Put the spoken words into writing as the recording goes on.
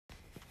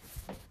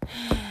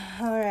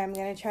All right, I'm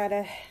going to try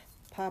to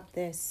pop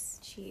this.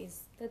 Jeez,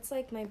 that's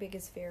like my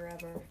biggest fear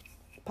ever.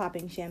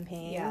 Popping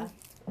champagne. Yeah.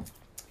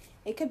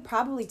 It could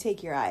probably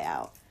take your eye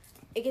out.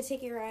 It can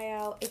take your eye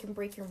out. It can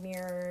break your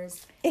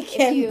mirrors. It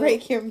can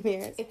break your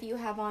mirrors. If you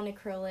have on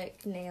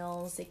acrylic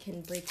nails, it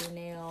can break your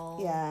nail.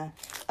 Yeah.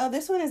 Oh,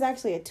 this one is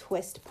actually a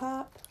twist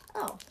pop.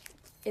 Oh.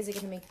 Is it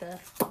going to make the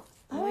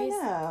I noise?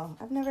 don't know.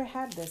 I've never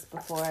had this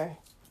before.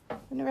 I've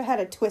never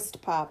had a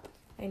twist pop.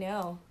 I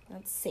know.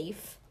 That's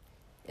safe.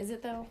 Is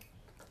it, though?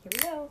 Here we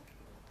go.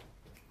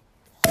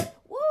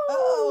 Woo!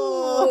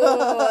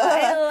 Oh.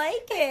 I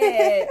like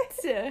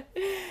it.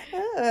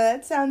 Oh,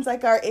 that sounds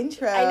like our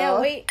intro. I know.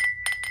 Wait.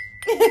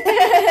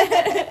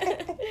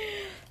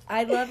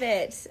 I love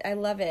it. I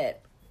love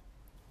it.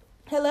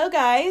 Hello,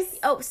 guys.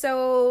 Oh,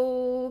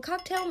 so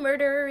Cocktail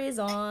Murder is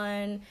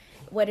on.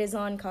 What is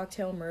on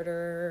Cocktail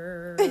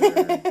Murder?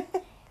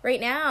 Right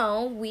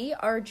now, we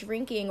are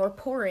drinking or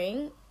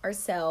pouring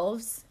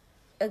ourselves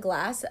a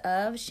glass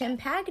of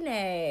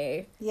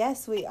champagne.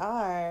 Yes, we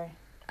are.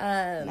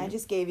 And I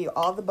just gave you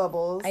all the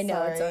bubbles. I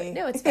know. Sorry.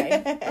 It's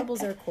fine.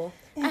 Bubbles are cool.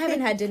 I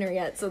haven't had dinner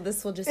yet, so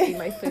this will just be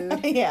my food.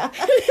 Yeah.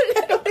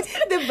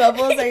 The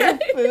bubbles are your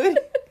food.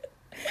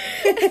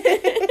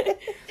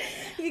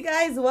 You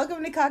guys,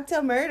 welcome to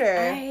Cocktail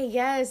Murder.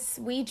 Yes,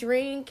 we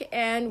drink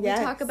and we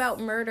Yes. talk about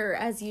murder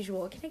as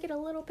usual. Can I get a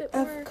little bit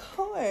more? Of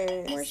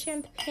course. More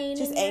champagne.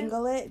 Just in there?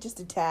 angle it just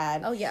a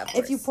tad. Oh, yeah, of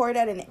If you course. pour it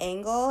at an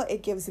angle,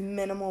 it gives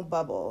minimal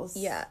bubbles.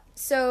 Yeah.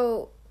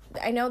 So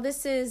I know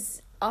this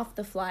is off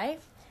the fly,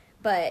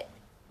 but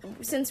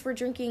since we're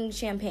drinking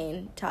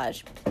champagne,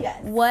 Taj,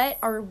 Yes. what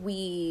are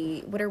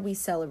we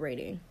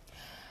celebrating?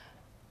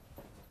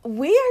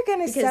 We are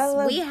gonna Because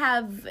celebrate. we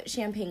have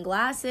champagne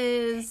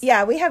glasses.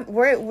 Yeah, we're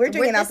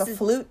drinking out the this is-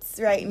 flutes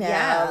right now.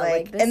 Yeah,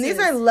 like, this and these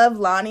is- are Love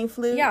Lonnie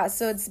flutes. Yeah,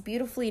 so it's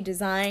beautifully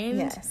designed.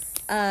 Yes.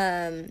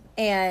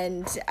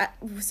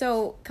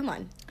 So come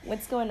on,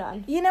 what's going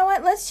on? You know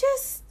what? Let's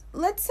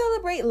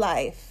celebrate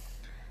life.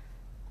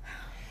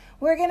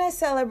 We're gonna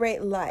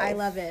celebrate life. I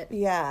love it.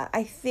 Yeah,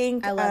 I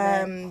think I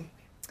love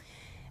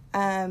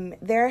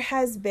there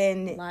has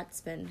been Lots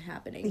been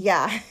happening.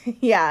 yeah.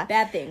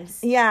 Bad things.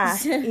 Yeah.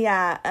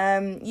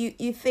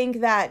 You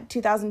think that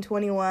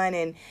 2021,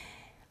 and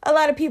a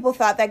lot of people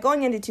thought that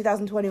going into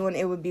 2021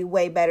 it would be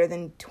way better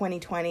than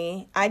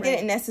 2020. I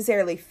didn't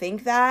necessarily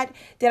think that.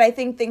 Did I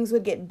think things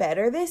would get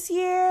better this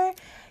year?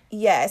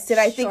 Yes. Did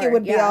I think it Sure,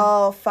 would be yeah.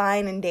 all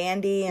fine and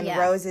dandy and Yeah.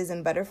 roses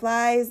and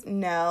butterflies?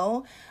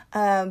 No.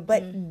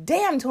 But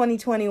damn,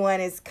 2021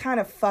 is kind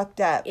of fucked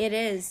up. It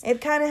is.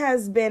 It kind of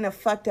has been a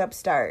fucked up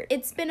start.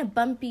 It's been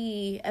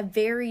a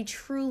very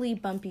truly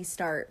bumpy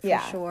start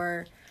for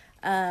sure.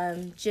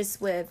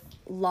 Just with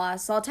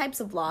loss, all types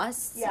of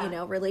loss,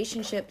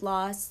 relationship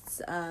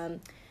loss,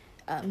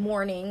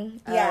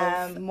 mourning.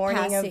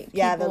 Mourning of passing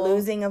the people.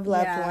 losing of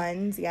loved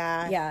ones.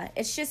 Yeah.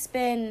 It's just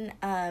been,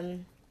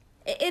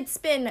 it's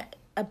been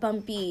a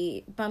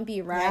bumpy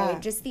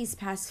ride just these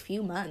past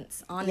few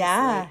months, honestly.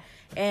 Yeah.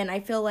 And I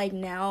feel like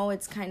now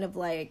it's kind of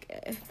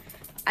like,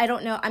 I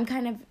don't know, I'm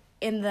kind of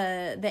in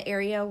the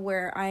area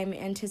where I'm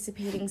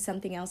anticipating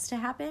something else to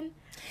happen.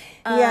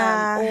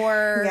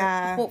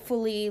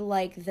 Hopefully,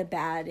 like, the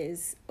bad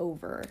is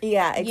over.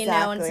 Yeah, exactly. You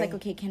know, and it's like,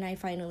 okay, can I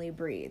finally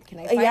breathe? Can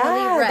I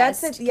finally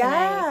rest? That's it.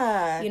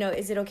 Yeah.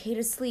 Is it okay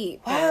to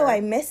sleep? Wow,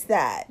 I miss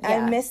that. Yeah.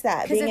 I miss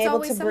that. 'Cause Being it's able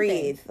always to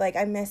breathe. Like,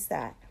 I miss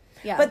that.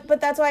 Yeah.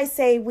 But that's why I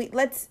say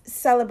let's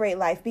celebrate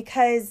life,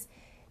 because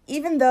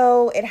even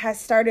though it has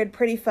started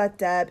pretty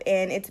fucked up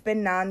and it's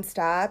been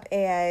nonstop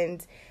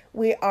and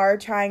we are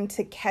trying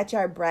to catch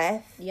our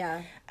breath.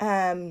 Yeah.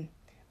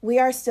 We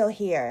are still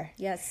here.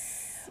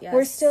 Yes.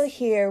 We're still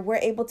here. We're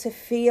able to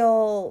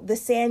feel the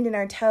sand in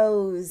our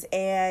toes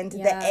and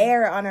the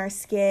air on our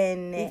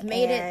skin. We've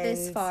made it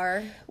this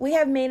far. We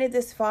have made it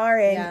this far,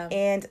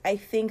 and I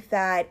think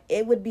that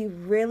it would be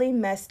really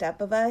messed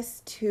up of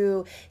us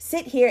to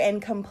sit here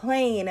and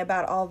complain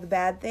about all the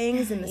bad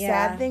things and the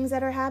sad things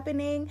that are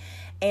happening,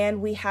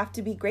 and we have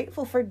to be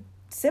grateful for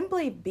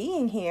simply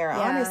being here,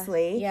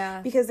 honestly.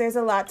 Yeah. Because there's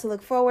a lot to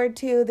look forward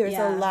to. There's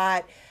a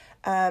lot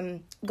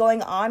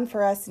going on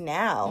for us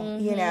now,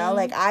 you know,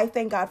 like, I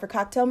thank God for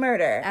Cocktail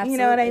Murder. Absolutely. You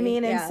know what I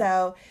mean? And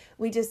so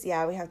we just,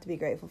 we have to be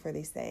grateful for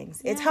these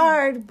things. It's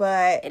hard,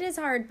 but it is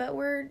hard, but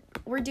we're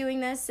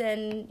doing this,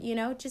 and,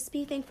 just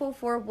be thankful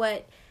for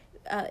what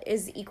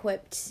is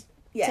equipped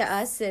to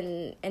us,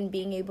 and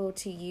being able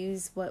to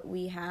use what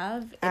we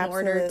have in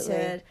order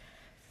to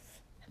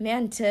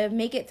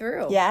make it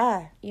through.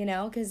 Yeah.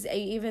 Because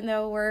even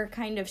though we're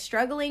kind of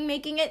struggling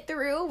making it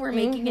through, we're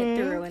making it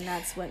through, and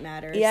that's what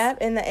matters. Yep.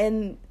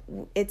 And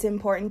it's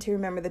important to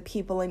remember the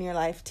people in your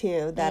life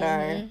too that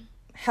are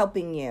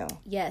helping you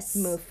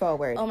move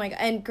forward. Oh my God.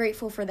 And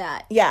grateful for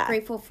that. Yeah.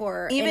 Grateful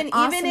for even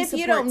if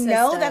you don't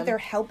know that they're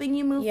helping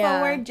you move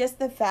forward, just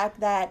the fact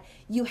that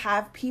you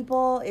have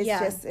people is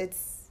just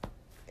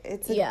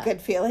it's a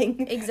good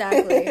feeling.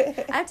 Exactly.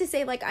 I have to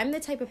say, like, I'm the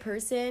type of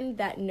person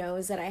that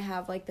knows that I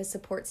have, like, the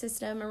support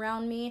system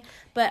around me,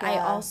 but I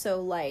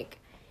also, like,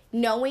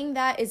 knowing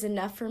that is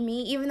enough for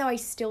me, even though I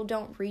still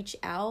don't reach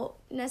out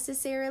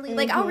necessarily.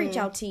 Like, I'll reach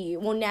out to you.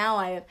 Well,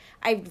 now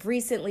I've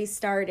recently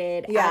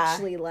started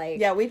actually,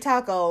 like... Yeah, we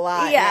talk a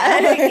lot.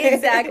 Yeah,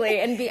 exactly.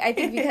 And I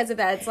think because of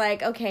that, it's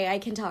like, okay, I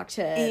can talk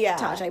to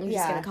Tasha. I'm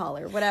just going to call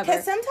her, whatever.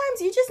 Because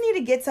sometimes you just need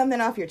to get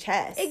something off your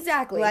chest.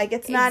 Exactly. Like,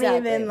 it's not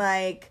even,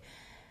 like...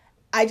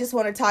 I just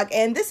want to talk,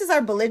 and this is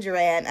our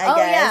BelligeRANT, I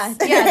guess.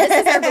 Yeah,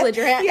 this is our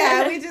BelligeRANT.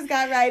 Yeah, we just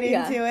got right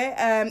into it.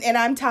 And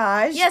I'm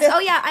Taj. Yes,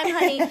 I'm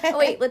Honey. Oh,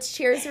 wait, let's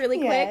cheers really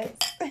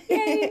quick.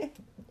 Yay.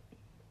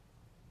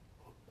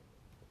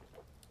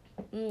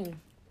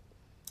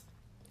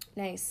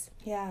 Nice.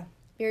 Yeah.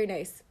 Very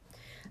nice.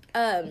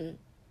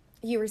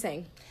 You were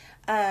saying?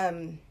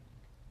 Yeah,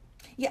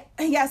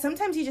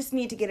 sometimes you just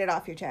need to get it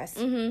off your chest.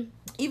 Mm-hmm.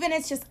 Even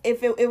if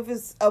it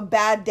was a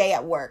bad day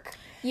at work.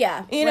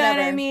 Yeah. You know what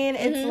I mean?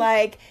 Mm-hmm. It's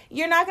like,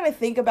 you're not going to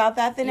think about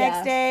that the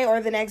next day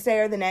or the next day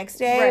or the next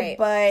day. Right.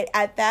 But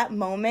at that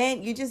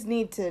moment, you just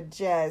need to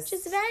just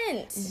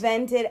vent.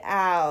 Vent it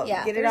out.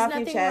 Yeah. Get it off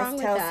your chest.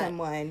 Tell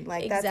someone.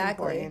 Like, that's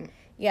important.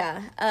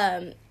 Yeah.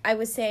 I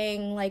was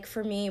saying, like,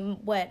 for me,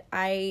 what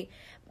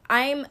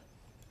I'm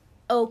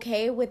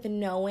okay with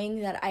knowing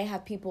that I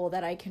have people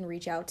that I can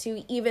reach out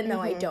to, even though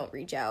I don't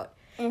reach out.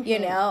 Mm-hmm. You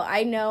know,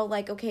 I know,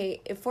 like,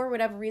 okay, if for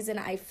whatever reason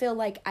I feel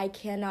like I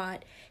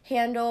cannot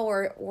handle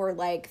or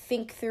like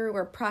think through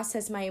or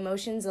process my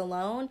emotions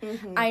alone,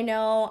 I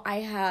know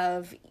I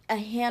have a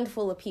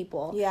handful of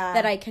people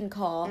that I can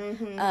call,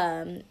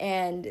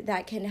 and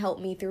that can help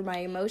me through my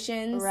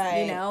emotions,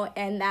 you know,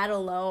 and that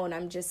alone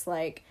I'm just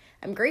like,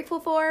 I'm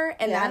grateful for,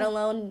 and that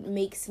alone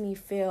makes me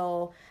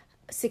feel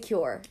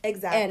secure.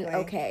 Exactly. And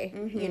okay,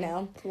 you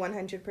know?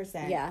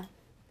 100%. Yeah,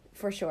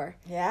 for sure.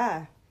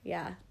 Yeah.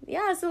 Yeah,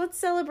 so let's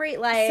celebrate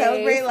life.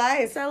 Celebrate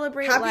life.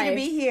 Happy to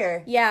be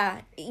here.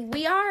 Yeah,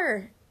 we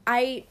are.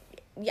 I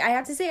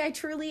have to say I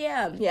truly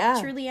am. Yeah.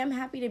 Truly am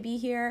happy to be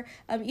here.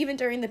 Even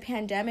during the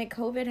pandemic,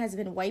 COVID has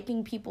been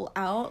wiping people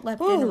out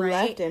left and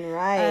right.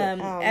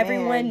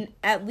 Everyone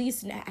at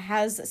least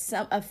has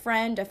a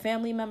friend, a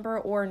family member,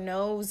 or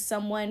knows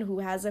someone who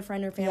has a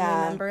friend or family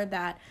member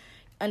that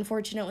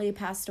unfortunately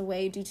passed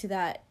away due to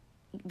that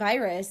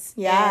virus.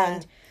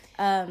 Yeah.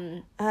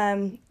 And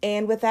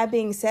with that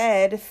being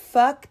said,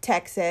 fuck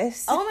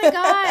Texas. Oh my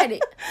god,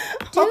 dude!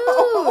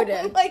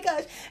 Oh my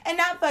gosh, and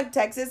not fuck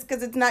Texas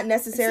because it's not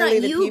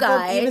necessarily the people,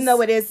 guys. Even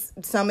though it is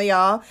some of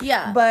y'all.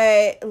 Yeah.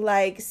 But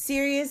like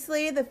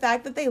seriously, the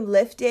fact that they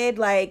lifted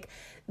like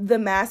the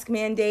mask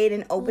mandate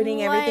and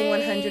opening everything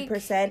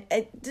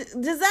 100%,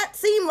 does that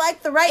seem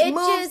like the right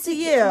move to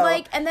you?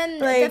 Like, and then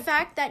the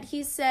fact that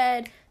he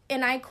said,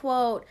 and I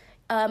quote,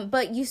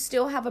 but you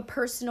still have a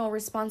personal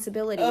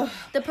responsibility. Ugh.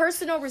 The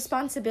personal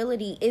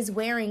responsibility is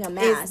wearing a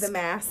mask. Is the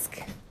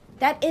mask.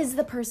 That is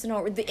the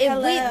personal...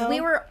 We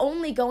were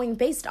only going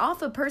based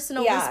off of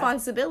personal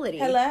responsibility.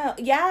 Hello.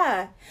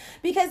 Yeah.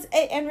 Because,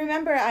 and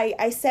remember,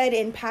 I said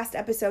in past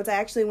episodes, I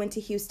actually went to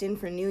Houston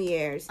for New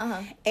Year's.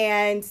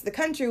 And the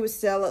country was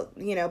still,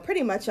 you know,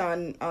 pretty much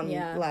on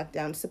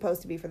lockdown,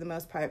 supposed to be for the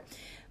most part.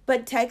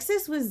 But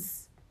Texas was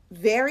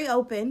very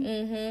open,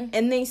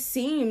 and they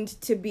seemed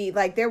to be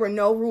like there were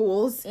no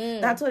rules.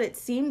 That's what it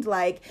seemed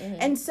like.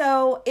 And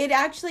so it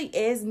actually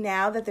is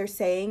now that they're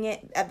saying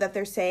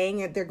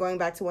they're going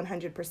back to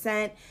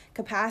 100%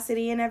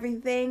 capacity and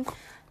everything.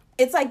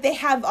 It's like they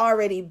have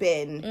already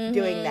been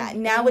doing that.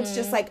 Now it's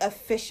just like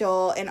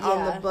official and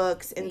on the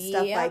books and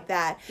stuff like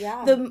that.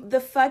 Yeah. The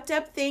fucked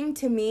up thing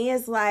to me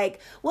is like,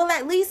 well,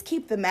 at least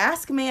keep the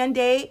mask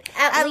mandate.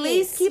 At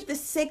least keep the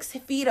 6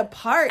 feet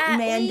apart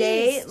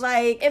mandate. Least.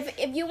 Like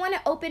if you want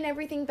to open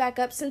everything back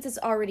up since it's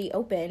already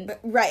open.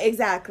 Right,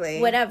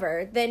 exactly.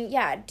 Whatever. Then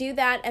do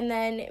that and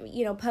then,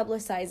 you know,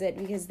 publicize it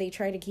because they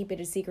try to keep it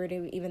a secret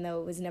even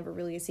though it was never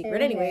really a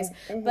secret anyways.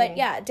 But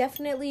yeah,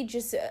 definitely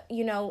just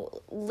you know,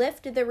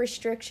 lift the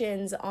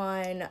restrictions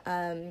on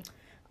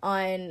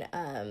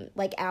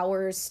like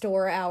hours,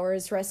 store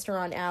hours,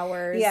 restaurant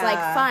hours.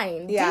 Like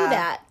fine, do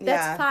that.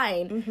 That's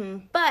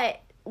fine. But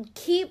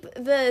keep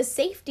the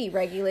safety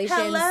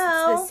regulations,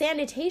 the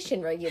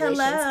sanitation regulations.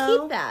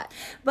 Keep that.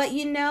 But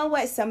you know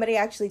what? Somebody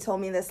actually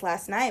told me this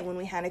last night when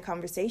we had a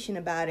conversation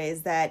about it,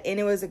 is that, and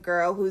it was a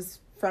girl who's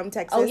from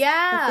Texas. Oh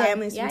yeah, her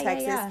family's from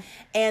Texas,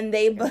 and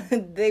they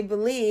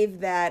believe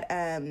that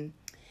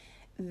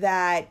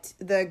that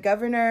the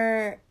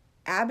governor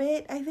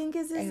Abbott, I think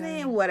is his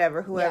name,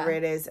 whoever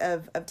it is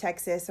of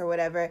Texas or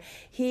whatever,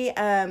 he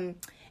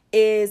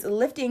is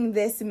lifting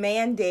this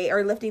mandate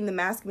or lifting the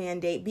mask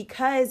mandate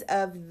because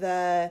of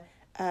the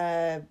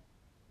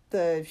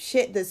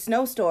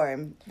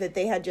snowstorm that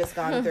they had just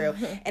gone through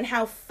and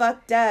how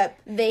fucked up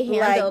they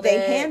handled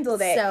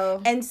it.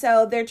 And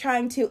so they're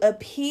trying to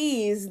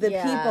appease the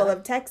people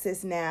of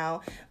Texas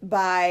now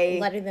by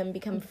letting them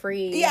become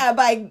free. Yeah,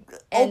 by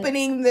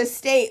opening the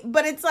state.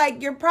 But it's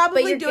like you're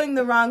probably doing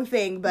the wrong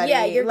thing, buddy.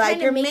 Yeah,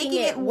 you're making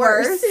it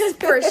worse.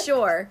 For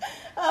sure.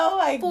 Oh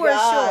my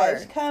gosh.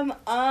 Sure. Come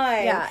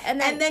on. Yeah,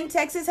 and then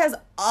Texas has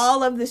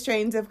all of the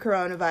strains of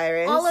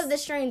coronavirus. All of the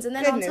strains. And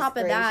then on top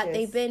of that,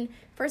 they've been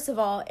first of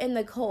all, in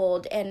the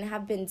cold and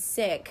have been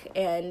sick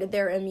and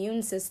their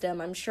immune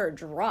system, I'm sure,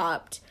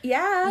 dropped.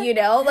 Yeah. You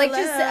know, like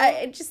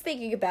just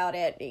thinking about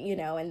it, you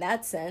know, in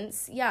that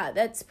sense. Yeah,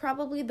 that's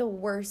probably the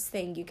worst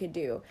thing you could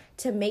do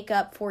to make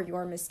up for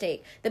your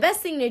mistake. The best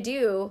thing to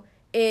do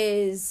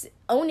is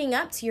owning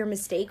up to your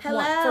mistake for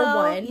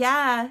one.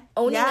 Yeah.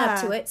 Owning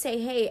up to it.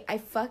 Say, hey, I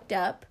fucked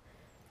up.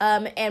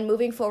 And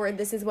moving forward,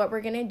 this is what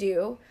we're going to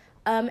do.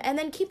 And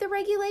then keep the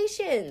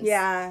regulations.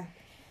 Yeah.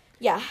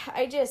 Yeah,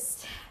 I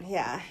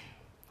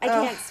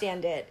can't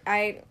stand it.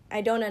 I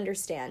don't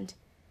understand.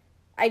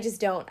 I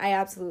just don't. I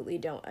absolutely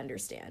don't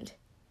understand.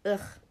 Ugh.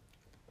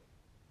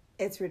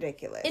 It's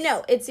ridiculous.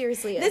 No, it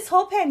seriously is. This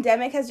whole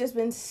pandemic has just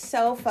been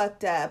so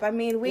fucked up. I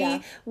mean, we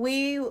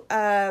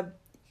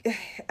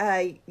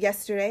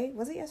yesterday,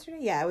 was it yesterday?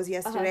 Yeah, it was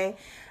yesterday.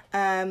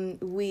 Uh-huh.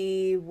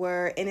 We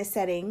were in a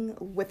setting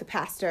with the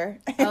pastor.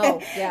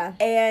 Oh, yeah.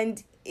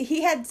 And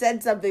he had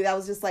said something that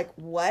was just like,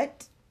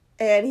 what?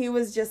 And he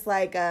was just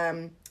like,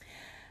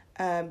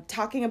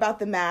 talking about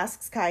the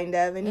masks kind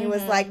of. And he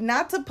was like,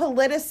 not to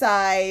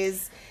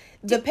politicize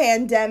the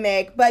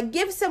pandemic, but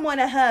give someone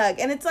a hug.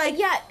 And it's like,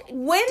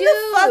 when the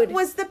fuck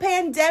was the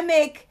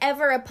pandemic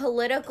ever a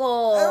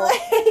political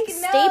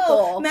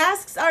staple? No,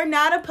 masks are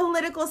not a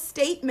political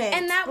statement.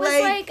 And that was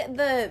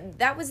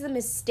that was the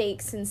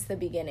mistake since the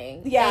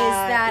beginning. Yeah.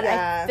 Is that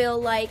I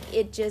feel like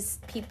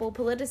people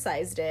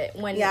politicized it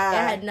when it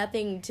had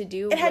nothing to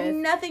do with... It had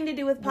nothing to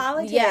do with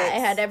politics. Yeah, it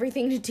had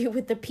everything to do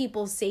with the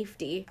people's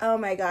safety. Oh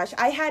my gosh.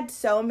 I had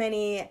so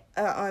many,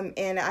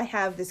 and I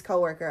have this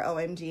coworker,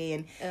 OMG,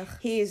 and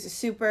he's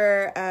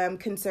super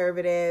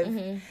conservative.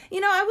 You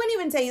know, I wouldn't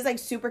even say he's like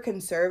super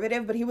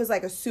conservative, but he was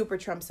like a super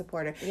Trump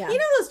supporter. Yeah. You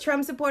know those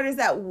Trump supporters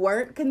that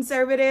weren't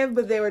conservative,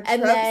 but they were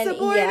Trump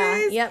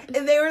supporters? Yeah, yep.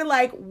 And they were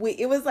like,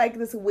 it was like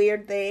this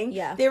weird thing.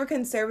 Yeah. They were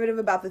conservative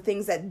about the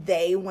things that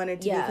they wanted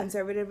to be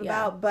conservative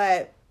about,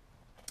 but...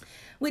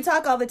 We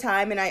talk all the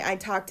time, and I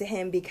talk to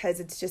him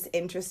because it's just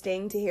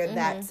interesting to hear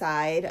that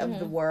side of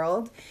the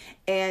world.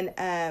 And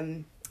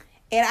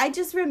I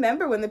just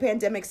remember when the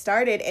pandemic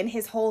started, and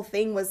his whole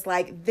thing was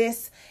like,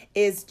 this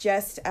is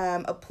just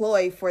a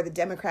ploy for the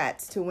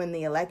Democrats to win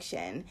the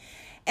election.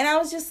 And I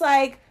was just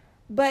like,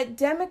 but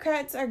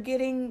Democrats are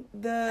getting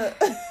the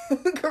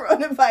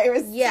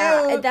coronavirus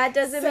too. That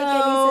doesn't make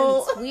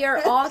any sense. We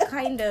are all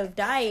kind of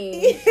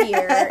dying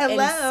here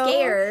and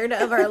scared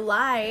of our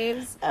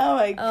lives. Oh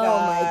my gosh.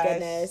 Oh my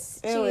goodness.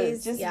 It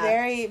was just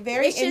very,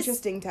 very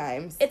interesting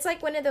times. It's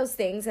like one of those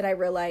things that I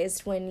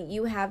realized when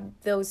you have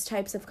those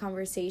types of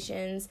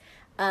conversations.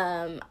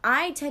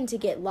 I tend to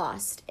get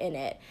lost in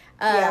it.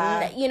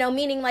 You know,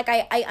 meaning like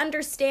I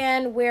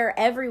understand where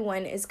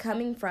everyone is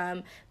coming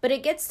from, but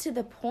it gets to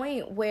the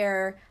point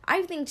where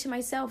I think to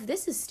myself,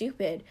 this is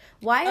stupid.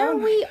 Why are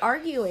we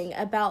arguing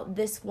about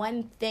this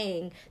one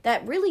thing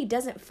that really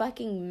doesn't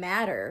fucking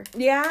matter?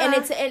 Yeah. And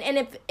it's and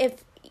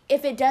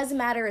if it does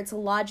matter, it's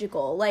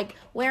logical. Like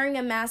wearing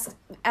a mask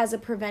as a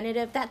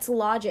preventative, that's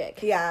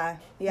logic. Yeah.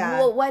 Yeah.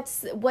 Well,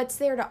 what's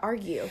there to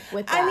argue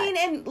with that? I mean,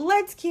 and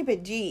let's keep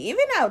it G.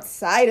 Even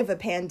outside of a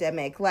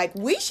pandemic, like,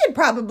 we should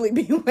probably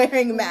be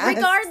wearing masks.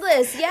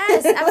 Regardless,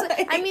 yes.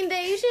 Absolutely. I mean, the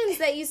Asians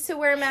that used to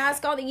wear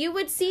masks, you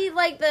would see,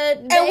 like, the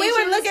and Asians, we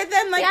would look at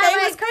them like they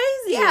was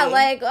crazy. Yeah,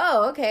 like,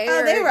 oh, okay.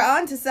 Oh, they were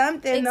on to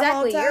something the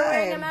whole time. You're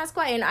wearing a mask.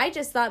 Why? And I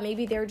just thought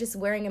maybe they were just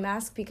wearing a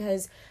mask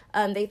because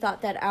they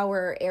thought that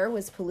our air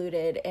was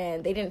polluted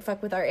and they didn't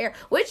fuck with our air,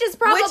 which is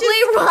probably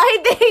why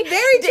they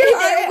very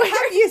true.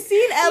 Have you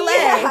seen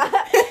LA? Yeah.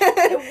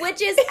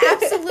 Which is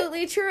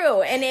absolutely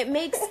true, and it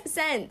makes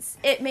sense.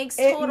 It makes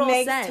total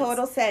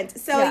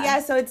sense. So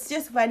so it's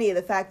just funny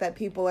the fact that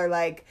people are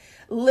like,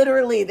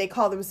 literally, they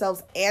call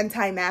themselves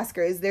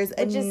anti-maskers. There's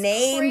a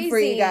name for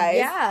you guys.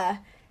 Yeah,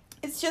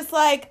 it's just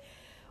like,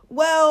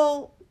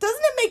 well,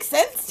 doesn't it make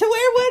sense to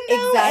wear one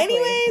though? Exactly.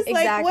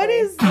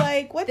 Anyways,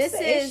 like, what's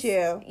the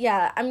issue?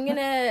 Yeah, I'm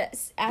gonna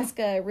ask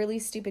a really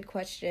stupid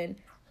question,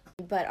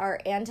 but are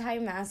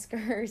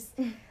anti-maskers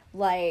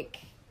like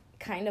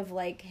kind of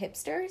like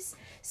hipsters?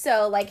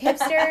 So like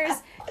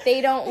hipsters,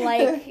 they don't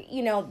like,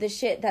 you know, the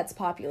shit that's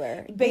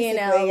popular. Basically, you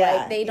know,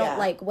 like they don't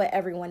like what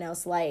everyone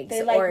else likes.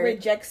 They like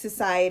reject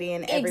society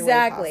in every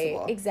way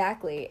possible.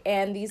 Exactly.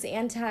 And these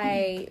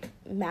masksters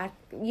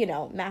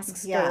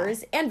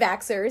and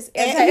vaxxers.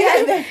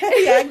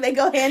 They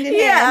go hand in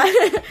hand.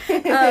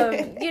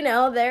 You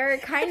know, they're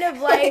kind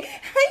of like...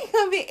 How you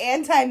gonna be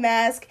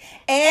anti-mask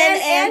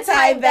and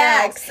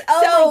anti-vax?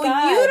 Oh, so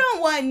you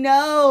don't want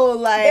no,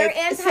 like, they're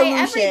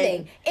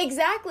anti-everything.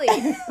 Exactly.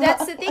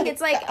 That's the thing.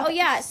 It's like, oh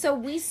yeah, so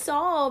we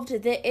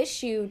solved the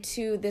issue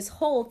to this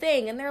whole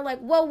thing. And they're like,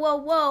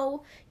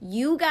 whoa.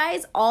 You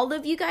guys, all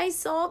of you guys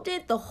solved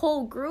it? The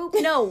whole group?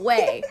 No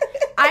way.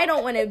 I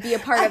don't want to be a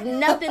part of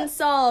nothing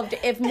solved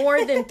if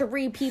more than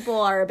 3 people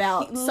are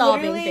about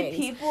solving things.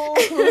 People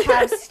who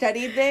have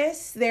studied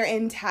this their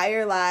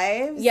entire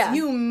lives,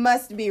 you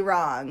must be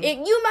wrong.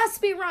 You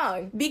must be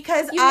wrong.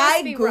 Because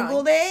I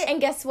Googled it. And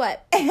guess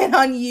what? And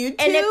on YouTube.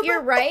 And if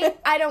you're right,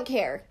 I don't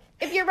care.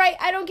 If you're right,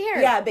 I don't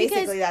care. Yeah,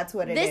 basically that's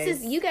what it is. This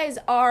is you guys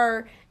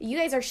are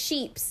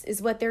sheeps,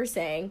 is what they're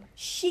saying.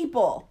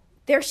 Sheeple.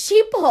 They're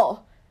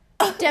sheeple.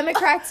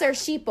 Democrats are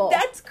sheeple.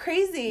 That's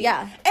crazy.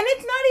 Yeah. And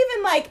it's not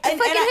even like...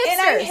 And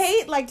I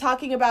hate, like,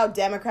 talking about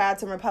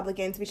Democrats and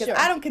Republicans because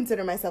I don't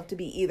consider myself to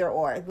be either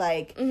or.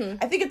 Like,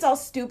 I think it's all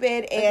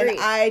stupid, and Agreed.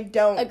 I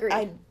don't... Agreed.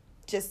 I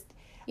just...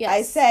 Yes.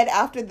 I said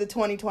after the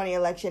 2020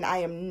 election, I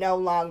am no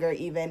longer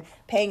even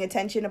paying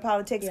attention to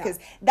politics because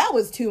that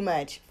was too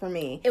much for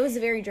me. It was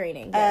very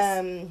draining,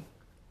 yes.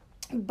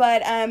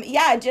 But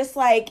just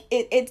like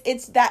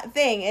it's that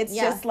thing. It's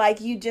just like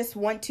you just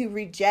want to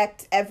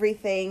reject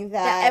everything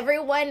that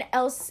everyone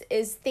else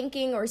is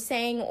thinking or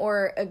saying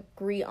or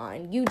agree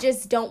on. You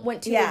just don't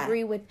want to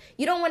agree with.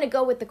 You don't want to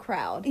go with the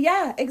crowd.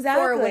 Yeah,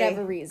 exactly. For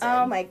whatever reason.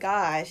 Oh my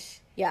gosh.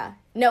 Yeah.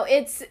 No,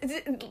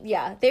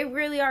 they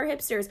really are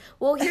hipsters.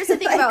 Well, here's the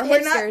thing about hipsters.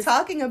 We're not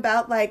talking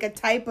about like a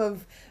type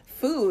of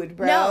food,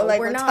 bro. No, like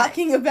we're not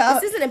talking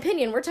about. This is an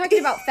opinion. We're talking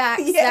about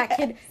facts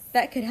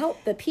that could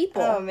help the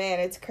people. Oh man,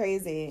 it's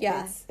crazy.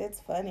 Yeah,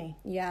 it's funny.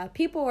 Yeah,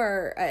 people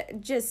are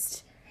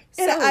just.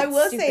 So and I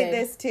will stupid. say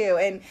this too,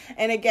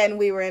 and again,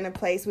 we were in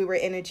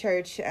a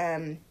church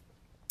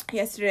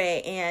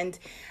yesterday, and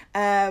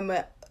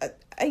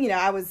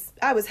I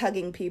was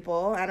hugging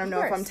people. I don't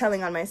know if I'm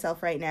telling on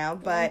myself right now,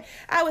 but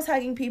I was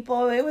hugging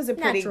people. It was a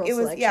pretty it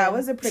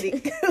was a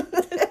pretty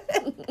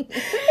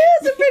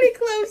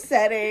close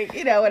setting,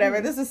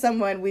 whatever. This is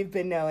someone we've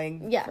been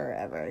knowing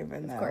forever,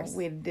 even though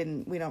we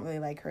don't really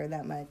like her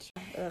that much.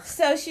 Ugh.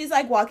 So she's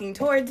like walking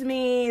towards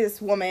me,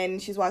 this woman,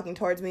 she's walking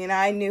towards me, and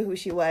I knew who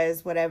she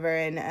was, whatever,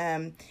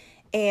 and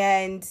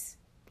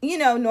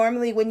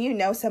normally when you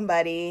know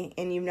somebody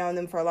and you've known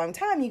them for a long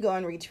time, you go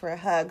and reach for a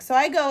hug. So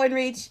I go and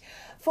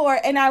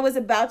and I was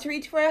about to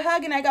reach for a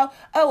hug, and I go,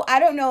 oh, I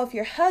don't know if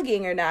you're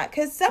hugging or not,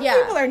 because some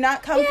people are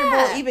not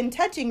comfortable even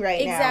touching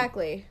right now.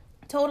 Exactly.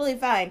 Totally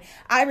fine.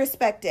 I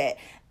respect it.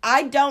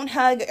 I don't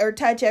hug or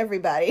touch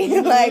everybody.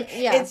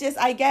 It's just,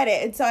 I get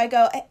it. And so I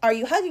go, are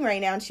you hugging right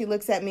now? And she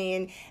looks at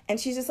me and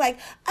she's just like,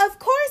 of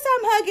course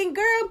I'm hugging,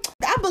 girl.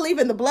 I believe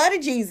in the blood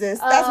of Jesus.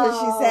 That's what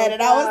she said.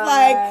 And God. I was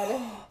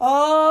like,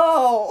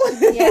 oh.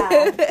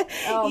 Yeah.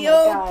 Oh, you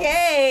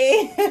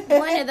okay?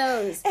 One of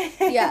those.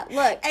 Yeah,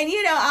 look. And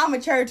I'm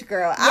a church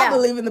girl. Yeah. I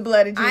believe in the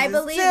blood of Jesus. I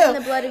believe in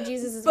the blood of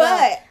Jesus as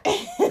well.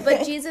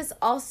 But Jesus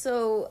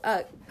also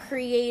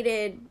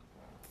created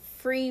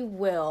free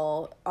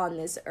will on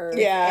this earth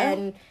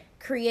and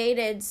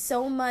created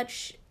so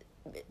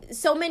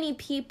many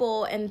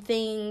people and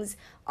things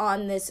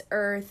on this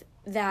earth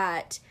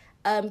that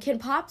can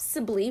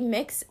possibly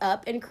mix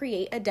up and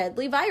create a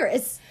deadly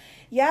virus.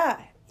 Yeah.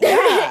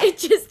 It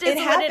just is it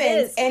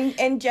happens. It is.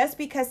 And just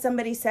because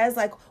somebody says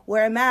like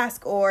wear a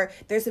mask or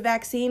there's a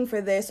vaccine for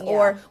this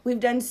or we've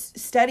done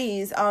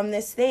studies on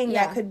this thing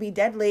that could be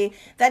deadly,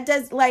 that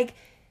does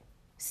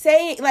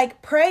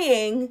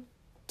praying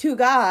to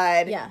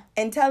God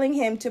and telling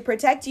him to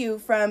protect you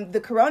from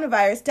the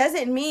coronavirus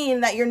doesn't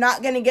mean that you're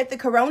not going to get the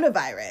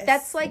coronavirus.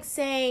 That's like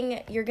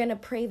saying you're going to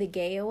pray the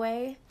gay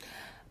away.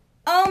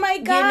 Oh my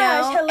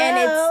gosh, hello. And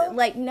it's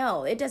like,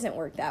 no, it doesn't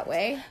work that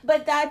way.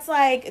 But that's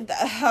like,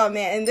 oh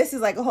man, and this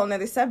is like a whole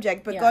nother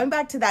subject, but going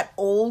back to that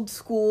old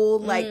school,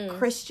 like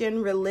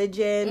Christian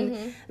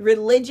religion,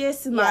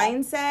 religious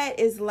mindset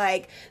is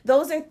like,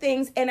 those are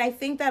things, and I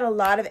think that a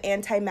lot of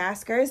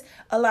anti-maskers,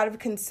 a lot of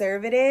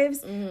conservatives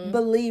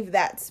believe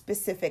that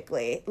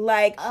specifically.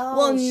 Like,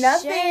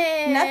 nothing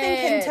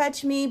can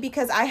touch me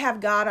because I have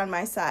God on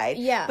my side.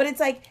 Yeah. But it's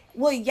like,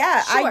 well,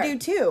 yeah, sure. I do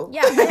too.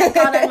 Yeah, I have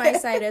God on my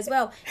side as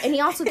well. And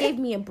he also gave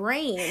me a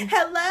brain.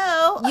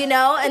 Hello.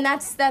 And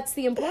that's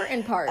the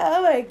important part.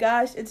 Oh my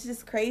gosh, it's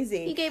just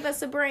crazy. He gave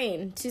us a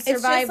brain to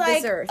survive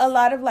this earth. A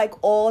lot of like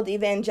old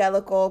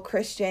evangelical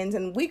Christians,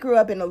 and we grew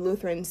up in a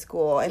Lutheran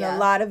school, and a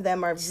lot of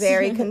them are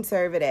very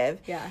conservative.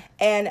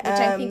 And which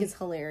I think is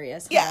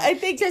hilarious. Yeah, I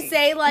think to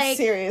say like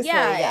seriously,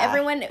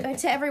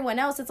 everyone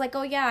else, it's like,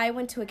 oh yeah, I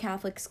went to a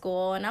Catholic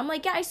school, and I'm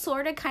like, yeah, I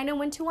sort of kind of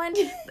went to one,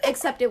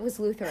 except it was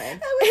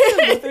Lutheran.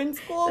 Lutheran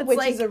school,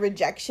 which is a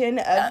rejection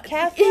of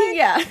Catholic.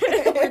 Yeah,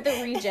 we're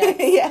the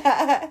rejects.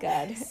 Yeah,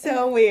 God,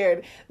 so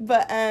weird.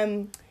 But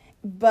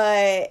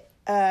what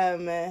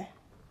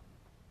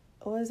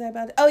was I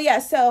about to... Oh yeah,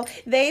 so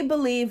they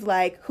believe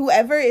like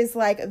whoever is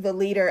like the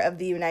leader of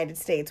the United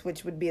States,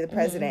 which would be the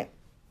president,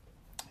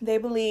 they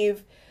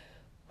believe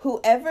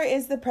whoever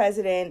is the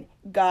president,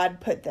 God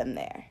put them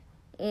there.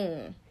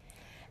 And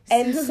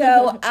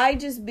so I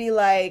just be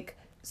like,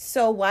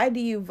 so why do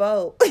you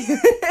vote?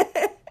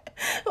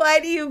 Why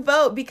do you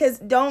vote? Because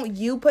don't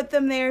you put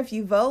them there if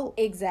you vote?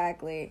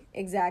 Exactly.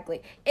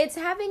 It's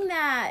having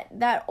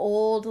that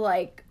old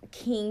like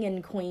king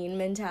and queen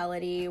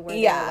mentality where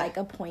they're like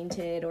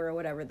appointed or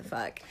whatever the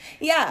fuck.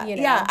 Yeah.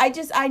 Yeah.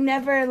 I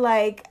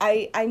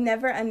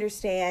never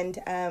understand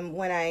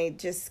when I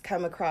just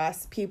come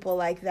across people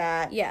like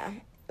that. Yeah.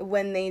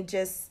 When they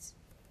just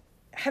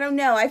I don't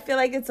know. I feel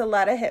like it's a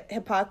lot of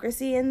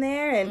hypocrisy in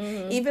there.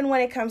 And even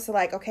when it comes to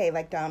like, okay,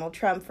 like Donald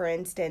Trump, for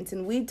instance,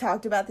 and we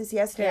talked about this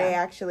yesterday,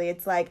 actually,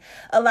 it's like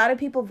a lot of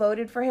people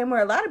voted for him, or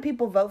a lot of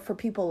people vote for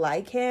people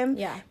like him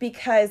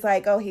because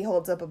like, oh, he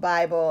holds up a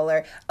Bible,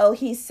 or, oh,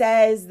 he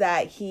says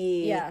that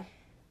he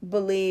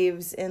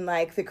believes in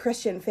like the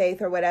Christian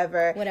faith or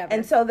whatever.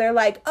 And so they're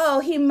like, oh,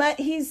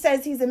 he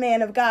says he's a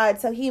man of God,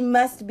 so he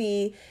must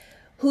be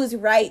who's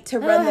right to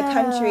run the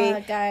country.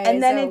 Guys,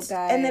 and then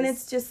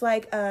it's just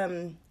like,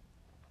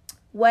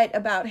 what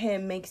about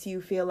him makes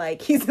you feel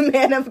like he's a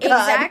man of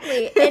God?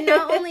 Exactly. And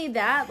not only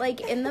that,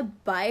 like in the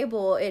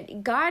Bible,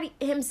 God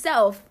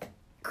himself,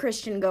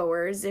 Christian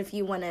goers, if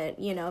you want to,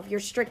 if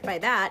you're strict by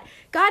that,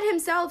 God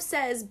himself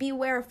says,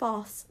 beware of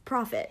false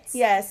prophets.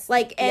 Yes.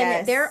 Like,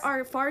 and there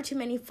are far too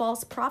many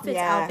false prophets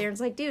out there. It's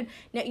like, dude,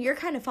 now you're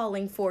kind of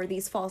falling for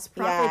these false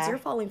prophets. You're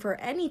falling for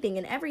anything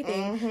and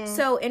everything.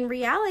 So in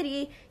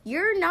reality,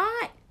 you're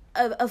not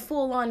a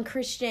full-on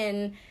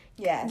Christian,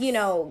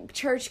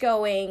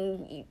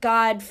 church-going,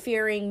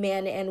 God-fearing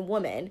man and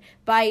woman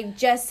by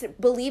just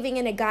believing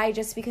in a guy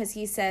just because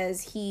he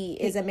says he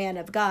is a man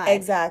of God.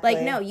 Exactly.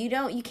 Like, no,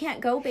 you can't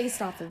go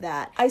based off of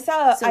that. I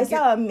saw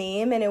a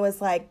meme, and it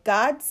was like,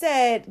 God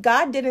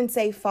didn't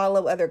say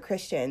follow other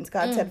Christians.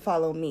 God said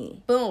follow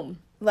me. Boom.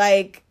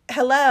 Like,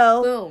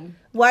 hello. Boom.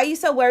 Why are you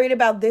so worried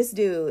about this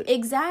dude?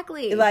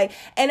 Exactly. Like,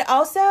 and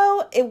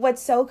also,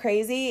 what's so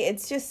crazy,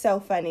 it's just so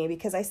funny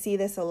because I see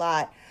this a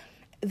lot.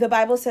 The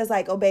Bible says,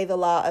 like, obey the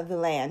law of the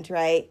land,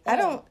 right?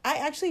 I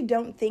actually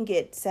don't think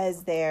it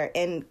says there,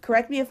 and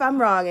correct me if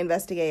I'm wrong,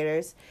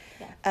 investigators.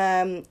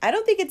 I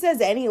don't think it says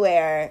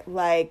anywhere,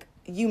 like,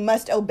 you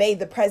must obey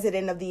the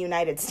president of the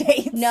United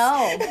States.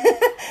 No.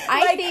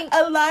 I think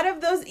a lot of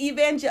those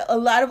a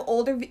lot of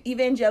older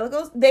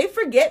evangelicals, they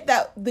forget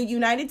that the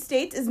United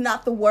States is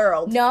not the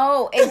world.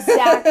 No,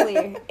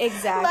 exactly.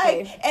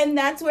 Exactly. Like, and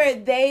that's where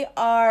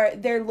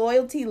their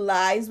loyalty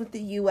lies with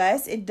the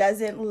US. It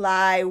doesn't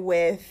lie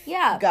with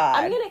God.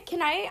 I'm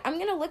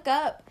going to look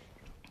up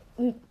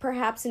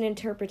perhaps an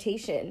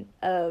interpretation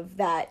of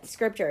that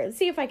scripture. Let's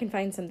see if I can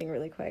find something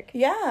really quick.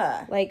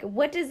 Yeah. Like,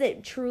 what does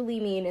it truly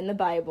mean in the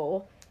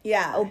Bible?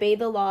 Yeah. Obey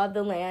the law of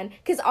the land.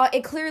 Because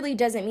it clearly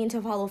doesn't mean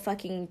to follow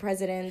fucking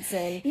presidents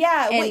and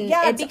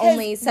it's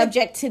only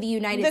subject to the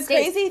United States. The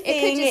crazy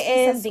thing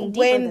is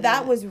when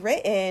that was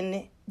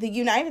written, the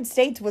United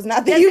States was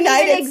not the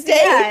United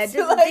States.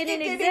 It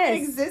didn't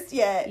exist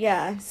yet.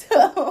 Yeah.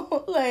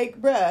 So,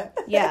 like, bruh.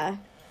 Yeah.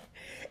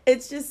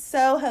 It's just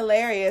so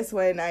hilarious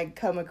when I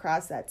come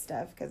across that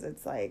stuff because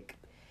it's like,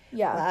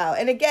 wow.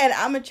 And again,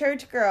 I'm a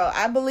church girl.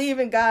 I believe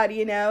in God,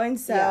 and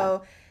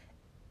so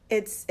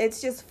it's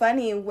just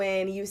funny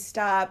when you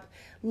stop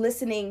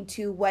listening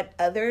to what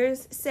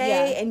others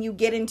say and you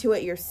get into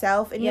it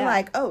yourself and you're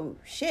like, oh,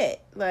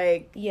 shit.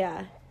 Like,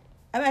 I'm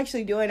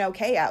actually doing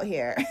okay out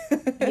here.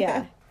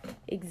 Yeah,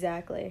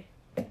 exactly.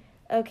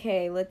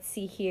 Okay, let's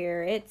see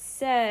here. It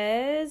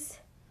says...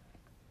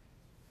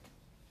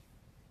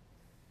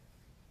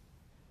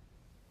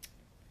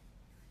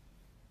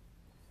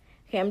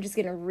 Okay, I'm just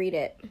going to read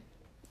it.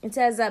 It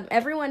says,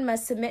 everyone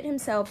must submit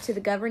himself to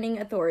the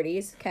governing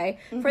authorities, okay?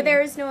 For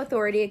there is no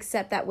authority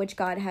except that which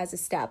God has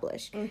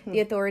established. The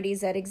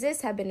authorities that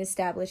exist have been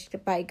established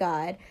by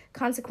God.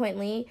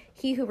 Consequently,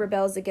 he who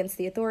rebels against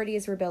the authority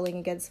is rebelling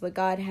against what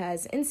God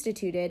has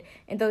instituted,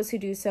 and those who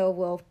do so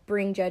will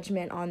bring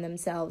judgment on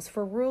themselves.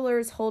 For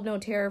rulers hold no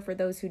terror for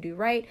those who do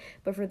right,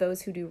 but for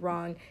those who do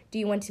wrong. Do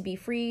you want to be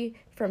free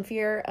from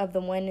fear of the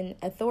one in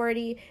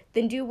authority?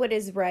 Then do what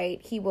is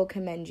right. He will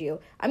commend you.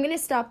 I'm going to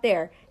stop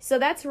there. So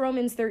that's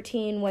Romans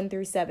 13, 1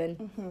 through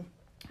 7.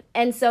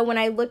 And so when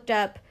I looked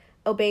up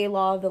obey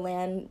law of the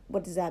land,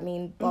 what does that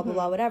mean? Blah, blah,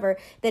 blah, whatever.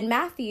 Then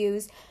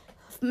Matthew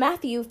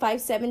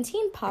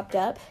 5:17 popped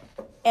up,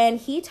 and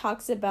he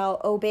talks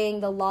about obeying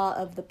the law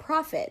of the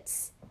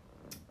prophets.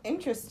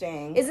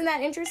 Interesting. Isn't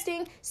that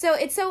interesting? So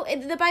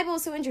the Bible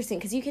is so interesting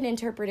because you can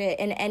interpret it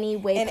in any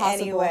way possible.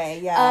 In any way,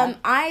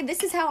 yeah.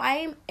 This is how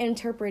I'm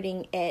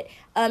interpreting it.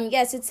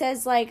 Yes, it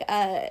says like,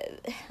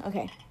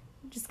 okay,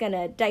 I'm just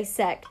gonna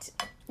dissect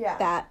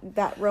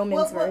that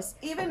Romans verse.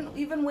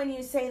 Even when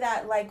you say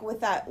that, like with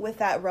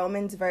that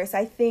Romans verse,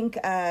 I think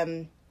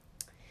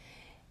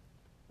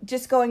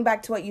just going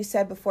back to what you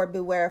said before,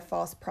 beware of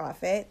false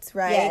prophets,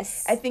 right?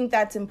 Yes. I think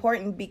that's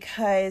important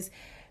because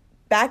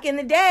back in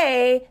the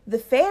day, the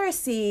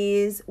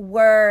Pharisees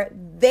were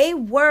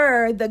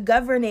the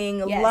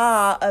governing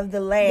law of the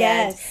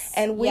land. Yes.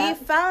 And we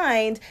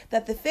find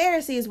that the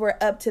Pharisees were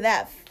up to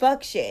that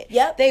fuck shit.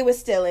 Yep. They was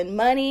stealing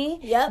money.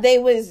 Yep. They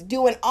was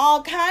doing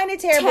all kind of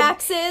terrible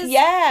taxes.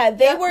 Yeah.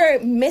 They were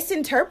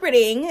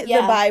misinterpreting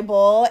the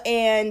Bible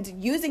and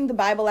using the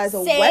Bible as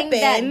a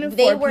weapon that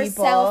they for were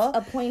people.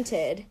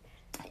 Self-appointed.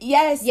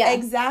 Yes,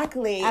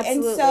 exactly.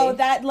 Absolutely. And so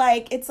that,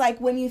 like, it's like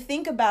when you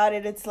think about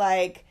it, it's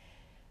like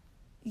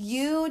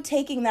you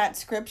taking that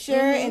scripture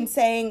and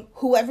saying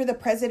whoever the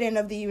president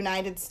of the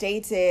United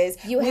States is,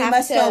 we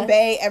must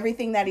obey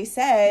everything that he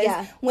says.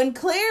 Yeah. When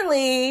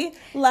clearly,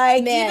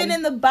 like, even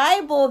in the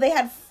Bible, they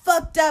had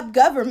fucked up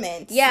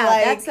government. Yeah,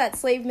 like, that's that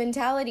slave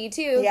mentality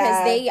too.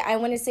 Because I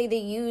want to say they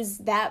use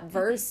that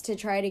verse to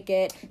try to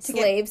get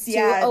slaves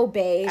to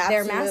obey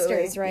their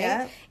masters, right?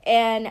 Yeah.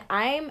 And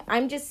I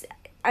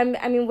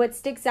mean, what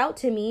sticks out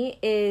to me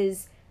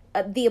is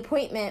the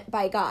appointment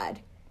by God.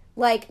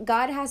 Like,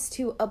 God has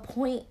to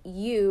appoint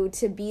you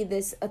to be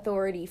this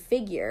authority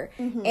figure.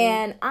 Mm-hmm.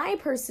 And I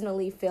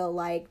personally feel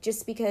like,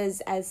 just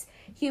because as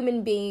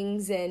human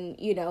beings and,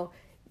 you know,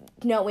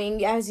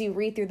 knowing, as you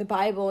read through the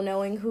Bible,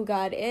 knowing who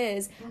God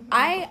is, mm-hmm.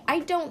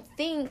 I don't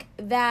think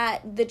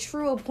that the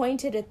true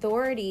appointed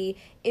authority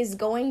is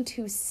going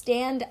to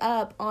stand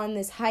up on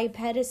this high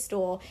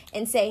pedestal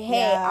and say,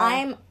 hey,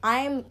 I'm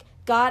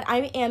God,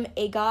 I am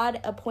a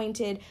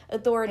God-appointed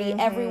authority. Mm-hmm.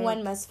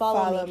 Everyone must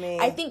follow me.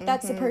 I think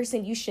that's the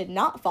person you should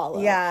not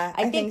follow. Yeah,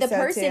 I think the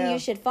person you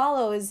should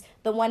follow is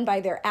the one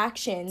by their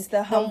actions.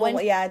 The humble,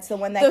 it's the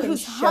one that can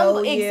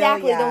show you.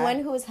 Exactly, the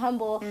one who is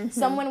humble,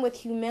 someone with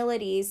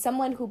humility,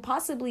 someone who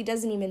possibly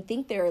doesn't even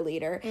think they're a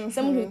leader,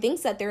 someone who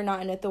thinks that they're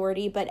not an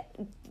authority, but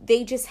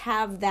they just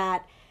have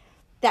that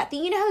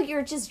thing. You know how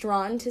you're just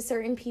drawn to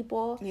certain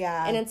people?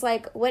 Yeah. And it's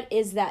like, what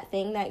is that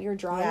thing that you're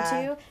drawn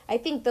to? I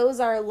think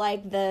those are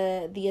like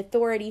the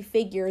authority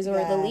figures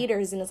or the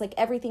leaders, and it's like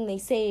everything they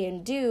say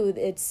and do,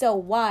 it's so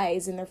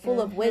wise and they're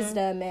full of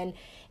wisdom, and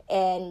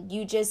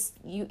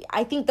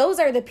I think those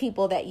are the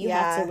people that you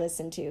have to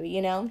listen to,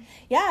 you know?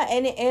 Yeah,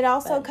 and it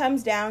also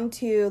comes down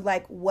to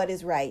like what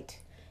is right.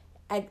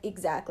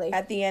 Exactly.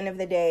 At the end of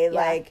the day,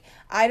 like,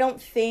 I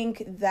don't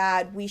think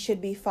that we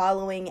should be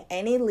following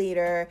any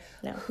leader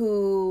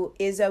who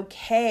is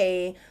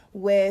okay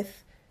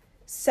with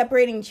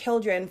separating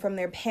children from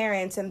their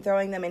parents and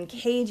throwing them in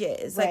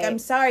cages. Right. Like, I'm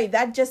sorry,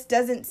 that just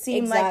doesn't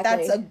seem like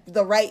that's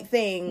the right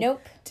thing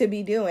to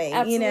be doing.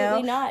 Absolutely, you know?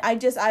 Not. I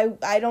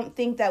don't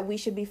think that we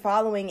should be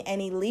following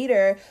any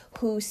leader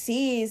who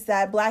sees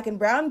that Black and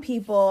brown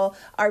people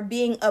are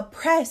being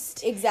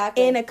oppressed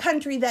in a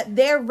country that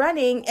they're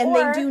running, and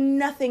they do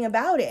nothing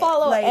about it.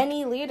 Follow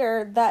any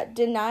leader that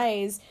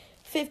denies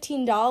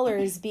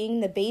 $15 being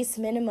the base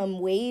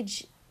minimum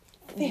wage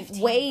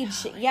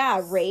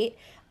rate.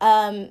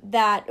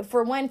 That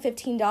for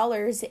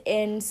 $15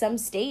 in some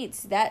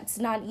states, that's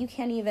not, you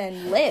can't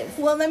even live.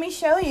 Well, let me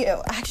show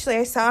you. Actually,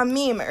 I saw a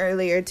meme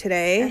earlier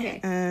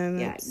today.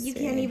 Okay. You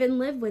can't even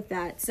live with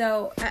that.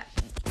 So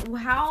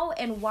how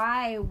and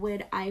why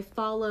would I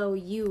follow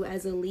you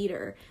as a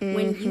leader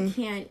when you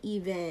can't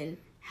even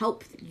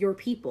help your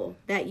people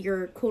that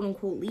you're quote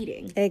unquote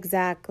leading?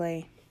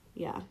 Exactly.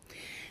 Yeah.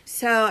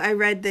 So I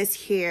read this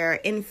here.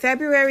 In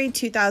February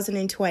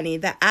 2020,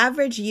 the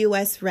average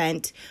U.S.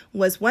 rent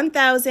was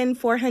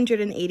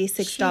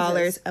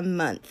 $1,486 a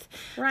month.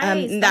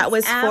 Right. That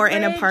was for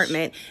an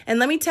apartment. And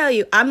let me tell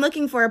you, I'm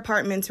looking for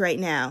apartments right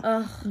now.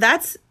 Ugh.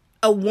 That's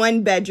a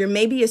 1-bedroom,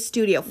 maybe a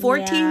studio.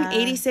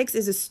 1486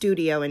 is a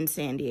studio in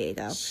San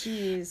Diego.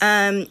 Jeez.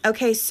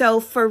 Okay, so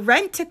for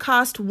rent to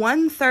cost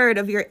 1/3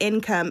 of your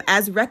income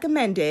as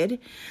recommended,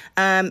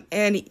 and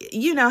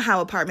you know how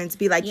apartments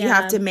be like, you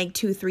have to make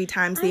 2-3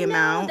 times the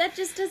amount. That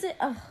just doesn't.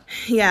 Oh.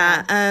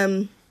 Yeah.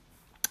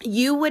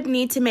 You would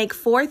need to make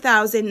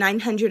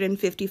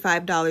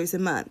 $4,955 a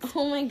month.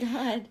 Oh my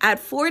God. At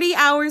 40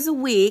 hours a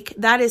week,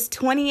 that is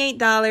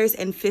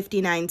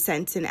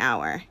 $28.59 an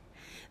hour.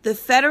 The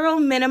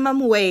federal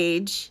minimum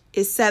wage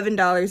is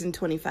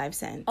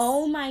 $7.25.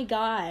 Oh my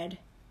God.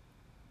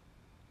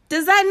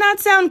 Does that not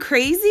sound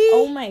crazy?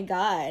 Oh my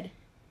God.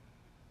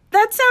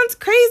 That sounds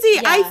crazy.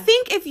 Yeah. I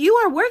think if you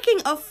are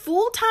working a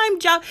full-time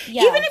job,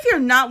 even if you're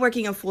not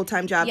working a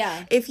full-time job,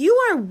 if you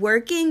are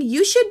working,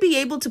 you should be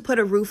able to put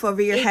a roof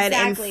over your head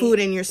and food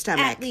in your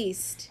stomach. At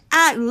least.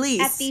 At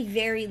least. At the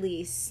very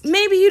least.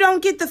 Maybe you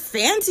don't get the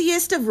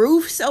fanciest of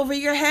roofs over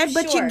your head,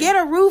 but you get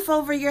a roof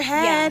over your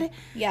head.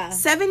 Yeah.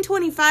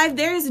 $7.25,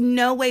 there is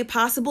no way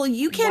possible.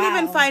 You can't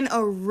even find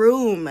a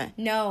room.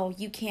 No,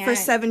 you can't. For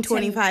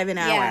 $7.25 an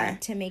hour. Yeah,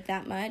 to make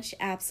that much?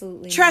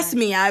 Absolutely Trust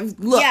me, I've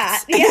looked.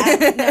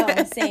 Yeah. No,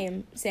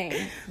 same.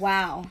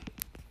 Wow.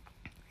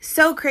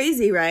 So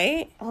crazy,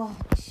 right? Oh,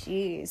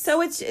 jeez.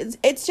 So it's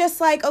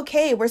just like,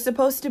 okay, we're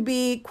supposed to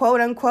be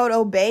quote unquote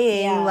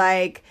obeying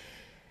like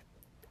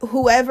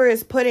whoever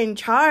is put in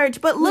charge,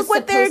 but look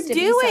what they're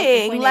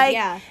doing. Like,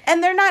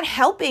 and they're not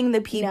helping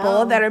the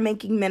people that are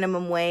making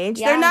minimum wage.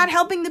 They're not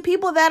helping the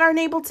people that aren't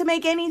able to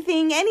make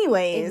anything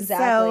anyways.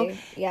 Exactly. So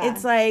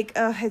it's like,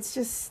 it's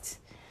just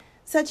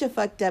such a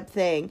fucked up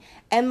thing.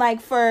 And like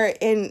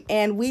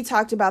and we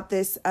talked about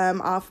this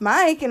off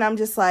mic, and I'm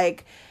just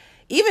like,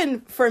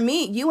 even for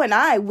me, you and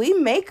I, we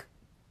make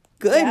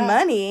good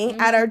money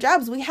at our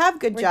jobs. We have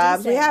good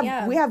jobs.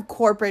 Decent. We have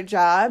corporate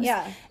jobs.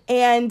 Yeah.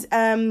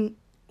 And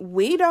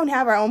we don't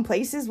have our own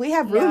places. We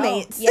have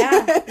roommates.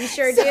 Yeah, we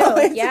sure do.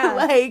 It's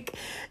like,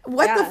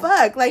 what the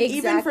fuck? Like,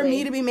 even for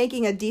me to be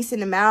making a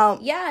decent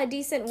amount. Yeah, a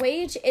decent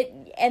wage.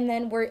 And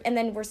then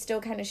we're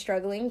still kind of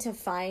struggling to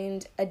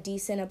find a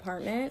decent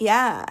apartment.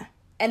 Yeah.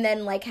 And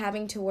then like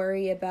having to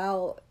worry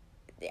about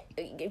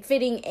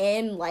fitting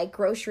in like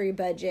grocery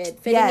budget,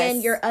 fitting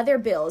in your other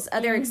bills,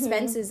 other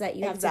expenses that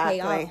you have to pay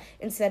off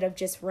instead of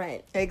just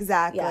rent.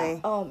 Exactly. Yeah.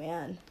 Oh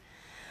man.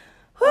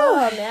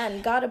 Oh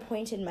man, God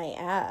appointed my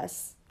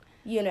ass.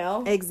 You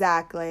know?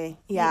 Exactly.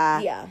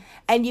 Yeah. Yeah.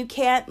 And you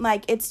can't,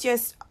 like, it's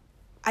just,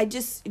 I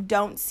just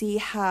don't see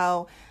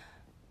how,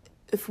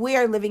 if we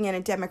are living in a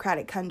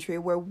democratic country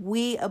where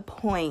we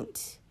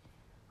appoint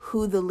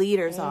who the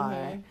leaders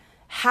are,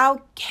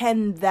 how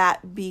can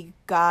that be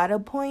God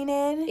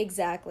appointed?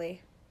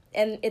 Exactly.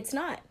 And it's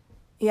not.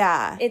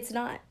 Yeah. It's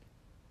not.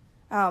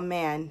 Oh,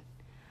 man.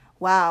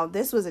 Wow,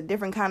 this was a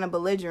different kind of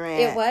belligerent.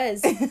 It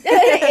was.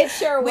 It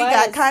sure was. We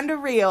got kind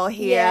of real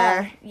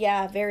here.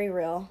 Yeah, very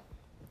real.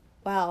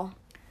 Wow.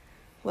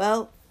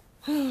 Well,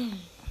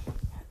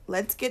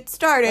 let's get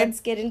started. Let's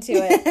get into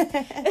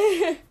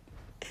it.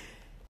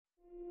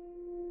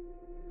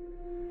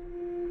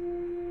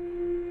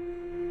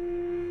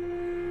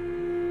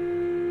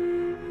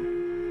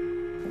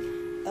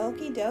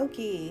 Okie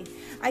dokie.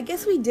 I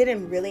guess we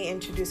didn't really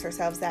introduce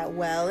ourselves that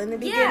well in the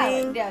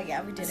beginning.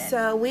 Yeah, we didn't.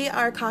 So we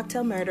are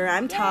Cocktail Murder.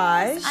 I'm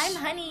Taj. I'm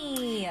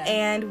Honey.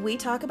 And we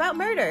talk about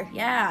murder.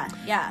 Yeah.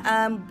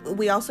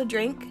 We also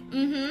drink.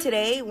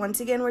 Today,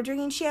 once again, we're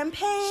drinking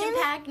champagne.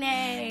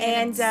 Champagne.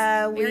 And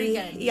very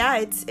good. Yeah,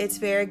 it's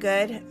very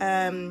good.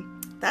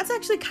 That's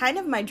actually kind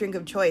of my drink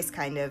of choice,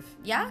 kind of.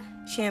 Yeah?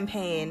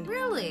 Champagne.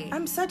 Really?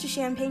 I'm such a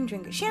champagne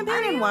drinker.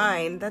 Champagne and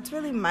wine. That's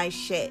really my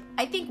shit.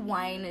 I think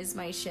wine is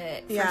my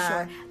shit, for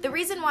sure. The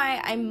reason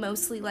why I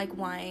mostly like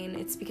wine,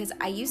 it's because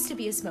I used to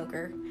be a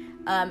smoker.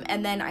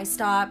 And then I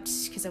stopped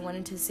because I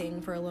wanted to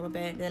sing for a little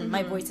bit. And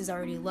my voice is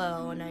already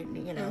low, and it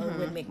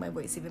would make my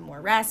voice even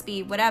more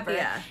raspy, whatever.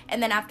 Yeah.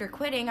 And then after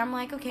quitting, I'm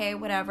like, okay,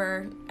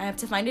 whatever. I have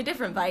to find a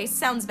different vice.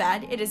 Sounds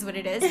bad. It is what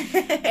it is.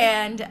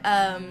 And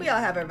we all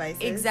have our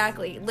vices.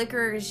 Exactly.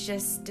 Liquor is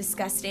just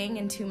disgusting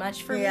and too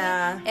much for me.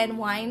 And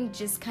wine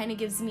just kind of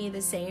gives me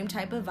the same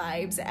type of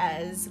vibes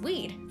as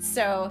weed.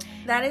 So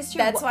that is true.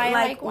 That's why I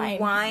like wine.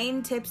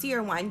 Wine tipsy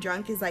or wine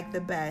drunk is like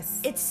the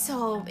best. It's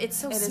so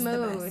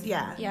smooth.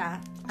 Yeah.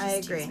 I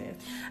agree.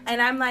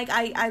 And I'm like,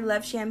 I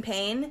love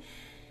champagne.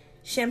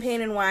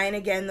 Champagne and wine,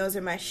 again, those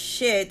are my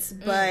shits.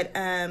 But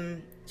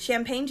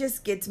champagne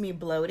just gets me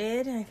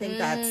bloated. I think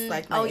that's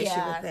like my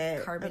issue with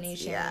it.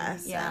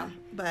 Carbonation.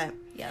 But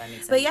yeah, that makes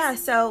sense. But yeah,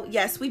 so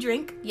yes, we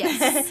drink.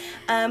 Yes.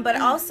 But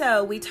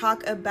also we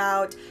talk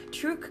about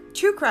true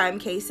crime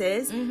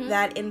cases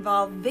that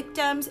involve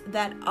victims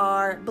that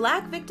are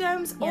Black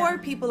victims or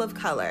people of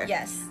color.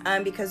 Yes.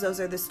 Because those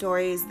are the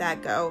stories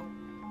that go,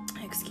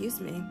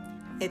 excuse me,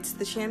 it's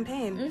the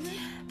champagne.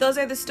 Those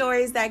are the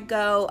stories that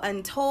go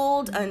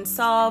untold,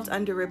 unsolved,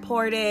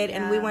 underreported,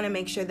 and we want to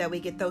make sure that we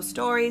get those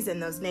stories and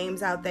those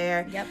names out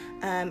there. Yep.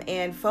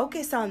 And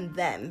focus on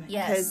them.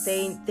 Because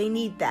they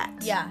need that.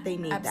 Yeah, they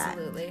need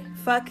absolutely. that.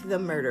 Fuck the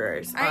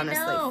murderers,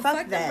 honestly. I know.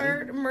 Fuck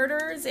them. The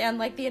murderers and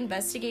like the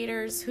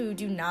investigators who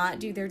do not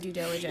do their due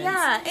diligence.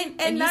 Yeah,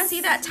 and you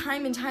see that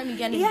time and time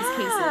again in these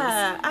cases.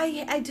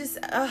 I just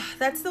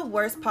that's the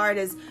worst part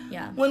is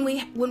when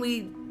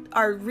we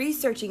are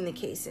researching the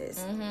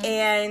cases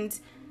and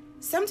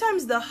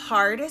sometimes the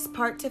hardest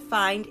part to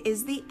find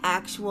is the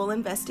actual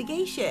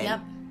investigation.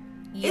 Yep.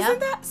 Isn't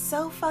that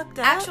so fucked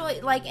up? Actually,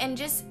 and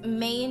just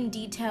main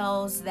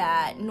details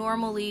that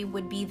normally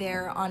would be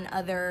there on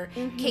other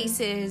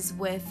cases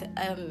with,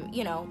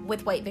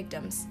 with white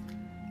victims.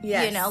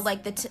 Yes.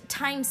 Like the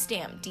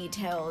timestamp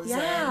details.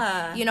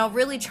 Yeah. And,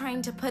 really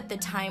trying to put the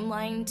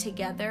timeline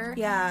together.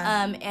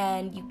 Yeah.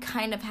 And you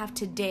kind of have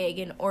to dig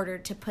in order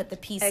to put the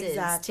pieces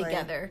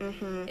together.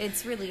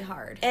 It's really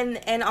hard.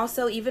 And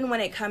also, even when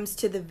it comes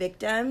to the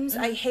victims,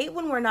 I hate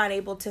when we're not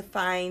able to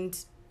find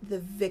the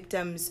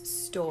victims'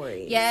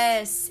 stories.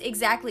 Yes,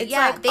 exactly. It's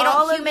they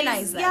don't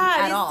humanize them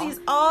at all.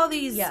 All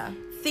these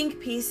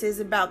think pieces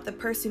about the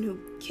person who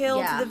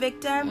killed the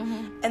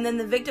victim, and then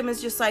the victim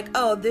is just like,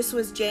 oh, this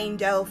was Jane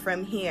Doe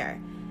from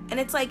here. And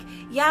it's like,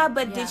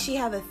 did she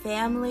have a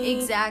family?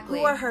 Exactly.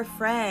 Who are her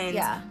friends?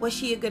 Yeah. Was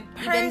she a good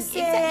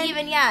person?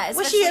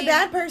 Was she a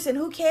bad person?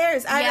 Who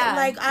cares?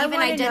 I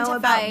want to know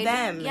about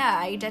them. Yeah,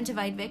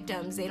 identified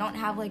victims. They don't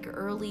have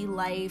early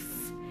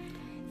life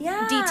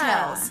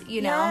details,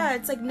 Yeah,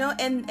 it's like, no,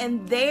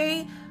 and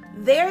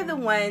they're the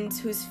ones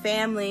whose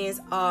families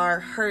are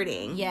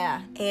hurting.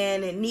 Yeah.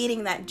 And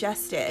needing that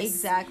justice.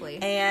 Exactly.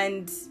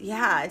 And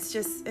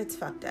it's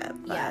fucked up.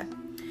 But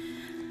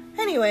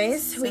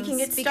anyways, we can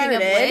get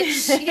started. Of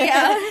which,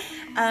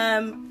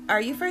 are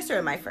you first or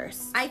am I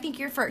first? I think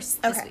you're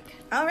first this week.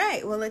 All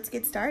right, well, let's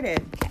get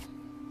started.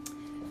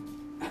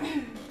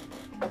 I'm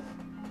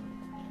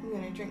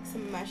going to drink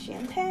some of my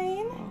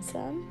champagne.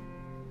 Awesome.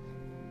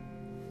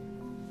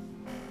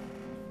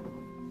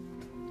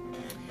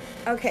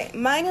 Okay,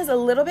 mine is a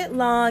little bit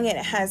long and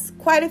it has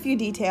quite a few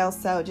details,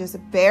 so just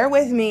bear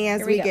with me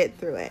as we get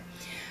through it.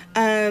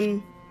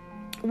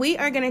 We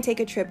are going to take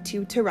a trip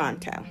to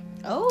Toronto.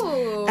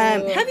 Oh.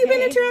 Have you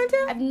been to Toronto?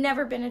 I've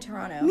never been to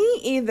Toronto.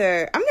 Me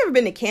either. I've never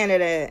been to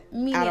Canada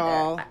at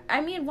all. I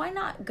mean, why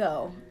not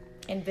go?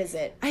 and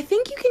visit. I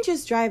think you can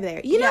just drive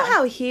there. You know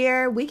how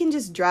here we can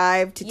just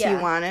drive to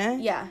Tijuana?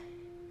 Yeah.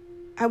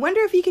 I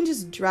wonder if you can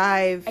just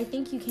drive I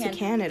think you can. to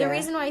Canada. The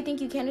reason why I think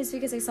you can is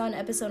because I saw an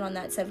episode on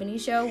that 70s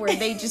show where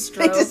they just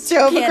drove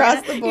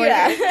across the border.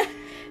 Yeah.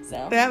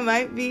 So that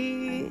might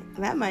be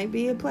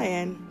a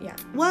plan. Yeah.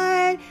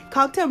 What?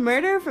 Cocktail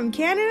murder from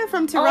Canada,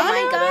 from Toronto? Oh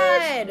my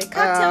god.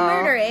 Cocktail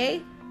murder, eh?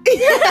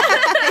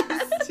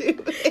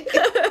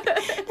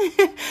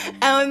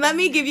 Let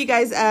me give you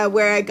guys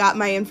where I got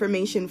my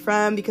information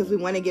from, because we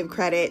want to give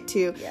credit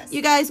to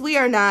you guys. We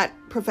are not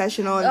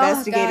professional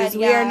investigators.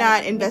 We are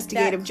not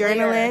investigative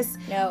journalists.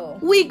 No.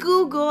 We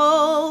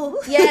Google.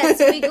 Yes,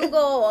 we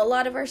Google a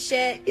lot of our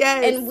shit.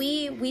 Yes. And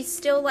we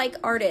still like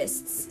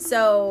artists.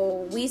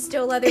 So we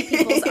steal other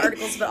people's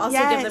articles, but also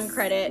give them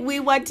credit. We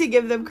want to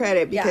give them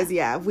credit because,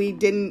 we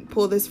didn't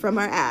pull this from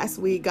our ass.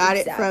 We got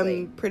it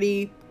from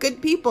pretty good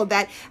people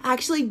that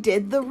actually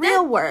did the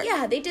real work.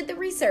 Yeah, they did the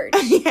research.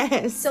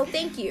 Yes. So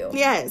thank you.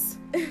 Yes.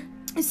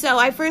 So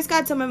I first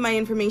got some of my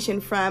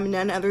information from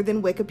none other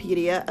than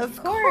Wikipedia, of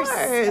course.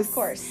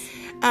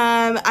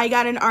 I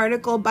got an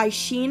article by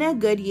Sheena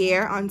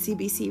Goodyear on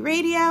CBC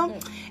Radio,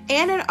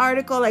 and an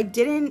article, I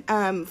didn't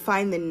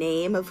find the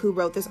name of who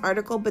wrote this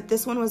article, but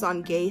this one was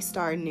on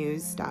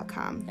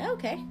gaystarnews.com.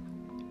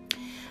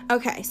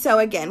 Okay, so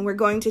again, we're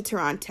going to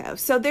Toronto.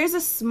 So there's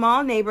a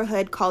small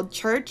neighborhood called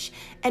Church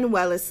and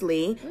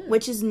Wellesley,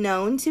 which is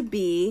known to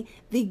be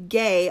the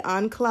gay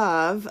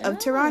enclave of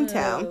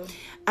Toronto.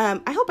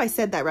 I hope I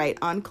said that right.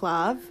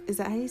 Enclave. Is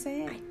that how you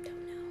say it? I don't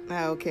know.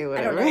 Oh, okay,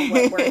 whatever. I don't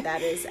know what word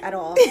that is at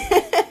all.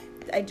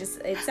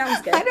 It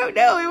sounds good. I don't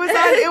know. It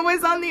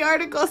was on the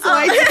article, so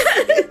I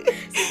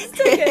It's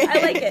still good.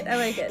 I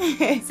like it.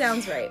 It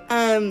sounds right.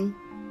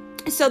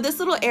 So this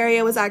little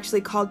area was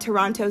actually called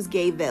Toronto's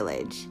Gay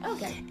Village.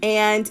 Okay.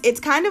 And it's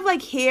kind of like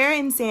here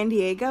in San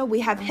Diego, we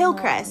have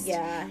Hillcrest.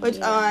 Which, oh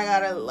my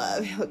God, I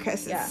love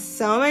Hillcrest. It's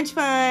so much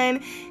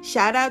fun.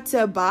 Shout out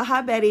to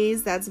Baja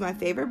Betty's. That's my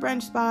favorite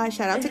brunch spot.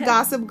 Shout out to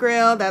Gossip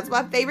Grill. That's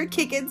my favorite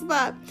kicking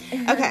spot.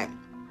 Okay.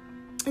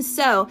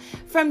 So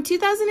from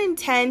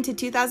 2010 to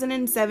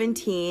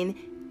 2017,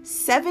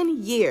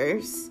 7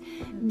 years,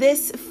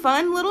 this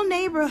fun little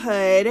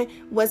neighborhood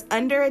was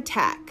under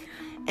attack.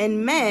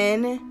 And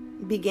men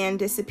began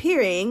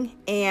disappearing,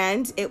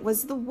 and it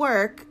was the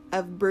work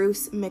of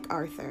Bruce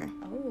McArthur.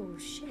 Oh,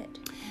 shit.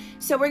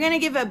 So we're going to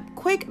give a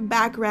quick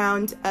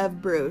background of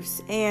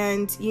Bruce.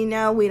 And you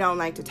know we don't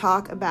like to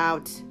talk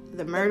about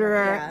the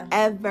murderer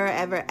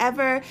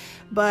ever.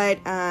 But,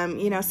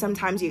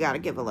 sometimes you got to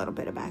give a little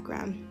bit of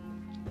background.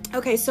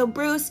 Okay, so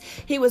Bruce,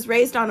 he was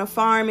raised on a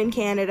farm in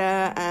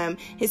Canada.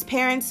 His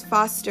parents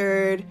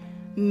fostered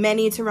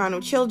many Toronto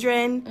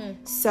children,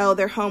 so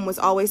their home was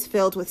always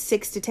filled with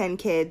 6 to 10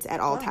 kids at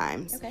all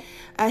times. Okay.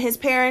 His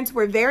parents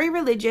were very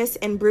religious,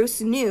 and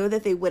Bruce knew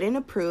that they wouldn't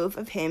approve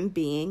of him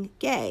being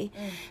gay.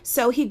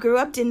 So he grew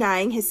up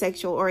denying his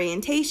sexual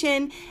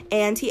orientation,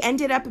 and he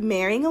ended up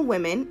marrying a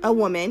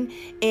woman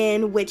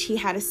in which he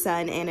had a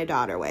son and a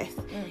daughter with.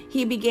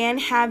 He began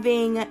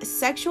having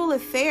sexual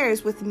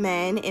affairs with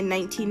men in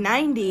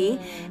 1990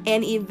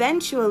 and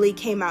eventually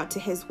came out to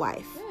his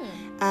wife.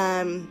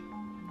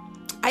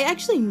 I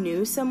actually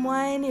knew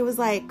someone. It was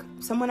like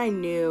someone I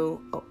knew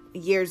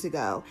years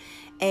ago.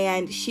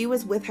 And she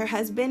was with her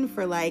husband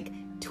for like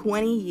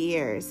 20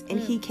 years. And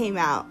he came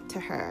out to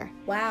her.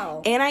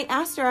 Wow. And I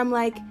asked her, I'm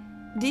like,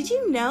 did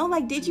you know?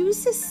 Like, did you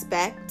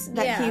suspect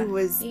that he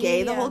was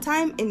gay the whole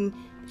time? And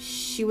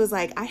she was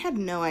like, I had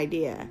no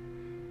idea.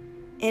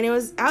 And I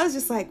was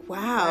just like,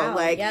 wow.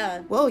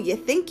 Whoa, you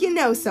think you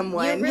know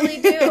someone. You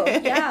really do.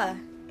 Yeah.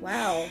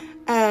 Wow.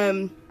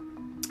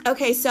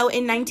 Okay, so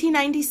in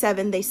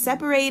 1997, they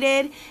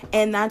separated,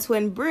 and that's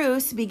when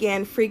Bruce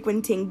began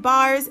frequenting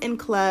bars and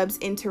clubs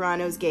in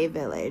Toronto's gay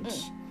village.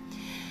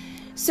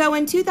 So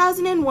in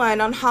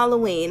 2001, on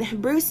Halloween,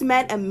 Bruce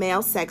met a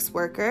male sex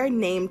worker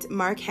named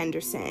Mark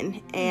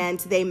Henderson, and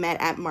they met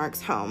at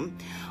Mark's home.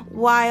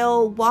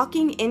 While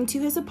walking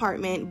into his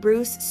apartment,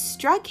 Bruce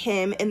struck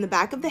him in the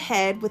back of the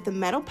head with a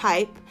metal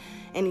pipe,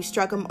 and he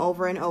struck him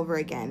over and over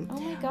again. Oh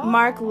my God.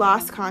 Mark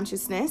lost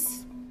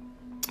consciousness.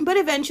 But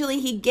eventually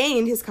he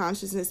gained his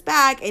consciousness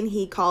back and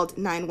he called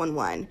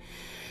 911.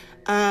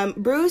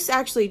 Bruce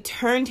actually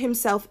turned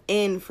himself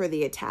in for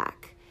the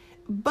attack.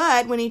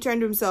 But when he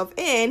turned himself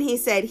in, he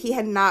said he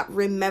had not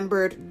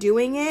remembered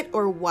doing it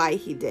or why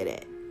he did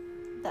it.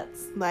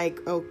 That's like,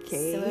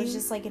 okay. So it was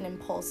just like an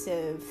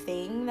impulsive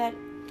thing that...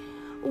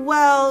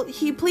 Well,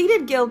 he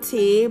pleaded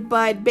guilty,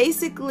 but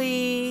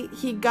basically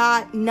he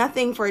got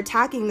nothing for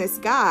attacking this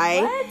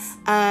guy. What?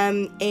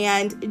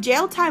 And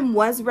jail time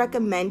was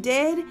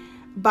recommended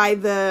by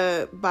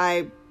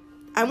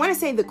I want to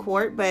say the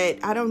court, but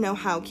I don't know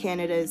how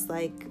Canada's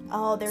like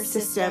their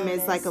system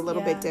is like a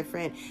little bit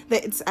different.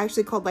 It's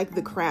actually called like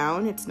the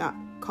Crown. It's not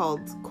called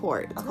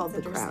court. It's called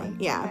the Crown.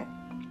 Yeah.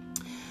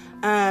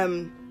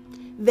 Okay.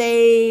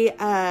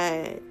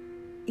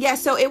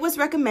 So it was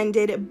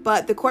recommended,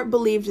 but the court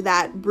believed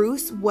that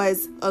Bruce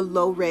was a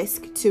low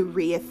risk to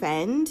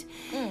reoffend.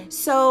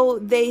 So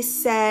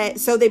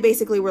they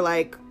basically were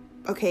like,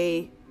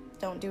 okay,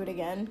 don't do it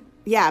again.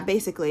 Yeah,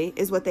 basically,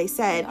 is what they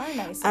said. They are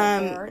nice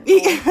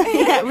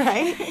yeah,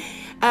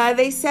 right?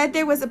 They said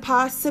there was a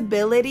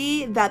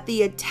possibility that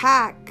the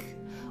attack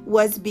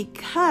was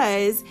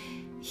because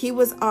he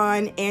was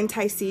on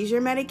anti-seizure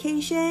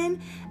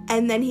medication,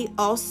 and then he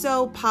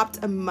also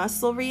popped a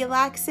muscle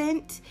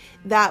relaxant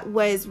that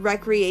was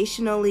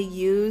recreationally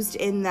used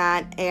in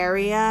that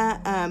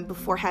area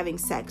before having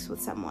sex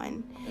with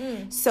someone.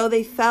 So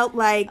they felt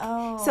like,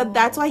 so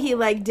that's why he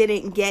like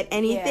didn't get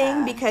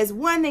anything, because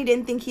one, they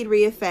didn't think he'd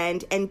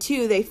reoffend, and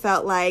two, they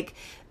felt like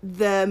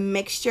the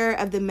mixture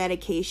of the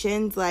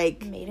medications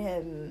like made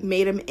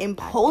him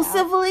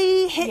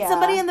impulsively hit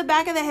somebody in the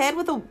back of the head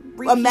with a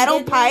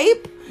metal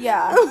pipe.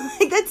 Yeah.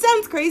 Like, that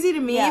sounds crazy to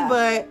me,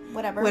 but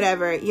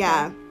whatever.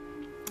 Yeah.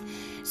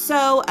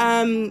 So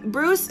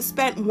Bruce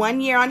spent 1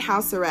 year on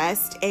house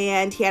arrest,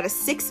 and he had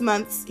 6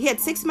 months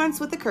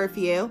with the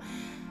curfew,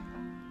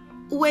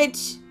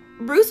 which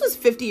Bruce was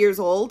 50 years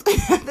old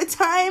at the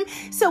time.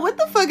 So what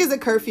the fuck is a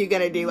curfew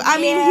gonna do? I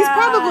mean, he's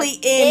probably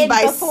in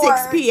by before.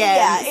 6 p.m.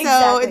 Yeah, exactly.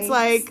 So it's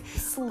like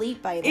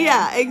sleep by then.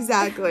 Yeah,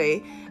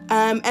 exactly.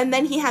 And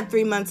then he had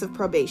 3 months of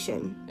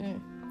probation.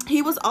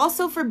 He was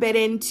also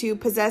forbidden to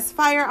possess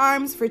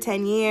firearms for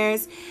 10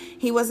 years.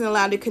 He wasn't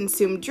allowed to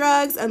consume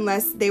drugs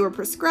unless they were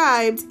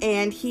prescribed,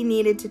 and he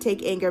needed to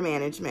take anger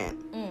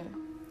management.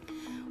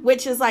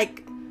 Which is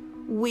like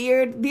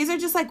weird. These are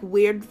just like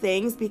weird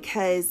things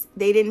because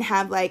they didn't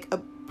have like a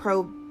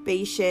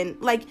probation.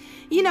 Like,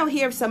 you know,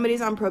 here if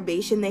somebody's on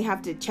probation, they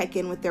have to check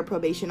in with their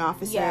probation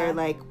officer,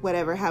 like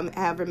whatever,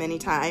 however many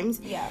times.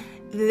 Yeah.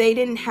 They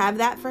didn't have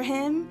that for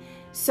him.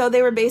 So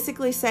they were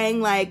basically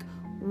saying like,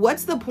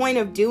 what's the point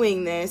of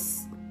doing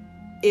this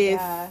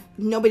if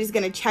nobody's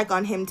going to check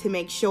on him to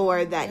make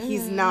sure that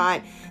he's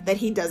not, that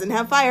he doesn't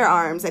have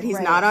firearms, that he's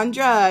not on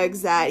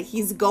drugs, that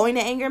he's going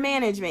to anger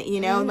management,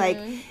 you know? Like,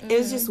 it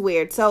was just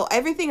weird. So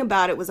everything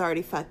about it was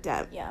already fucked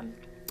up. Yeah.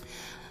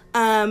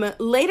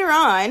 Later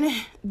on,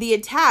 the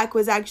attack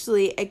was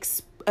actually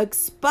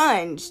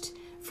expunged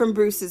from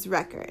Bruce's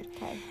record.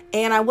 Okay.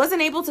 And I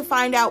wasn't able to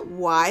find out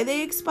why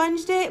they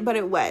expunged it, but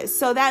it was.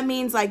 So that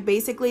means, like,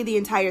 basically the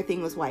entire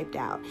thing was wiped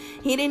out.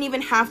 He didn't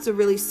even have to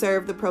really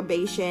serve the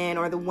probation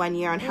or the 1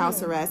 year on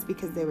house arrest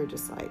because they were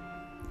just like,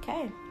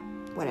 okay,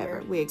 whatever,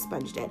 weird. We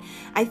expunged it.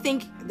 I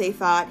think they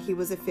thought he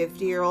was a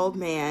 50-year-old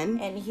man.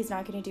 And he's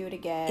not going to do it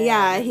again.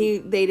 Yeah,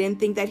 they didn't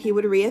think that he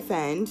would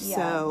reoffend,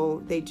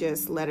 so they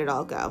just let it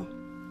all go.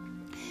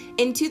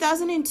 In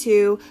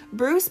 2002,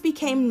 Bruce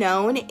became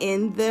known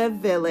in the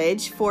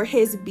village for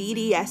his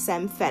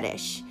BDSM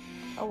fetish.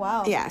 Oh,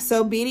 wow. Yeah,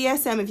 so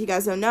BDSM, if you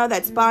guys don't know,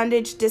 that's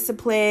bondage,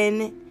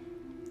 discipline.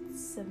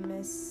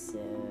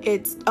 Submissive.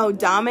 It's,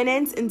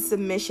 dominance and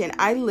submission.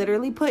 I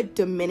literally put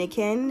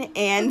Dominican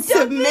and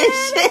submission.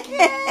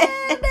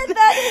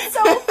 That is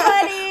so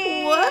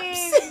funny. Whoops.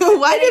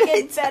 Why did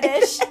I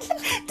fetish?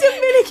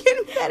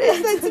 Dominican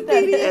fetish. That's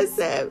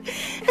BDSM.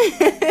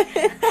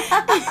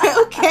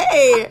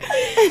 Okay.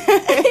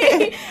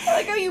 I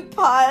like how you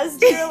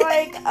paused. You're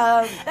like,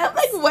 I'm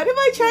like, what am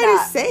I trying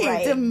to say?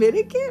 Right.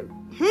 Dominican?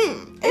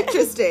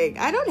 Interesting.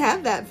 I don't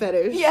have that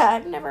fetish. Yeah,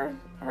 I've never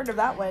heard of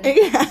that one.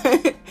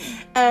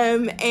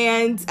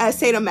 And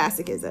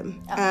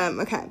sadomasochism.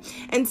 Okay.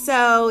 And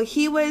so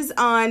he was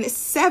on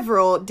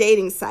several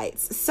dating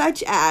sites,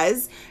 such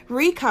as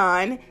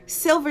Recon,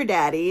 Silver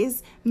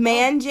Daddies,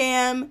 Man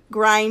Jam,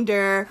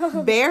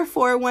 Grindr, Bear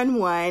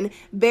 411,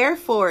 Bear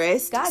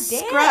Forest,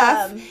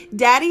 Scruff,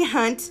 Daddy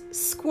Hunt,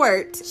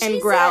 Squirt,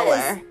 and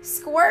Growler.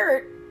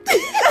 Squirt.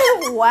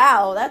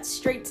 Wow, that's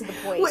straight to the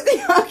point.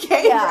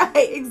 Okay, yeah.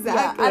 Right,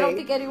 exactly. Yeah, I don't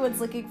think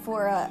anyone's looking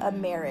for a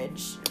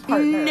marriage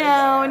partner.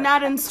 No,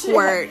 not in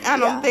Squirt. I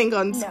don't think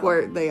on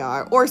Squirt they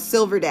are. Or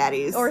Silver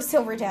Daddies. Or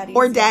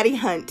Daddy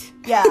Hunt.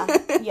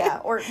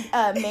 Yeah. Or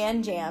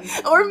Man Jam.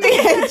 Or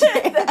Man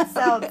Jam. That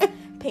sounds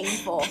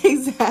painful.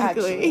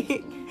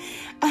 Exactly.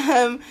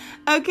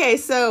 Okay,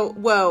 so,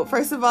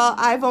 first of all,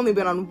 I've only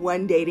been on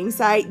one dating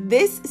site.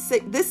 This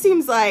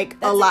seems like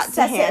a lot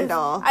excessive. To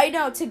handle. I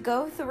know, to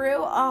go through,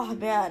 oh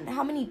man,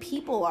 how many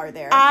people are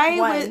there?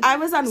 I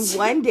was on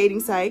one dating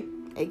site,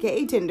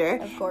 aka Tinder.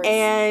 Of course.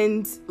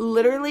 And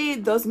literally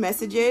those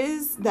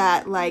messages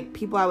that like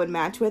people I would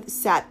match with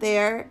sat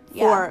there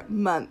for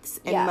months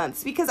and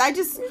months because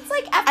it's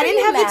like after I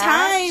didn't have the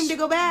time to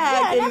go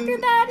back. Yeah, and after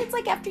that it's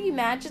like after you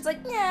match it's like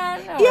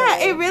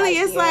it really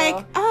is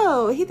like,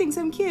 oh, he thinks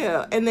I'm cute,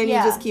 and then you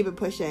just keep it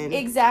pushing.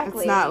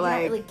 Exactly. It's not you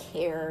like don't really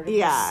care to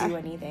pursue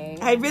anything.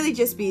 I'd really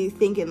just be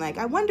thinking like,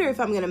 I wonder if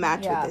I'm gonna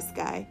match with this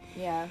guy.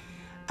 Yeah.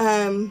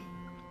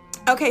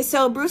 Okay,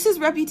 so Bruce's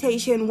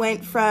reputation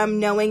went from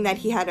knowing that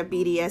he had a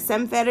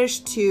BDSM fetish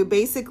to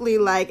basically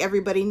like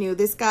everybody knew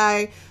this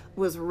guy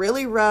was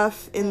really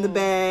rough in the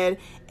bed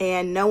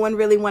and no one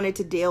really wanted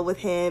to deal with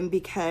him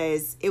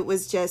because it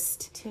was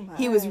just too much.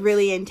 He was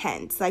really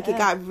intense. Like it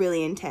got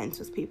really intense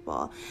with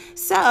people.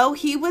 So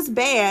he was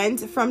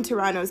banned from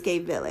Toronto's gay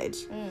village.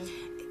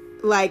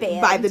 Like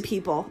by the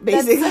people,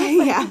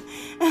 basically. Yeah.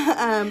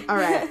 All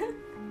right.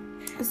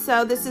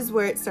 So this is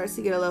where it starts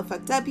to get a little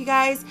fucked up, you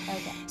guys.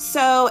 Okay.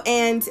 So,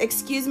 and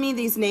excuse me,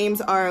 these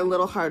names are a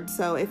little hard,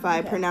 so if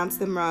I pronounce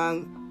them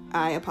wrong,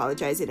 I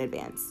apologize in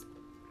advance.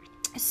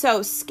 So,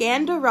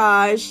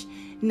 Skandaraj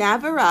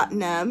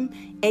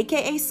Navaratnam,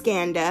 aka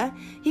Skanda,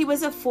 he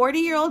was a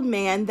 40-year-old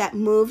man that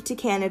moved to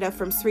Canada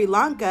from Sri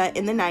Lanka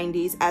in the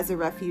 90s as a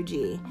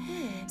refugee.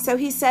 So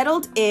he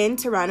settled in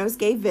Toronto's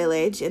gay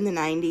village in the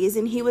 90s,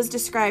 and he was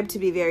described to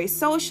be very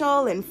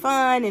social and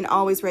fun and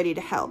always ready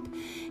to help.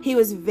 He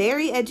was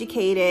very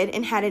educated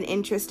and had an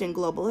interest in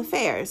global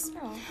affairs.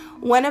 Oh.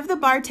 One of the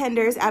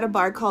bartenders at a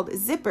bar called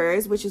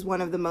Zippers, which is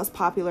one of the most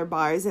popular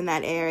bars in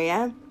that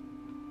area,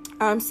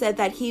 said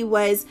that he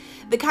was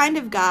the kind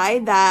of guy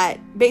that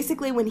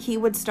basically when he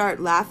would start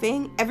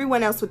laughing,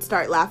 everyone else would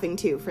start laughing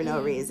too for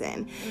no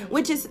reason.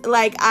 Which is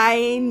like,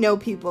 I know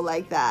people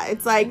like that.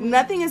 It's like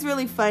nothing is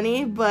really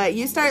funny, but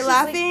you start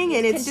laughing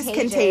and it's just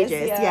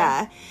contagious.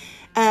 Yeah.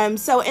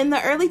 So in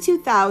the early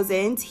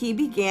 2000s, he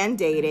began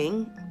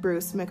dating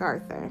Bruce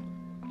McArthur.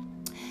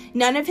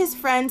 None of his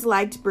friends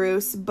liked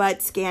Bruce,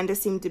 but Skanda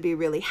seemed to be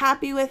really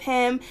happy with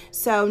him,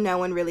 so no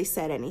one really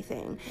said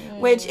anything.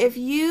 Which, if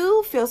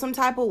you feel some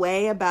type of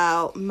way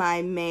about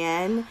my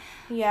man...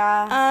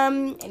 Yeah,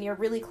 and you're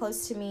really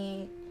close to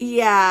me.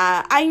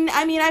 Yeah,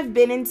 I mean, I've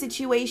been in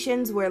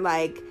situations where,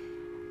 like,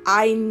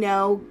 I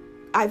know...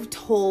 I've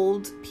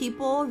told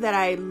people that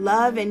I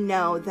love and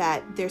know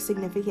that their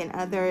significant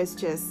other is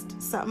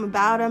just... something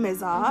about them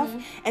is off,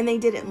 and they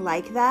didn't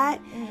like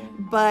that,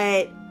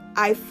 but...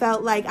 I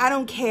felt like, I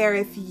don't care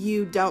if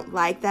you don't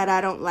like that,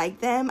 I don't like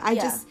them. I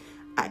need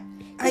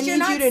you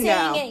to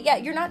know.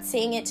 You're not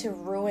saying it to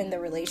ruin the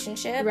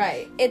relationship.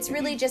 Right. It's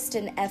really just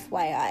an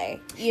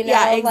FYI. You know?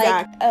 Yeah,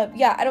 exactly.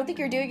 Like, I don't think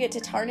you're doing it to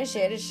tarnish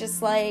it. It's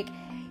just like,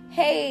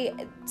 hey,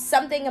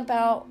 something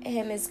about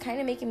him is kind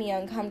of making me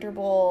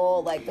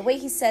uncomfortable. Like, the way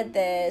he said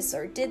this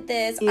or did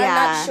this, I'm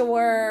not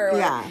sure.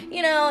 Or,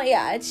 you know,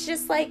 it's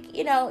just like,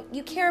 you know,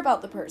 you care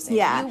about the person.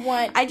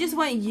 Yeah. I just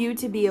want you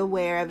to be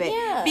aware of it.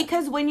 Yeah.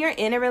 Because when you're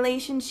in a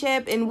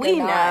relationship, and we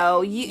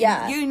know,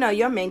 you know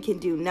your man can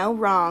do no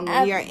wrong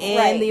when you're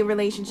in the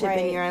relationship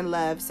and you're in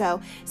love.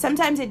 So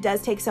sometimes it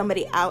does take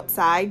somebody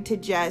outside to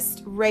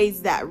just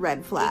raise that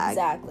red flag.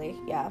 Exactly,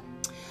 yeah.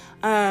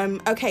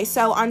 Okay,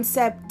 so on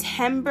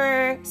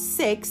September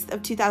 6th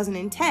of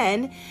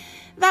 2010,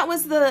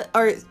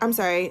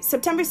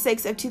 September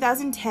 6th of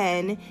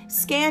 2010,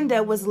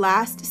 Skanda was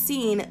last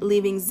seen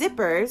leaving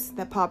Zippers,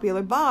 the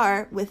popular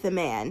bar, with a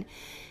man.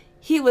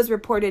 He was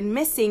reported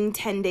missing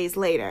 10 days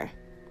later.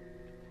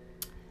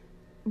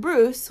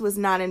 Bruce was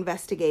not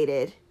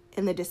investigated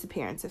in the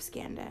disappearance of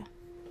Skanda.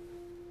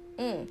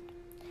 Okay.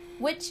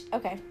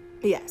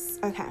 Yes,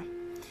 okay.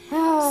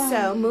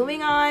 So,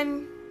 moving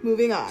on.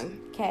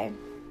 Okay.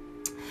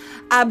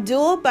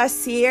 Abdul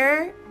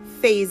Basir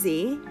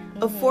Faizi,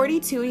 a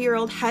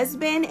 42-year-old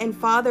husband and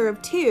father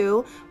of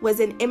two,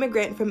 was an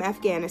immigrant from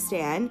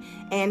Afghanistan,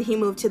 and he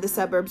moved to the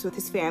suburbs with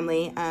his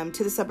family,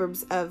 to the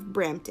suburbs of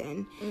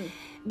Brampton.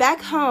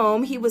 Back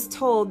home, he was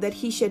told that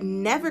he should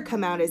never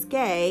come out as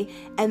gay,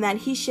 and that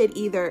he should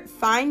either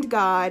find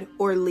God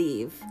or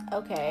leave.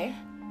 Okay.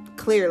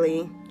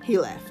 Clearly, he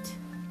left.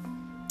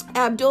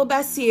 Abdul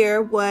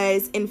Basir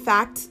was, in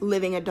fact,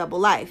 living a double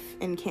life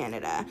in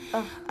Canada.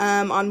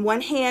 On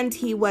one hand,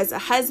 he was a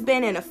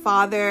husband and a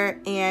father,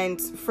 and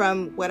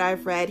from what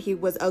I've read, he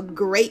was a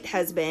great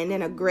husband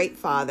and a great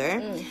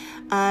father.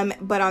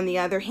 But on the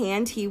other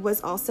hand, he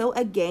was also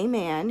a gay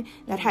man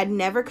that had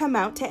never come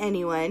out to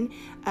anyone,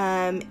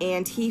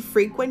 and he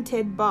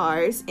frequented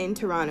bars in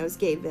Toronto's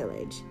gay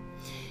village.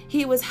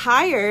 He was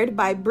hired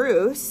by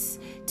Bruce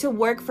to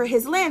work for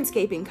his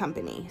landscaping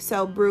company.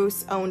 So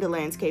Bruce owned a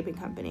landscaping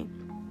company.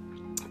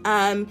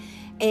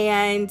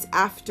 And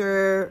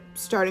after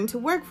starting to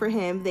work for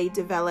him, they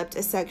developed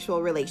a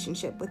sexual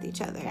relationship with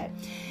each other. Okay.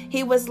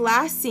 He was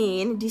last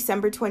seen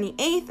December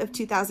 28th of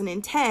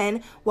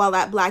 2010 while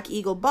at Black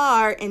Eagle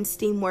Bar in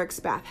Steamworks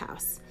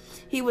Bathhouse.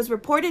 He was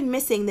reported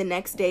missing the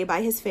next day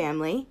by his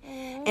family.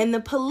 And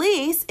the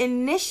police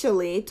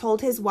initially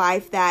told his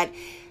wife that...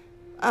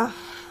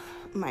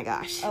 my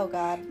gosh. Oh,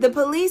 God. The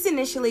police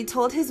initially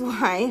told his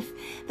wife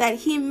that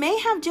he may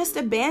have just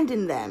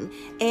abandoned them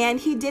and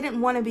he didn't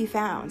want to be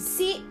found.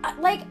 See,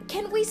 like,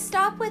 can we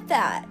stop with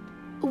that?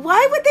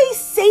 Why would they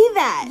say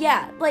that?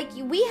 Yeah, like,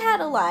 we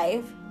had a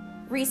live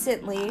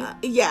recently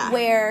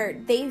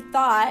where they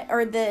thought,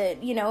 or it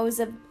was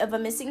of a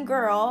missing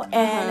girl,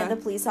 and the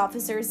police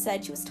officer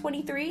said she was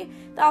 23.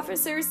 The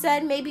officer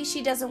said maybe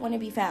she doesn't want to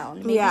be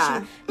found. Maybe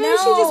she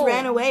just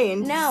ran away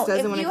and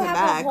doesn't want to come back. No, if you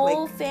have a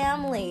whole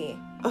family...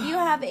 You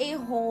have a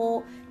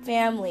whole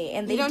family,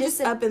 and they don't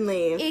just up and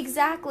leave.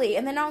 Exactly,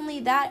 and then not only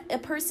that, a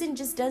person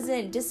just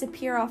doesn't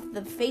disappear off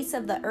the face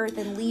of the earth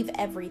and leave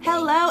everything.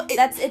 Hello,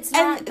 it's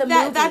not the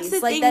movies. That's the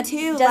thing that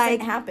too.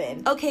 Doesn't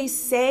happen. Okay,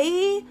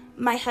 say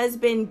my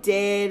husband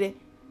did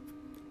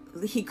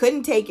he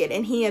couldn't take it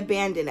and he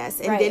abandoned us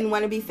and didn't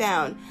want to be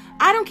found.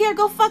 I don't care.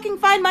 Go fucking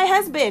find my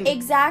husband.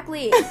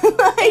 Exactly.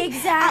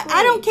 Exactly.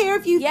 I don't care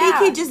if you think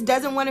he just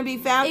doesn't want to be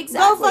found.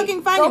 Exactly. Go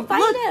fucking find him.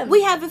 Look,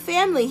 we have a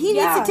family. He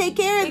needs to take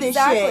care of this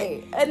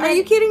shit. And are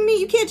you kidding me?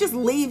 You can't just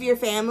leave your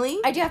family.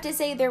 I do have to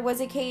say, there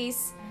was a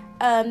case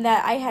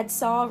that I had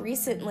saw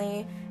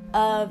recently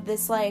of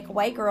this, like,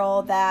 white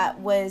girl that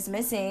was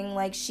missing.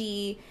 Like,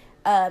 she...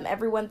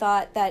 everyone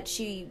thought that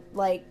she,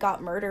 like,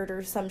 got murdered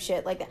or some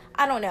shit like that.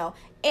 I don't know.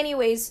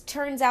 Anyways,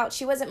 turns out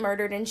she wasn't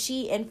murdered, and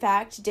she, in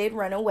fact, did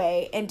run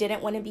away and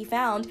didn't want to be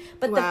found.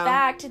 But the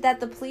fact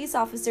that the police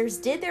officers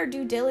did their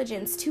due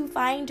diligence to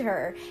find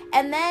her,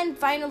 and then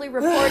finally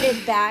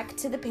reported back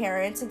to the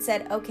parents and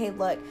said, okay,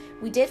 look,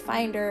 we did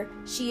find her.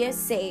 She is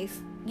safe.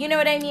 You know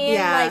what I mean?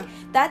 Yeah.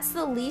 Like, that's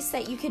the least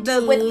that you could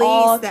do with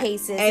all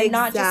cases, and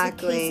not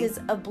just with cases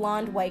of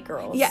blonde white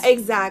girls. Yeah,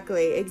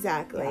 exactly.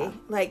 Yeah.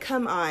 Like,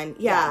 come on.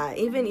 Yeah,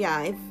 even,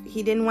 if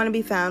he didn't want to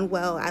be found,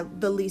 well,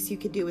 the least you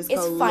could do is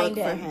go look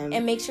for him.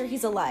 And make sure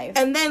he's alive.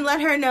 And then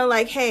let her know,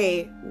 like,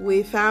 hey,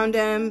 we found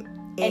him,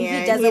 and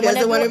he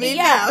doesn't want to be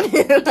found.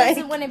 He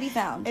doesn't want to be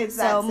found. It's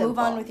so move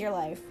on with your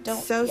life.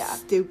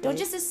 Stupid. Don't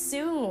just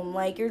assume,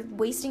 like, you're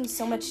wasting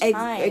so much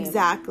time.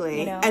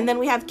 Exactly. You know? And then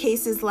we have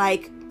cases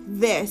like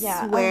this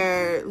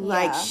where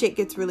like shit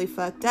gets really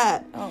fucked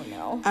up. Oh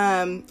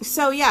no.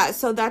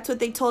 So that's what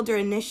they told her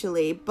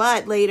initially,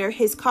 but later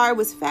his car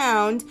was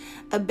found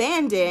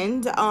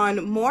abandoned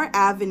on Moore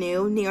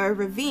Avenue near a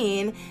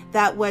ravine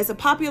that was a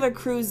popular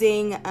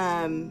cruising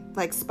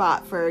like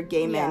spot for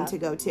gay men to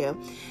go to,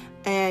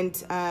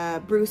 and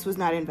Bruce was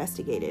not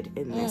investigated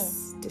in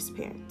this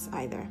disappearance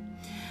either.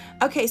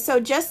 Okay, so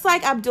just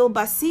like Abdul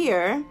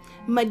Basir,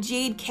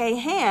 Majid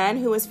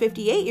Kayhan, who was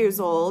 58 years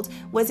old,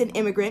 was an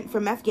immigrant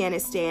from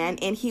Afghanistan,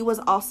 and he was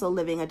also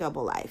living a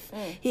double life.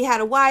 He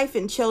had a wife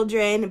and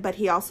children, but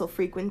he also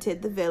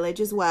frequented the village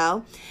as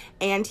well,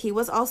 and he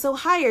was also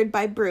hired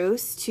by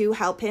Bruce to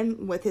help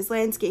him with his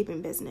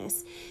landscaping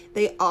business.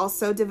 They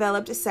also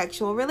developed a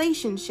sexual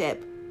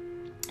relationship.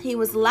 He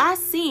was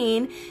last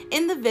seen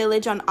in the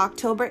village on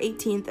October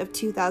 18th of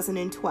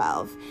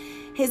 2012.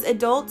 His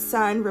adult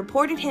son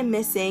reported him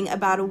missing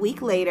about a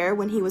week later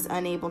when he was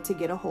unable to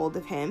get a hold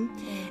of him.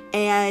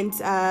 And,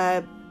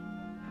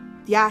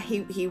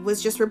 he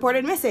was just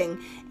reported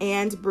missing.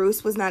 And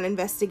Bruce was not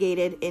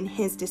investigated in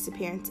his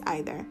disappearance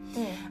either.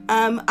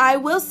 I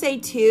will say,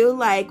 too,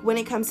 like, when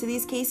it comes to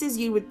these cases,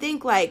 you would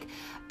think, like,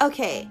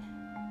 okay,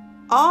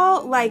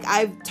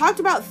 I've talked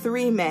about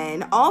 3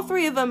 men. All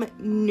 3 of them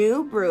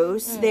knew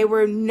Bruce. They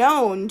were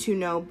known to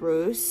know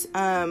Bruce.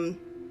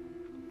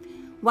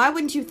 Why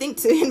wouldn't you think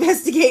to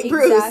investigate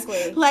Bruce?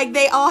 Exactly. Like,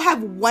 they all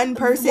have one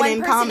person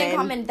in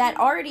common that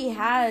already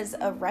has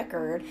a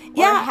record.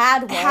 Or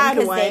had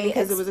one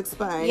because it was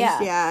expunged.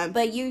 Yeah.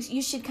 But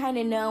you should kind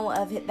of know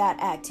of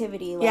that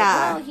activity. Like,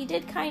 well, he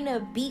did kind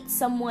of beat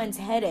someone's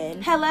head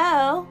in.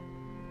 Hello.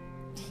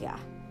 Yeah.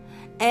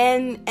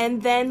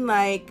 And then,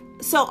 like,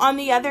 so on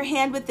the other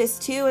hand with this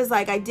too is,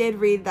 like, I did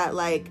read that,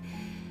 like,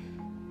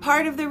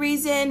 part of the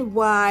reason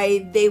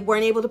why they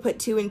weren't able to put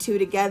 2 and 2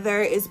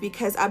 together is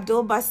because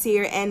Abdul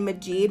Basir and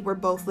Majid were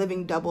both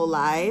living double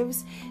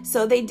lives.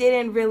 So they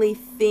didn't really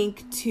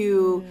think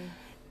to,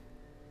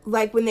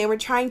 like, when they were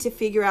trying to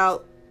figure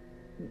out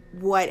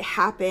what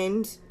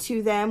happened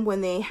to them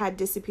when they had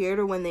disappeared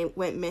or when they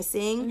went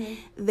missing,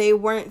 they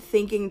weren't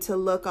thinking to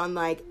look on,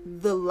 like,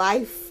 the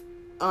life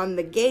on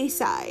the gay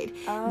side.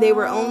 They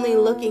were only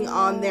looking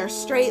on their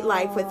straight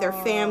life with their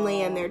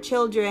family and their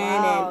children.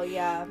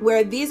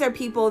 Where these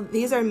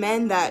are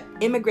men that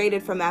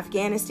immigrated from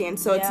Afghanistan,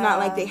 so it's not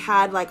like they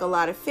had, like, a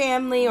lot of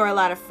family or a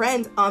lot of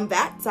friends on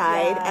that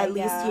side, at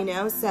least, you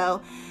know.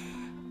 So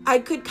I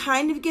could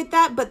kind of get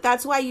that, but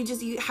that's why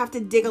you have to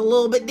dig a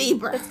little bit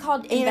deeper. It's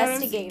called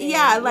investigating.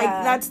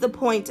 That's the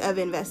point of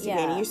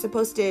investigating. You're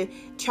supposed to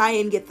try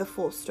and get the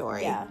full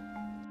story.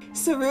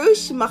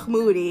 Sarush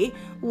Mahmoudi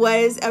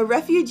was a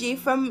refugee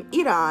from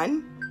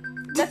Iran.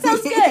 That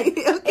sounds good.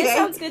 Okay. It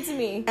sounds good to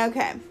me.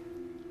 Okay.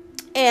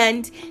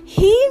 And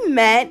he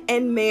met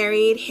and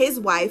married his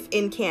wife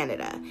in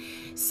Canada.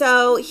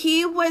 So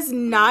he was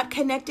not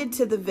connected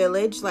to the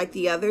village like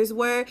the others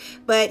were,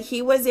 but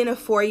he was in a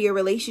 4-year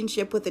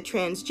relationship with a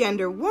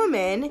transgender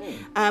woman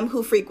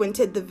who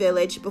frequented the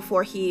village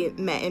before he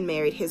met and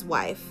married his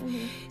wife.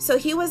 So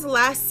he was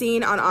last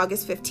seen on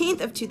August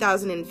 15th of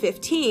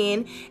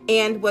 2015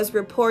 and was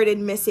reported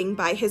missing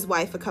by his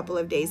wife a couple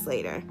of days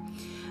later.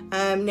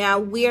 Now,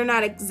 we are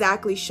not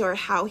exactly sure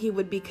how he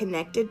would be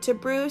connected to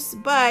Bruce,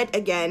 but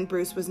again,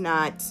 Bruce was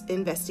not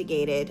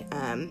investigated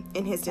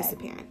in his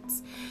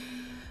disappearance.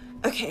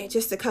 Okay,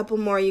 just a couple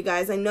more, you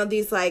guys. I know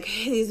these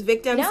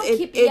victims. No,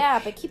 keep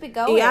it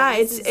going. Yeah,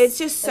 it's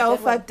just so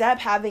fucked up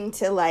having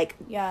to, like,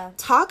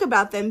 talk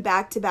about them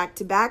back to back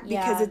to back,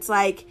 because it's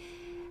like,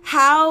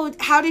 how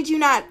did you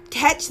not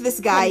catch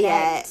this guy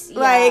yet? Yeah.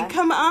 Like,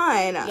 come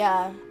on.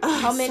 Yeah.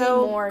 How many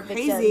more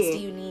victims do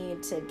you need?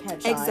 to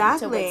catch on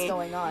to what's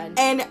going on.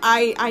 And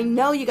I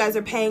know you guys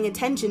are paying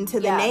attention to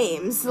the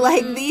names.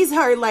 Like, these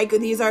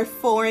are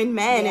foreign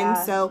men, and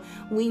so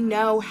we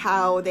know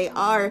how they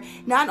are,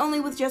 not only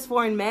with just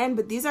foreign men,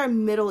 but these are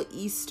Middle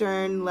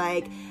Eastern,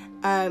 like,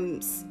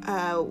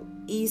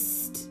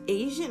 East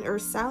Asian or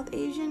South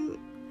Asian.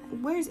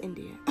 Where's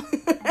India?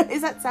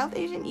 Is that South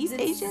Asian? East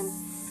Asian?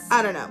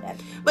 I don't know.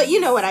 But you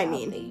know what I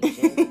mean.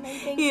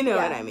 Asian, you know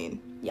what I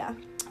mean. Yeah.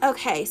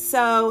 Okay,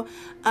 so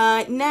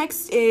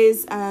next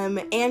is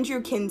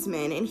Andrew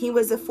Kinsman, and he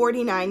was a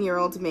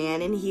 49-year-old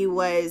man, and he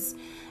was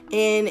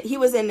an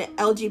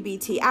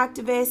LGBT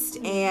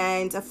activist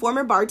and a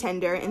former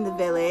bartender in the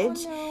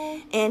village. No.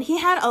 And he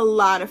had a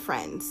lot of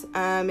friends,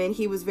 and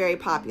he was very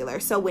popular.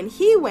 So when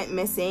he went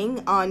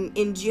missing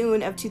in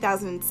June of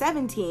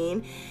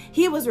 2017,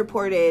 he was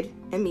reported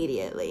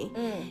immediately.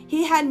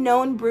 He had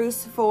known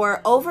Bruce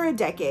for over a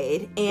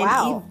decade.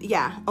 And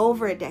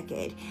over a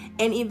decade.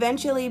 And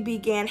eventually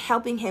began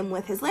helping him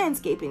with his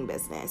landscaping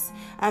business.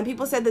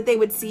 People said that they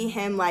would see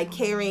him, like,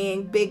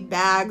 carrying big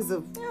bags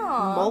of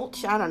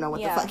mulch. I don't know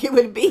what the fuck it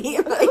would be.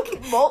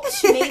 Like,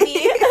 mulch,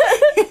 maybe.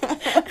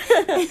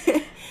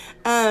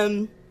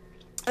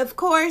 Of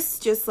course,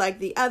 just like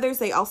the others,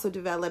 they also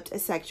developed a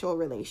sexual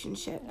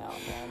relationship. Oh,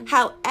 man.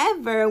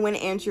 However, when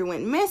Andrew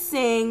went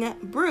missing,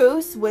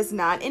 Bruce was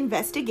not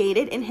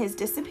investigated in his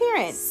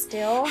disappearance.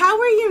 Still? How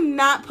are you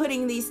not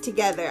putting these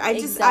together? I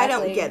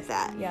don't get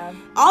that. Yeah.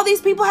 All these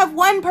people have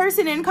one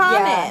person in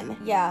common.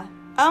 Yeah.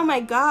 Oh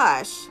my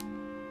gosh.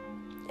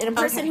 And a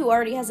person who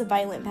already has a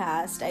violent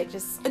past. I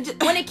just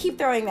want to keep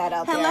throwing that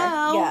out there.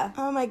 Hello? Yeah.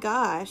 Oh my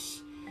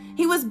gosh.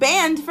 He was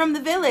banned from the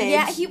village.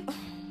 Yeah, he...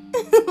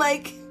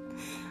 like...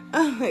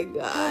 Oh my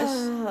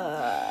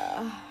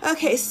gosh.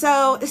 Okay,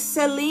 so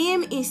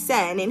Salim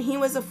Isen, and he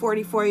was a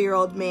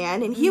 44-year-old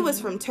man, and he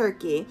was from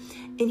Turkey,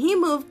 and he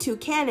moved to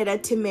Canada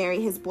to marry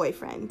his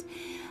boyfriend.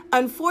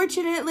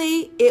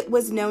 Unfortunately, it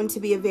was known to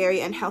be a very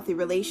unhealthy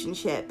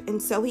relationship,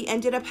 and so he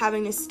ended up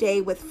having to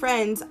stay with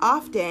friends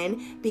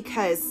often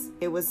because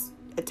it was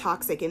a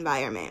toxic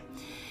environment.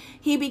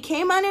 He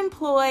became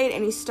unemployed,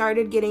 and he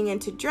started getting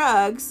into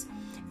drugs.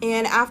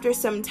 And after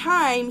some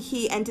time,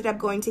 he ended up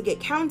going to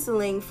get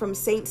counseling from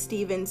St.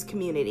 Stephen's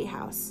Community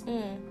House.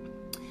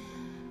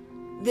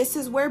 This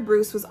is where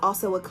Bruce was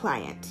also a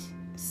client.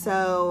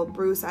 So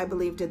Bruce, I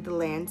believe, did the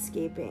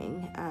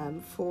landscaping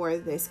for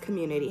this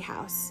community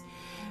house.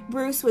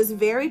 Bruce was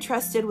very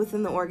trusted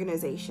within the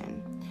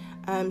organization.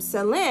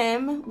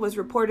 Salim was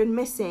reported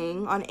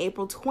missing on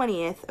April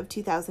 20th of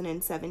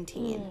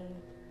 2017.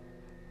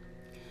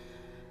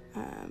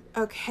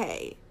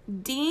 Okay.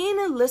 Dean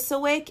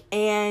Lisowick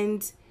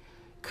and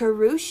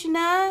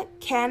Karushna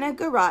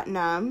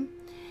Kanagaratnam,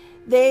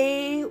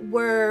 they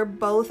were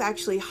both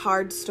actually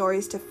hard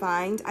stories to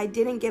find. I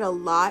didn't get a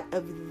lot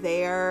of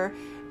their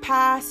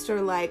past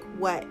or like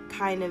what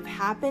kind of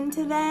happened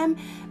to them,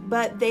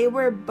 but they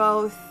were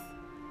both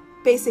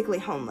basically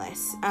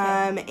homeless.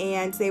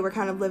 And they were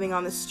kind of living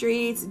on the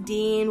streets.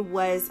 Dean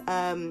was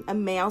a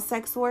male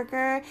sex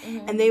worker,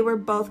 and they were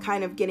both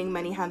kind of getting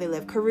money how they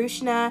live.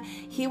 Karushna,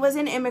 he was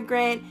an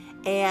immigrant,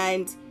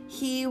 and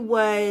he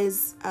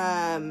was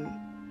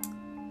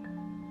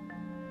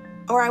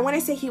or I want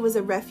to say he was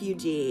a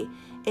refugee,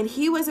 and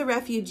he was a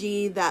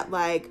refugee that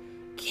like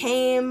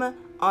came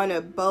on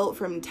a boat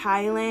from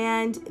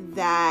Thailand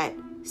that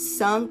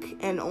sunk,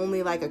 and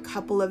only like a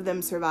couple of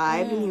them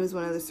survived, and he was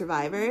one of the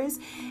survivors,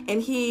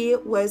 and he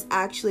was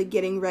actually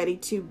getting ready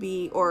to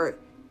be, or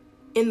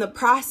in the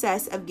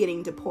process of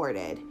getting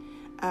deported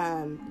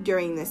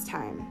during this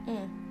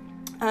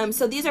time.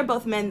 So these are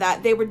both men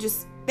that they were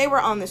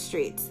on the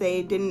streets.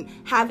 They didn't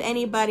have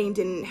anybody,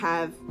 didn't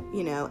have,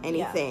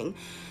 anything.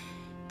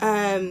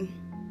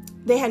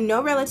 They had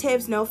no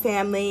relatives, no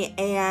family,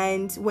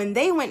 and when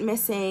they went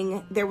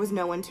missing, there was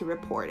no one to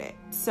report it.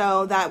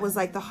 So that was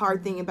like the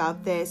hard thing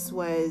about this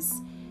was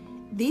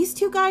these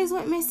two guys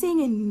went missing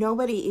and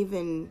nobody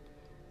even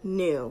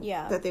knew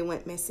that they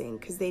went missing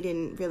because they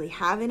didn't really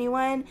have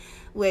anyone,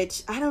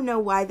 which I don't know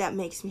why that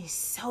makes me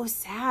so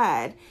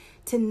sad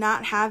to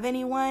not have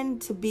anyone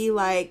to be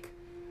like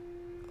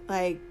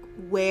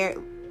where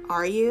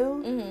are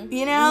you?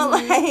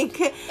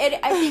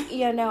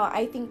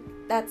 I think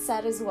that's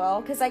sad as well,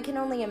 because I can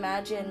only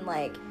imagine,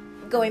 like,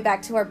 going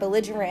back to our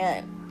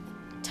belligerant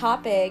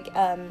topic,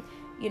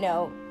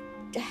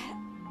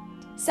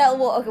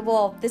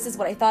 this is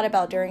what I thought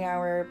about during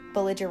our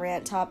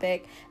belligerent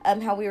topic,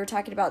 how we were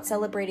talking about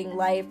celebrating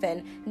life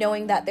and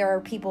knowing that there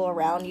are people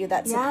around you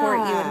that support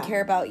you and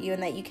care about you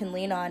and that you can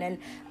lean on, and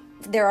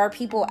there are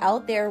people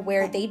out there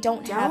where they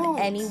don't have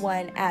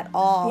anyone at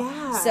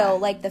all. So,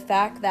 like, the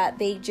fact that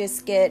they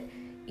just get,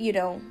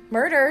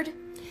 murdered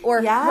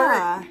or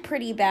hurt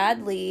pretty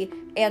badly,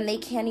 and they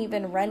can't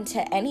even run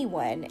to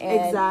anyone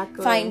and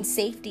find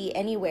safety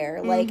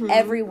anywhere. Like,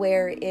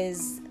 everywhere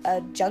is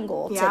a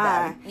jungle to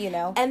them,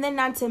 And then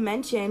not to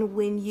mention,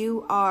 when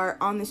you are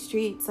on the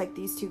streets like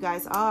these two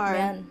guys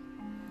are,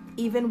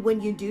 even when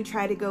you do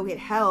try to go get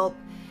help,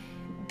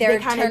 they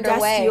kind of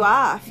dust you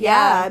off.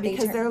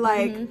 Because they're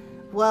like,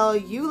 well,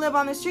 you live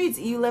on the streets.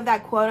 You live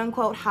that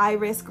quote-unquote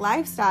high-risk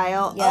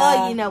lifestyle. Yeah.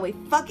 Oh, you know, we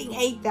fucking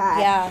hate that.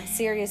 Yeah,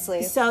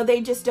 seriously. So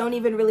they just don't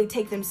even really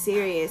take them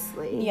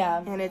seriously.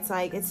 Yeah. And it's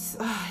like, it's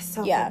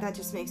so Yeah. that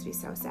just makes me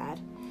so sad.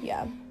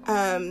 Yeah.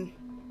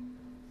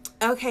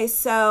 Okay,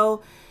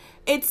 so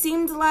it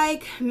seemed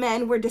like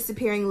men were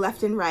disappearing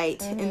left and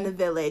right in the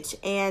village,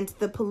 and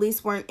the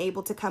police weren't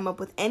able to come up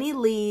with any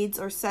leads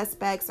or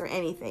suspects or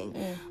anything,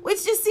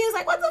 which just seems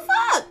like, what the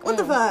fuck? What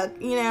the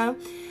fuck? You know?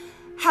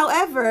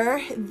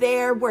 However,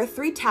 there were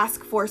 3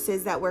 task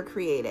forces that were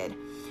created.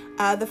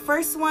 The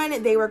first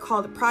one, they were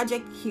called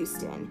Project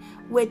Houston,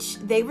 which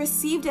they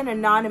received an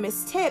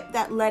anonymous tip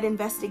that led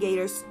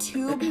investigators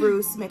to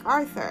Bruce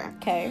McArthur.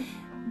 Okay.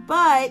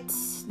 But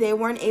they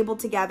weren't able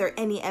to gather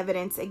any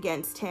evidence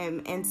against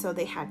him, and so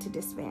they had to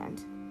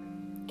disband.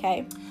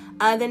 Okay.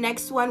 The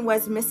next one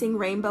was Missing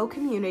Rainbow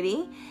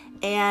Community,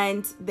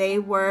 and they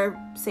were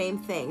same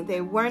thing.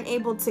 They weren't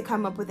able to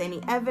come up with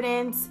any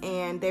evidence,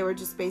 and they were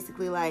just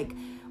basically like,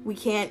 we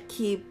can't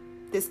keep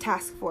this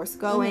task force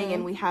going,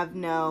 and we have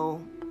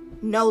no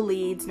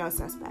leads, no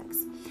suspects.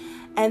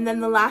 And then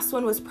the last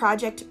one was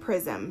Project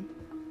Prism.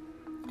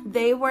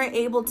 They were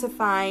able to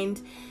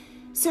find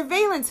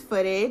surveillance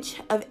footage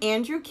of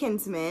Andrew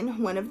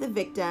Kinsman, one of the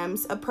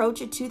victims,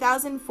 approach a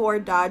 2004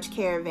 Dodge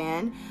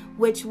Caravan,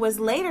 which was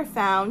later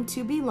found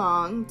to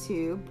belong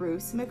to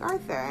Bruce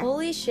McArthur.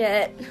 Holy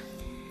shit.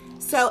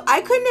 So I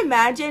couldn't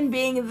imagine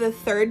being the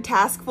 3rd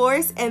task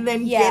force and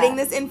then getting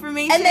this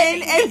information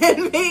and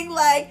then being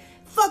like,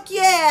 fuck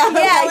yeah.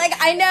 Yeah, like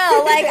I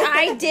know. Like,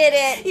 I did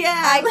it. Yeah.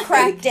 I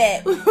cracked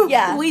it.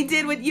 Yeah. We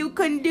did what you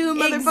couldn't do,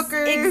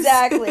 motherfuckers.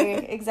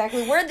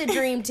 Exactly. We're the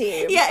dream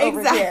team. Yeah,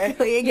 over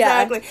exactly. Here.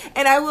 Yeah.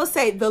 And I will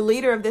say, the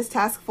leader of this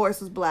task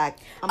force was black.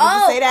 I'm going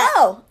to say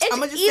that.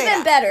 It's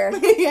even better.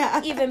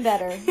 Yeah. Even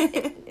better.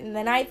 And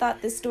then I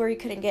thought this story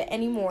couldn't get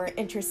any more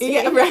interesting.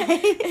 Yeah,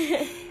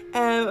 right.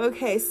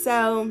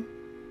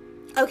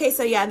 Okay,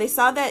 so yeah, they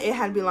saw that it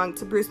had belonged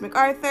to Bruce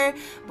McArthur,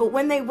 but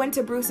when they went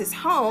to Bruce's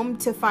home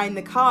to find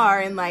the car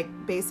and, like,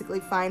 basically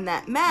find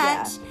that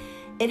match,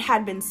 it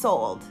had been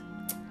sold.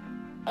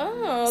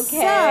 Oh,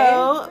 okay.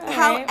 So,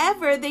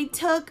 however, they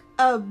took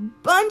a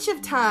bunch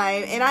of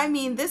time, and I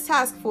mean, this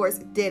task force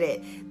did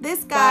it.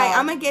 This guy,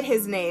 I'm gonna get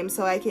his name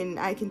so I can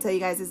tell you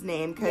guys his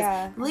name,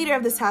 because the leader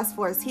of this task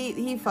force,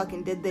 he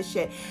fucking did this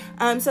shit.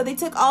 So they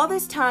took all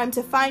this time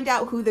to find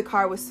out who the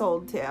car was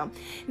sold to.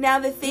 Now,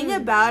 the thing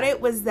about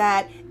it was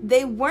that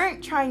they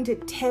weren't trying to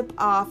tip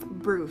off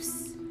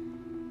Bruce.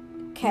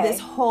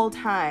 This whole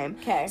time.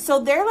 Okay. So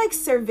they're like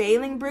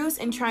surveilling Bruce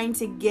and trying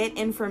to get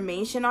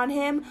information on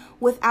him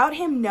without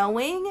him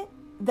knowing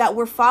that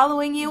we're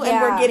following you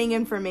and we're getting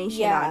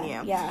information on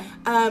you. Yeah.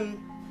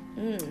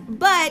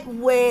 But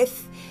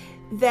with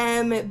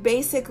them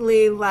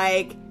basically,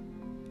 like,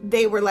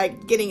 they were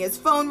like getting his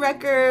phone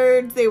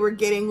records, they were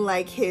getting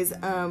like his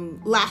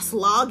last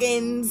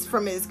logins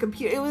from his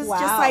computer. It was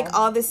just like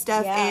all this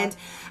stuff, and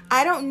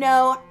I don't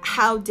know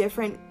how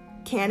different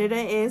Canada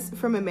is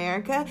from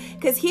America,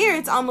 because here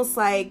it's almost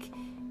like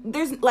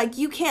there's like,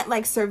 you can't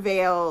like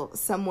surveil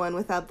someone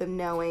without them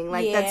knowing,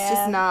 like that's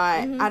just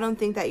not I don't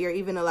think that you're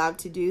even allowed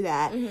to do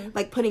that.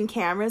 Like putting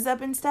cameras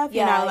up and stuff,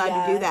 you're not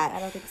allowed to do that. I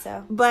don't think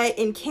so. But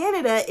in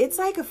Canada, it's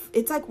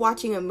like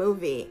watching a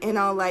movie, and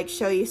I'll like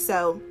show you.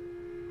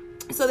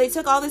 So they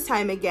took all this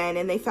time again,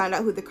 and they found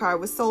out who the car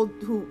was sold,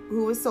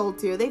 who was sold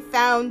to. They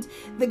found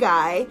the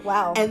guy.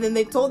 Wow. And then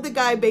they told the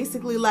guy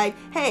basically like,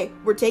 hey,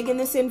 we're taking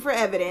this in for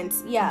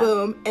evidence. Yeah.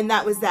 Boom. And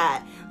that was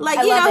that.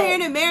 Like, here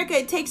in America,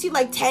 it takes you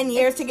like 10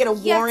 years to get a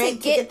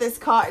warrant to get this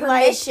car.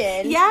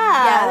 Permission.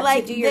 Like,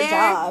 like to do your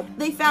job.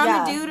 They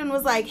found the dude and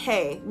was like,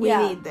 hey, we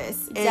need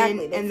this.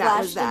 Exactly. And they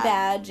that was that. flashed the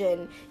badge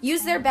and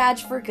used their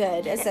badge for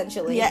good,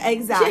 essentially. Yeah,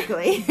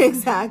 exactly.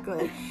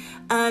 Exactly.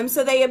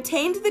 So they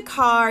obtained the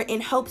car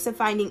in hopes of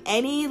finding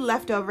any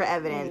leftover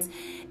evidence.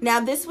 Now,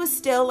 this was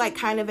still like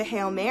kind of a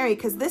Hail Mary,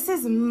 because this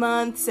is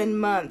months and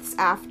months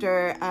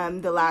after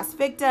the last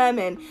victim,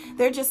 and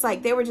they're just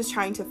like, they were just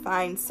trying to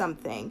find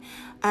something.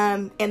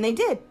 And they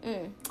did.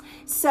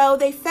 So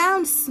they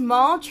found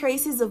small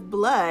traces of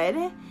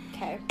blood,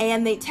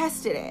 and they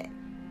tested it.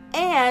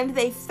 And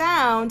they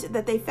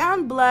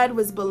found blood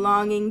was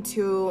belonging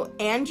to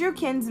Andrew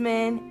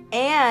Kinsman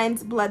and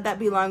blood that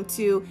belonged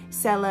to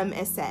Selim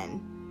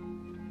Esen.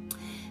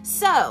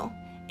 So,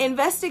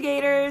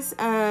 investigators,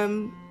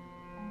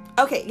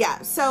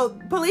 so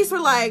police were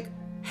like,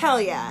 hell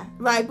yeah.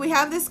 Like, we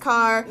have this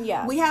car.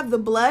 Yeah. We have the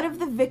blood of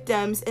the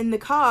victims in the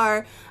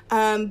car,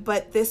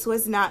 but this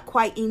was not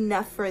quite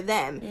enough for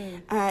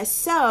them.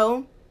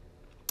 So,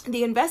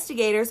 the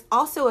investigators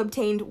also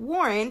obtained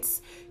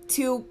warrants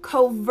to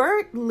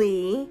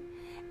covertly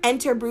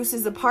enter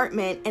Bruce's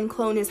apartment and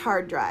clone his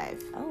hard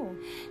drive. Oh.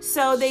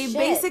 So they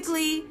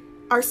basically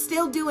are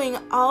still doing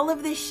all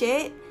of this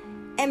shit,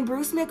 and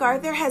Bruce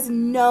McArthur has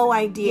no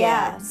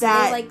idea so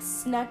they like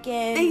snuck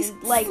in. They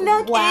like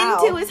snuck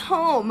into his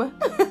home.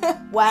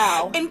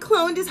 Wow. And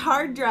cloned his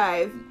hard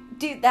drive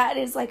Dude, that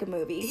is like a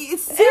movie.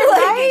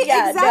 Right?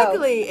 Yeah,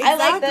 exactly. No, I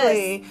like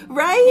this.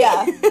 Right?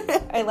 Yeah.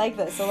 I like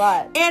this a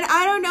lot. And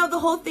I don't know the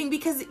whole thing,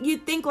 because you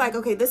think like,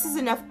 okay, this is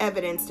enough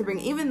evidence to bring,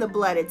 even the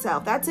blood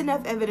itself, that's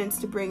enough evidence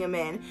to bring him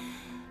in.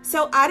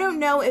 So I don't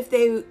know if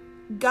they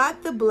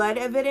got the blood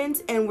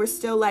evidence and we're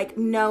still like,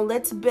 no,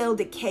 let's build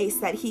a case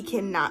that he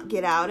cannot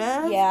get out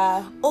of.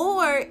 Yeah.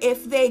 Or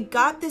if they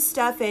got this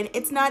stuff in,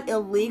 it's not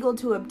illegal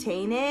to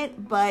obtain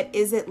it, but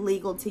is it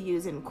legal to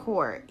use in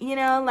court? You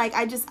know, like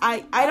I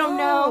don't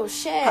know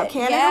how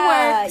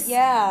Canada works.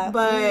 Yeah.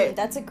 But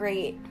that's a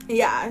great.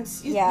 Yeah.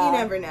 You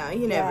never know.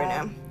 You never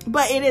know.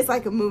 But it is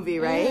like a movie,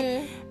 right?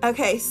 Mm-hmm.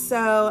 Okay,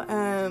 so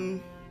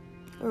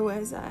where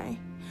was I?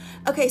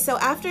 Okay, so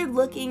after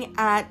looking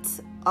at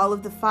all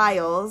of the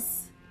files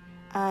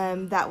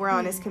that were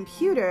on his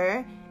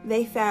computer,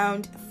 they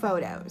found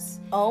photos.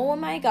 Oh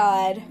my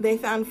God. They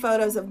found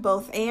photos of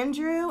both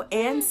Andrew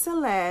and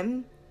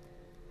Salem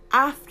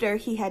after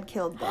he had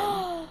killed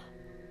them.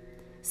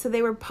 So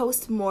they were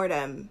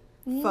post-mortem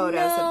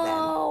photos of them.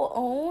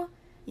 Oh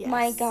yes.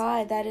 My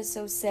God, that is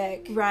so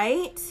sick.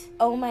 Right?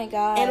 Oh my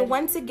God. And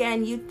once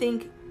again, you'd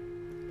think,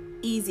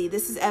 easy,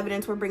 this is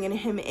evidence, we're bringing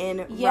him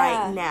in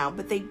right now.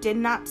 But they did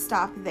not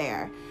stop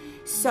there.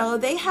 So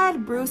they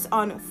had Bruce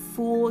on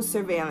full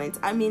surveillance.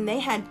 I mean, they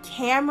had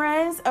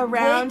cameras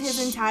around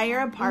his entire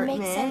apartment.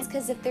 Makes sense,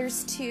 because if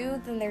there's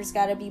two, then there's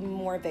got to be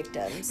more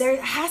victims.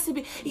 There has to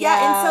be.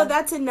 Yeah, and so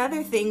that's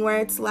another thing where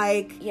it's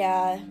like...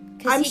 Yeah.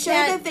 I'm sure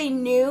that they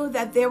knew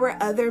that there were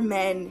other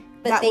men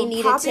that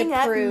were popping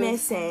up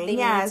missing. They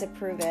needed to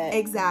prove it.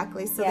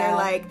 Exactly. So they're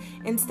like,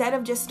 instead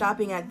of just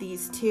stopping at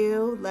these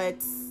two,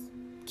 let's...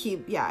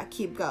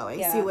 keep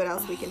going, see what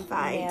else we can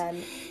find.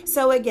 Man.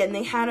 So again,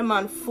 they had him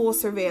on full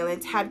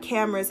surveillance, had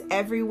cameras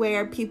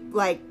everywhere, people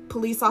like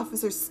police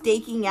officers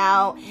staking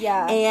out.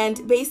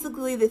 And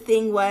basically the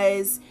thing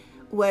was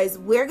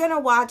we're gonna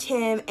watch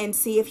him and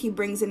see if he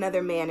brings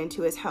another man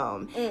into his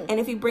home. And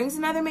if he brings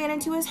another man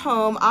into his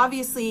home,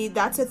 obviously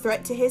that's a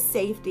threat to his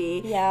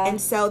safety.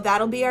 And so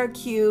that'll be our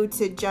cue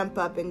to jump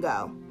up and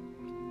go.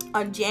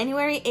 On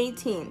January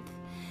 18th,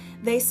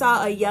 they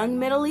saw a young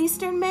Middle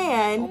Eastern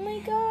man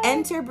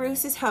enter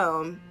Bruce's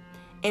home,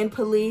 and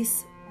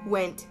police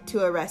went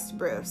to arrest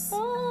Bruce.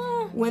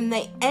 When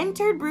they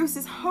entered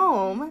Bruce's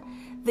home,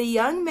 the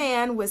young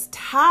man was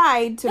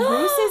tied to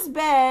Bruce's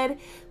bed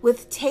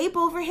with tape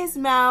over his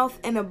mouth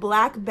and a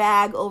black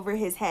bag over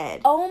his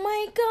head. Oh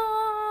my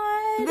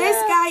God.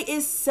 This guy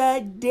is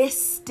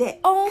sadistic.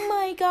 Oh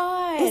my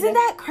God. Isn't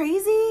that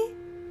crazy?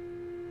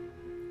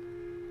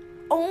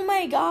 Oh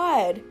my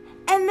God.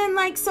 And then,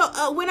 like,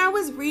 so when I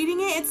was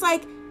reading it, it's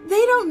like,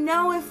 they don't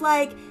know if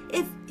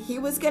he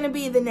was going to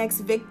be the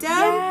next victim.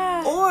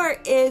 Or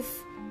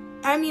if,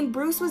 I mean,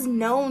 Bruce was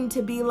known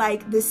to be,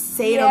 like, this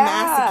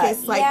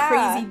sadomasochist,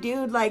 crazy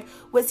dude. Like,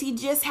 was he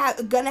just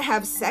going to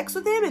have sex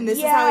with him, and this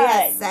is how he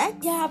had sex?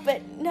 Yeah,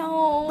 but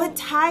no. But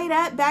tied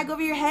up, bag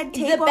over your head,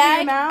 tape over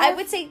your mouth? I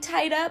would say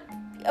tied up.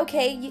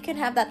 Okay, you can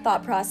have that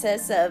thought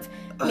process of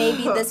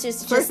maybe this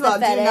is just First of all,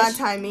 fetish. do not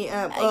tie me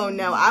up. Oh,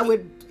 no, I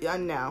would,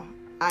 no.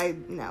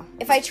 No.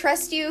 If I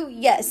trust you,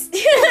 yes.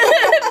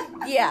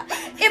 Yeah.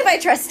 If I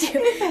trust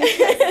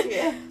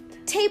you.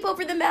 Tape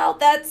over the mouth,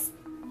 that's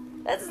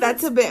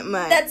a bit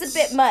much. That's a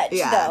bit much,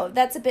 though.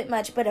 That's a bit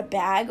much. But a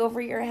bag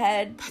over your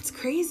head. That's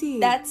crazy.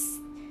 That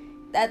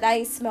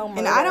I smell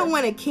murder. And I don't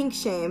want to kink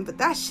shame, but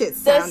that shit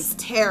sounds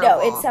terrible.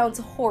 No, it sounds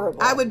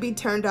horrible. I would be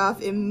turned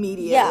off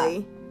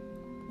immediately.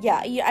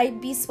 Yeah, I'd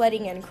be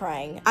sweating and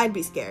crying. I'd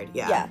be scared,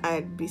 yeah.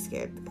 I'd be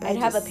scared. I'd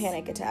have a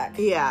panic attack.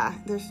 Yeah,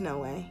 there's no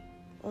way.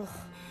 Ugh.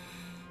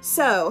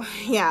 So,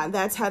 yeah,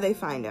 that's how they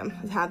find him.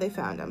 How they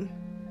found him.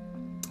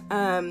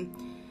 And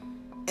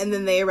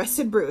then they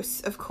arrested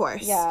Bruce, of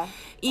course. Yeah.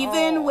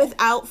 Even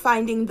without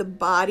finding the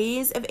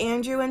bodies of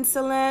Andrew and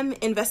Salem,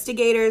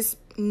 investigators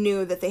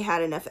knew that they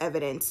had enough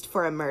evidence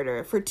for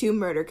two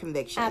murder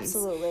convictions.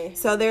 Absolutely.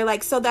 So they're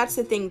like, so that's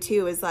the thing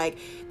too, is like,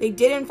 they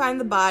didn't find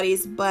the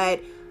bodies,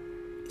 but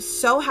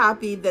so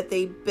happy that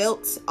they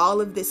built all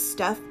of this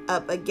stuff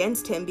up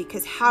against him,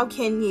 because how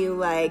can you,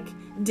 like,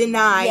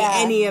 deny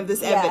any of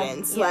this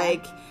evidence?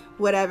 Like,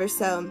 whatever.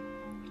 So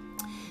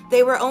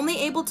they were only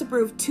able to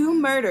prove 2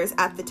 murders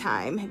at the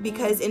time,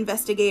 because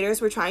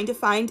investigators were trying to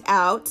find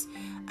out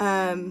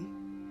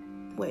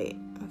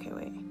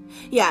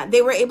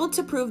they were able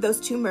to prove those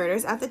 2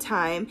 murders at the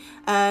time.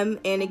 And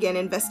again,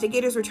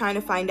 investigators were trying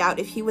to find out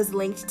if he was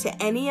linked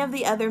to any of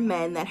the other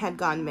men that had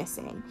gone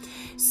missing.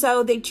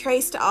 So they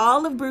traced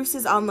all of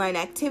Bruce's online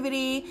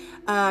activity.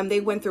 They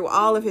went through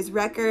all of his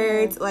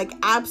records, like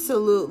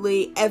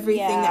absolutely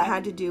everything that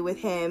had to do with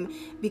him,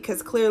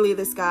 because clearly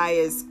this guy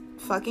is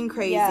fucking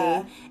crazy.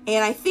 And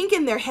I think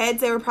in their heads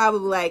they were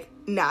probably like,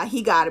 nah,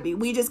 he gotta be.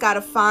 We just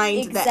gotta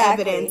find the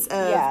evidence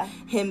of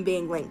him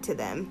being linked to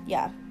them.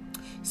 Yeah.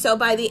 So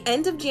by the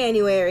end of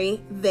January,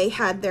 they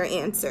had their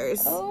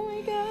answers. Oh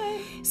my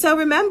God. So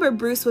remember,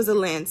 Bruce was a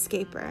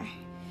landscaper.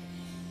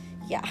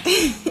 Yeah.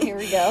 Here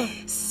we go.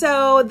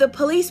 So the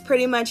police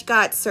pretty much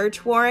got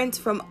search warrants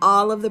from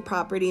all of the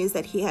properties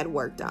that he had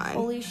worked on.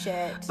 Holy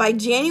shit. By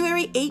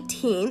January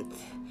 18th,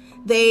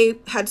 they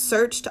had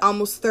searched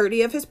almost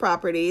 30 of his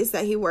properties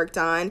that he worked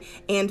on,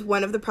 and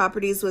one of the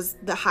properties was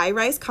the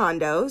high-rise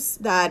condos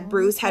that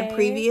Bruce had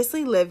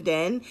previously lived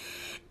in.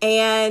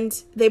 And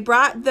they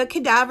brought the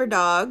cadaver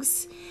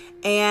dogs,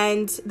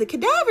 and the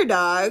cadaver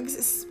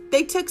dogs,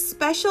 they took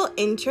special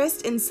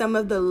interest in some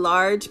of the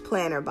large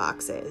planter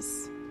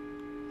boxes.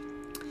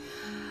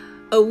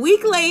 A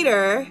week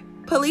later,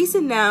 police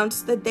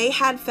announced that they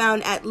had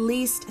found at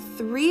least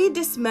 3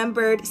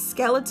 dismembered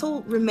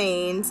skeletal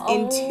remains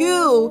in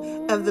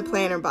 2 of the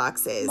planter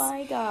boxes.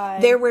 My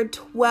God. There were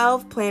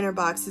 12 planter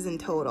boxes in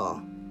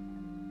total.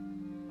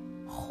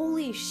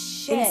 Holy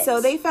shit. And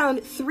so they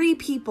found 3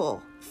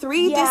 people,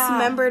 3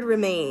 dismembered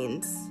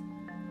remains.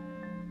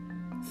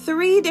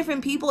 3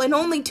 different people and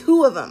only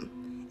 2 of them.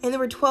 And there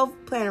were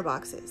 12 planter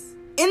boxes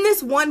in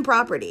this one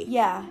property.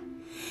 Yeah.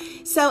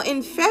 So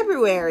in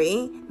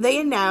February, they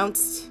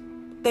announced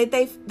that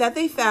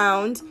they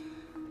found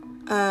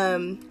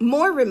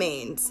more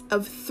remains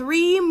of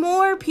 3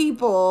 more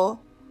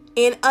people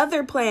in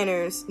other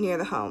planters near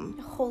the home.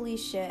 Holy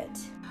shit.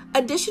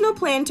 Additional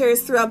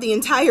planters throughout the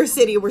entire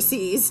city were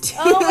seized.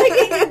 Oh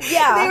my God,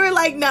 yeah. They were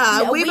like,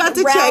 nah, we about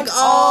to check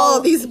all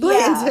these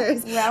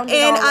planters. Yeah,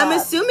 and I'm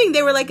assuming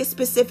they were like a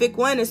specific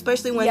one,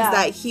 especially ones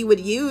that he would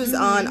use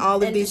on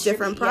all of these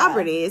different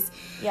properties.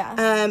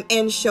 Yeah.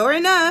 And sure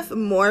enough,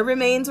 more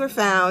remains were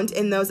found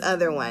in those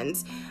other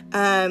ones.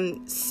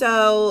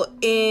 So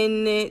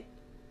in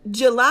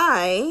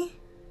July...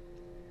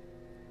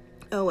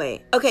 Oh,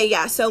 wait. Okay,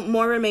 yeah, so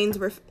more remains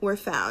were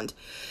found.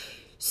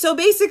 So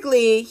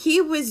basically, he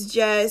was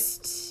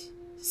just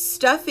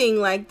stuffing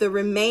like the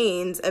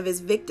remains of his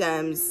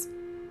victims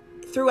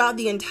throughout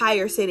the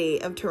entire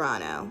city of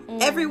Toronto.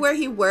 Everywhere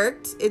he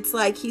worked, it's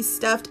like he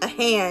stuffed a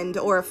hand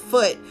or a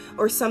foot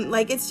or something.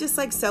 Like, it's just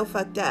like so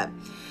fucked up.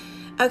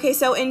 Okay,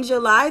 so in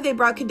July, they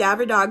brought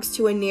cadaver dogs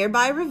to a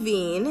nearby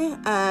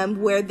ravine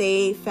where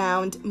they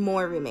found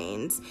more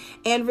remains.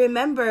 And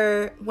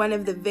remember, one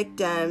of the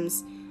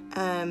victims,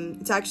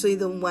 it's actually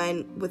the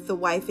one with the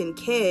wife and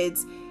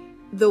kids,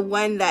 the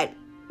one that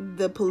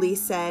the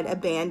police said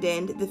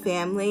abandoned the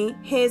family.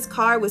 His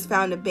car was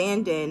found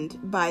abandoned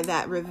by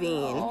that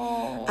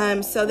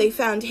ravine. So they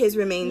found his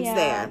remains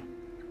there.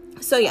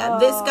 So yeah,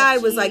 this guy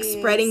was like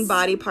spreading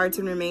body parts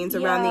and remains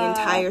around the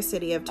entire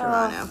city of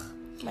Toronto.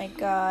 My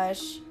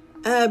gosh.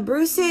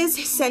 Bruce's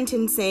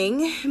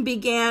sentencing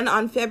began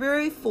on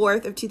February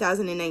 4th of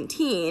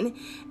 2019,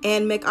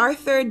 and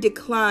McArthur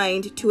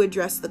declined to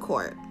address the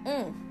court.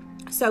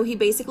 So he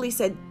basically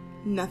said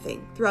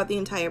nothing throughout the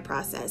entire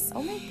process.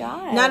 Oh my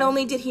God. Not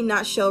only did he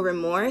not show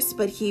remorse,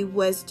 but he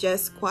was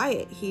just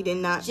quiet. He did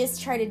not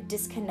just try to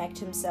disconnect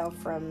himself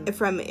from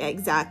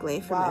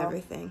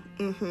everything.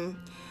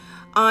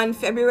 On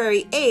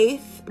February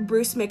 8th,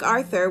 Bruce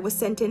McArthur was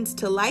sentenced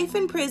to life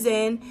in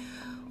prison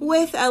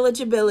with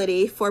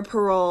eligibility for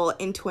parole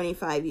in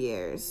 25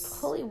 years.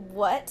 Holy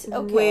what?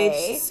 Okay.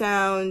 Which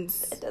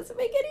sounds... It doesn't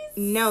make any sense.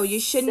 No, you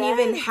shouldn't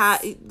even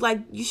have... Like,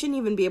 you shouldn't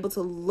even be able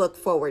to look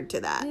forward to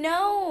that.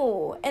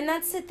 No. And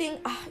that's the thing.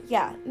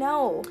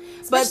 No.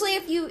 Especially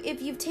if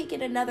you've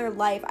taken another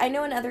life. I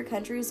know in other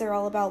countries they're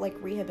all about, like,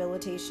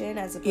 rehabilitation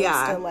as opposed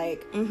to,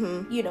 like,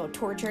 you know,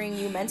 torturing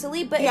you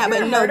mentally. But if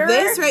you're a murderer...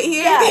 this right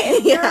here...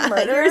 if you're a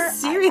murderer, you're a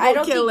serial I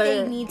don't killer.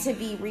 think they need to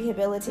be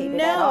rehabilitated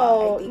at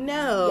all.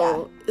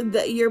 No.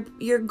 That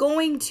you're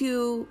going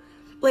to,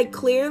 like,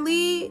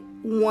 clearly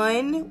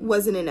 1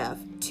 wasn't enough,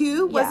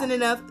 2 wasn't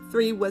enough,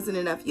 3 wasn't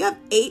enough. You have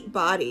 8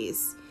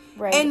 bodies,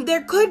 right? And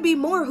there could be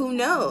more. Who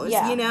knows?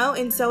 You know.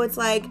 And so it's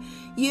like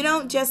you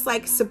don't just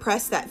like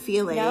suppress that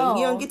feeling. No.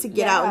 You don't get to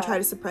get out and try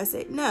to suppress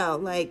it. No,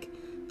 like,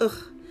 ugh.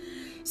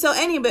 So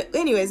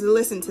anyways,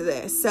 listen to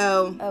this.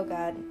 So, oh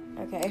God,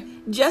 okay.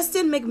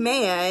 Justin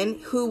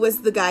McMahon, who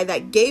was the guy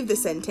that gave the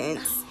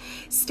sentence,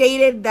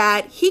 stated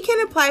that he can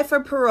apply for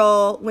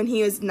parole when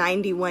he was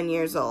 91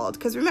 years old.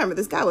 Because remember,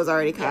 this guy was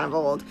already kind of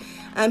old.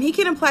 He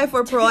can apply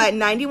for parole at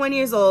 91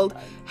 years old.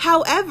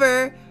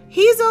 However,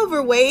 he's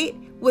overweight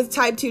with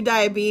type 2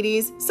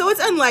 diabetes, so it's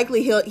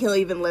unlikely he'll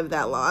even live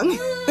that long.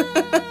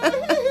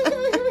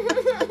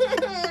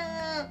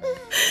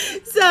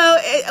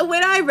 So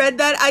when I read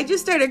that, I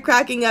just started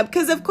cracking up.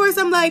 Because, of course,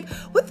 I'm like,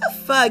 what the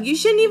fuck? You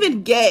shouldn't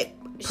even get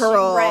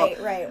parole.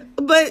 Right.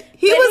 But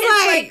he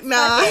was like,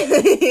 nah.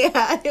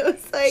 Yeah, it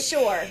was like,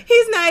 sure.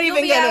 He's not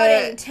even gonna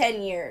out in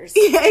 10 years.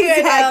 Yeah,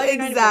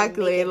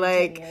 exactly.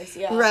 Like, 10 years,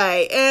 yeah.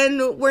 Right.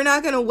 And we're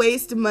not gonna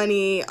waste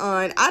money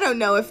on, I don't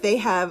know if they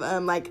have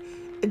like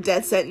a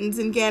death sentence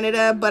in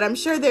Canada, but I'm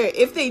sure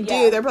if they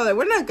do, they're probably,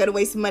 we're not gonna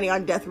waste money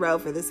on death row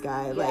for this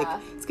guy. Like,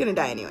 it's gonna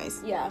die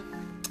anyways. Yeah.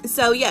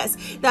 So, yes,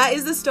 that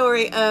is the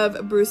story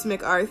of Bruce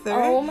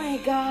McArthur. Oh, my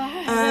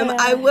God.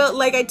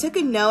 I took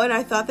a note, and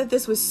I thought that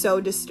this was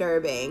so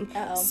disturbing.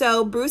 Uh-oh.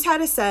 So, Bruce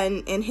had a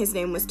son, and his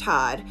name was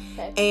Todd.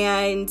 Okay.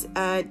 And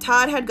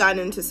Todd had gotten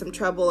into some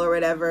trouble or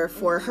whatever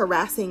for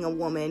harassing a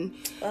woman.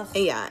 Ugh.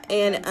 Yeah.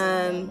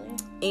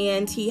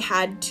 And he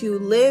had to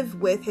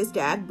live with his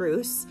dad,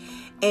 Bruce.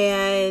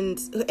 And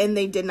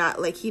they did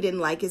not, he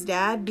didn't like his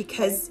dad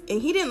because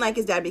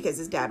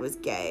his dad was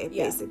gay,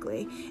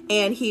 basically.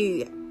 And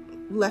he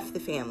left the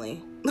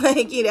family.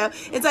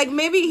 It's like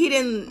maybe he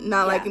didn't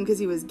not like him because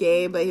he was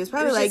gay, but he was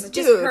probably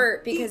just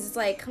hurt because it's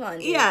like, come on,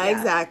 dude. Yeah,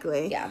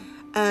 exactly. Yeah.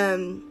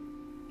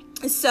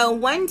 So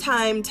one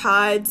time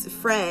Todd's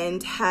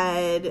friend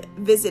had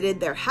visited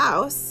their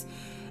house,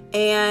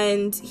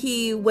 and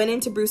he went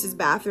into Bruce's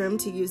bathroom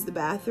to use the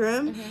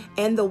bathroom,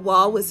 and the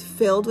wall was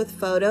filled with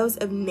photos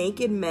of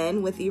naked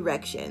men with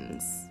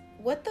erections.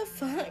 What the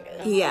fuck?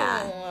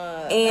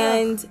 Yeah.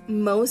 And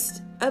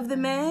most of the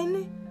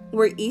men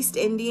were East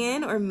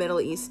Indian or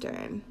Middle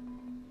Eastern.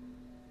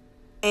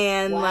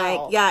 And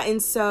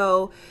and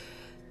so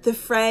the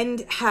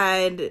friend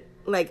had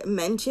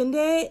mentioned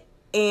it,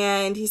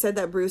 and he said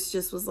that Bruce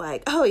just was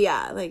like, oh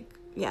yeah,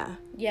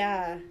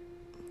 yeah.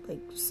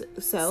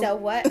 So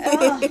what?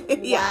 Oh,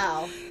 yeah.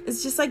 Wow.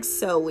 It's just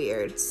so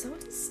weird. So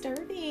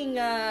disturbing.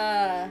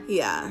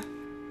 Yeah.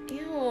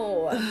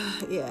 Ew.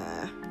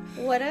 Yeah.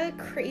 What a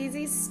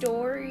crazy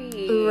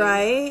story.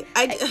 Right?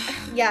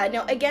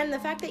 Again, the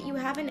fact that you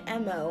have an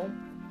MO.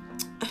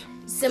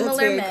 Similar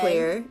very men.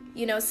 Clear.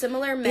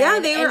 Similar men. Yeah,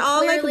 they were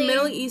all clearly,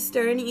 Middle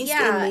Eastern, East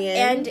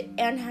Indian.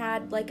 and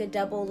had a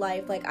double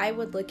life. I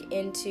would look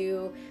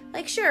into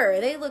sure,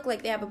 they look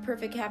like they have a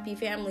perfect happy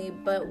family,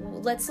 but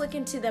let's look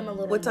into them a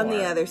little What's more. on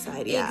the other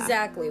side, yeah.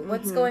 Exactly.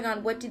 What's going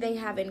on? What do they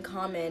have in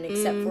common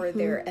except for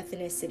their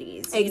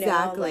ethnicities?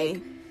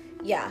 Exactly.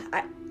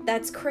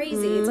 That's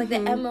crazy. It's like the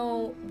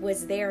MO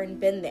was there and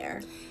been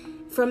there.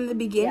 From the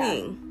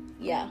beginning.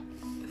 Yeah.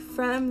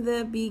 From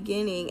the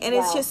beginning. And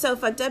it's just so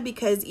fucked up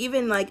because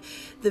even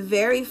the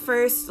very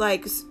first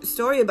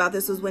story about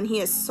this was when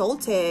he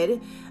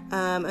assaulted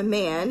a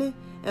man.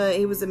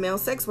 He was a male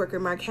sex worker,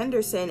 Mark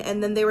Henderson,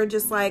 and then they were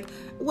just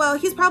well,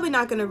 he's probably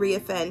not going to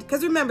reoffend,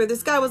 because remember,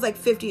 this guy was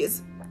 50.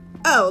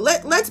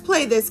 Let's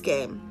play this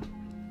game.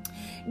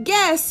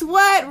 Guess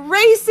what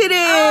race it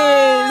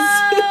is?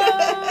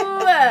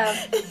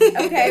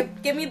 Okay,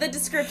 give me the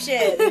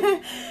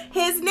description.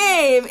 His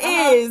name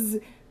is...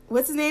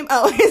 What's his name?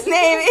 Oh, his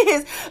name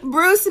is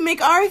Bruce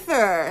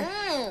McArthur.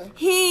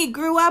 He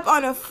grew up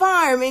on a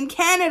farm in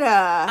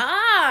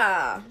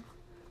Canada.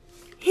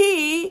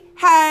 He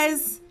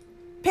has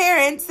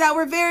parents that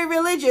were very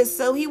religious,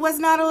 so he was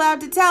not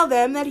allowed to tell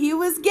them that he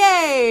was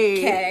gay.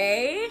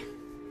 Okay.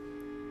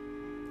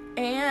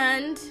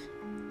 And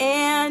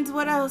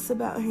what else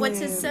about him? What's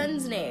his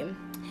son's name?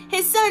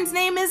 His son's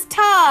name is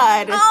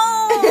Todd.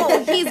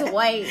 Oh, he's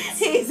white.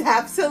 He's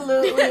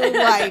absolutely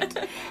white.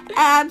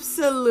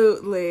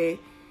 Absolutely.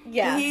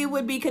 Yeah. He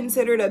would be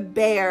considered a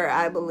bear,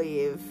 I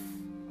believe.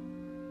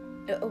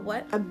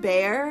 What? A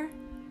bear?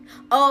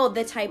 Oh,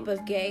 the type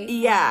of gay?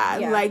 Yeah.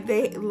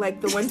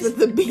 The ones with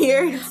the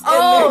beards.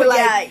 Oh, and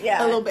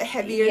they're a little bit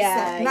heavier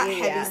set. Not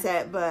heavy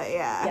set, but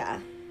Yeah.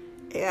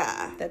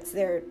 Yeah. That's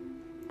their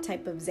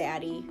type of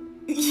zaddy.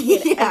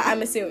 Yeah.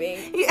 I'm assuming.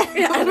 Yeah.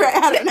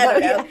 I don't know.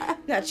 Yeah.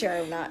 Not sure.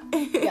 I'm not.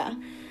 Yeah.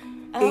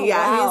 Oh,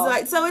 yeah,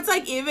 he's so it's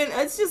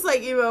it's just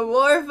even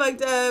more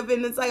fucked up,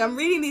 and it's I'm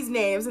reading these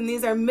names, and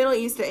these are Middle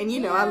Eastern,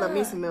 and I love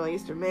me some Middle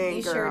Eastern men,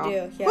 you girl. Sure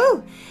do, yeah.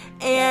 Woo!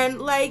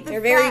 And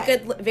they're very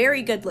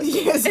good looking.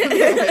 Yes,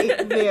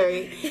 very,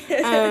 very.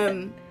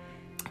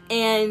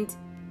 And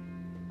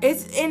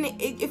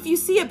if you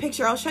see a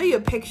picture, I'll show you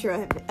a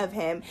picture of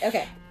him.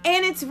 Okay.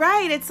 And it's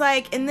right. It's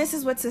and this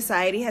is what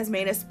society has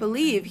made us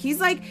believe.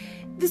 He's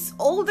this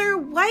older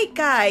white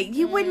guy.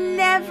 You would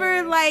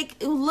never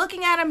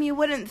looking at him. You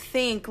wouldn't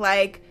think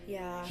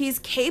he's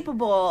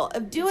capable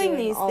of doing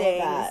these all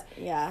things. Of that.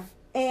 Yeah.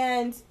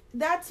 And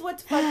that's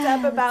what's fucked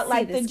up about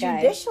the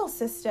judicial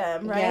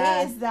system, right?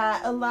 Yeah. Is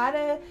that a lot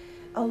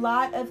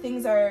of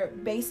things are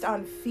based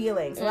on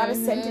feelings. A lot of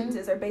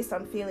sentences are based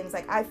on feelings.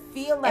 I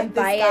feel like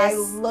this guy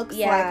looks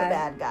like a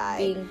bad guy.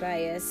 Being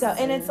biased. So,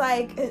 and it's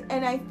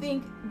and I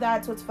think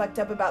that's what's fucked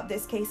up about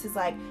this case is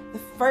the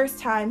first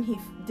time he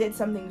did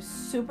something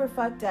super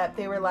fucked up,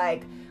 they were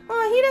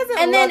oh, he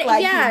doesn't look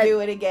like he'd do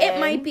it again. It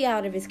might be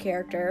out of his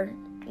character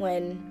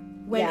when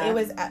it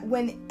was,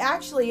 when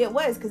actually it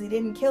was, because he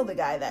didn't kill the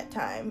guy that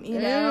time,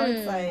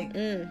 it's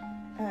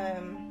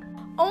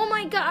oh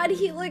my God,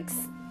 he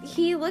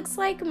looks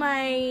like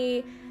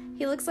my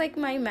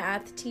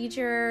math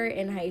teacher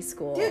in high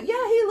school. Dude,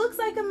 yeah, he looks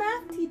like a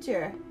math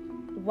teacher.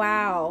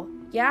 Wow.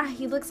 Yeah,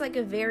 he looks like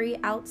a very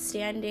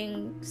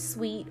outstanding,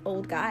 sweet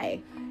old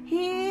guy.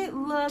 He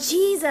looks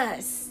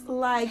Jesus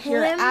like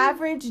your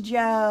average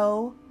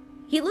Joe.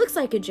 He looks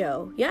like a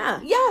Joe. Yeah.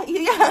 Yeah,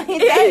 he does.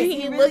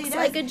 He really looks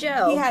like a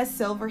Joe. He has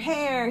silver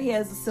hair. He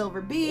has a silver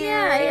beard.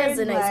 Yeah, he has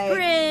a nice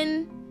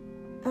grin.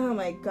 Oh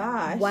my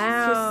gosh.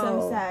 Wow. It's just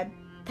so sad.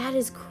 That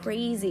is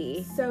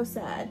crazy. So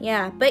sad.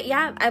 Yeah, but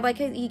yeah, I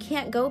like it. You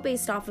can't go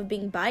based off of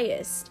being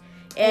biased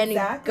and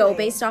go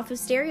based off of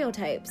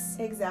stereotypes.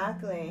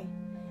 Exactly.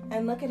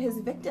 And look at his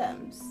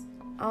victims.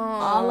 Oh,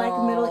 all like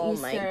Middle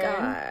Eastern. Oh my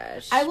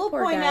gosh. I will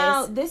point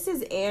out, this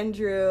is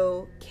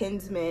Andrew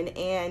Kinsman,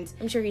 and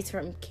I'm sure he's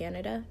from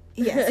Canada.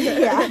 Yes,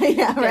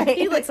 yeah, right.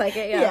 He looks like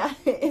it, yeah.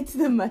 It's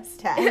the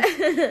mustache.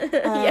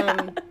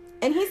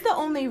 And he's the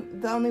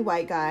only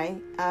white guy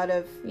out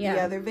of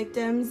the other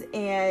victims,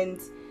 and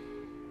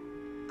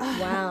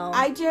wow.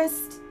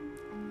 His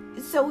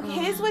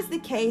was the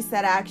case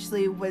that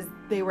actually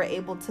they were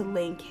able to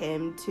link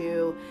him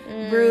to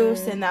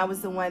Bruce, and that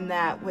was the one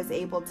that was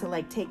able to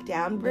like take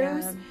down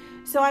Bruce. Yeah.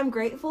 So I'm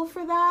grateful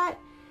for that,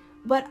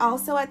 but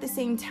also at the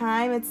same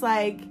time, it's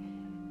like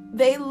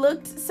they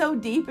looked so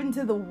deep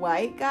into the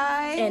white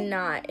guy and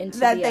not into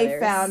that the they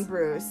others. Found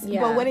Bruce.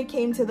 Yeah. But when it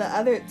came to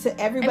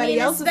everybody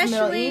else was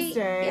Middle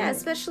Eastern. Yeah,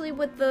 especially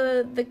with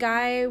the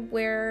guy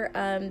where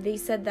they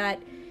said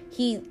that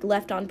he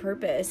left on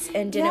purpose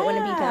and didn't want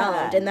to be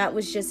found, and that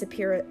was just a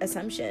pure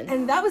assumption.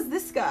 And that was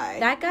this guy.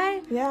 That guy?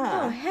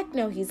 Yeah. Oh, heck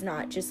no, he's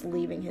not just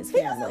leaving his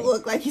family. He doesn't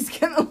look like he's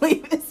gonna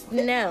leave his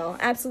family. No,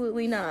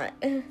 absolutely not.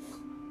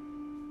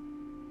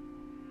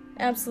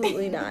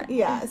 Absolutely not.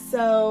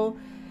 So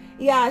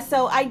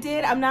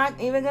I'm not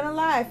even gonna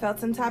lie, I felt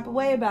some type of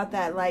way about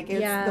that. Like,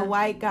 it's the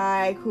white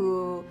guy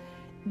who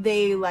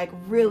they like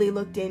really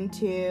looked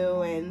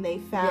into and they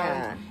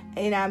found,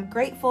 and I'm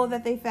grateful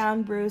that they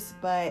found Bruce,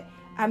 but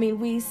I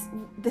mean,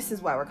 this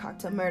is why we're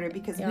Cocktail Murder,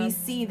 because we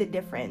see the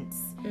difference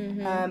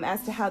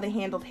as to how they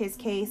handled his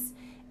case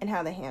and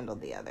how they handled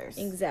the others.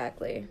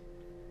 Exactly.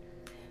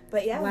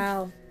 But yeah.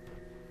 Wow.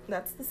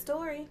 That's the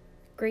story.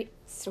 Great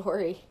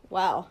story.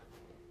 Wow.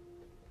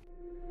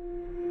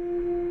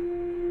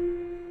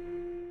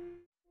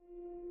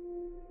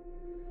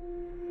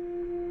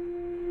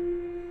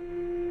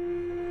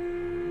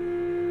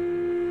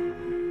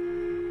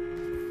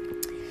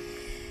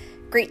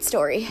 Great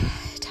story,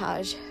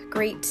 Taj.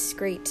 Great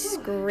story. It's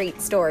a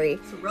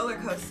roller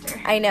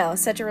coaster. I know,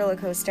 such a roller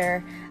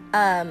coaster.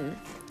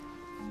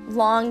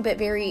 Long but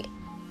very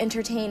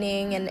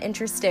entertaining and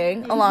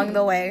interesting along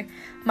the way.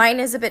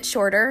 Mine is a bit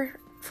shorter,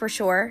 for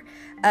sure.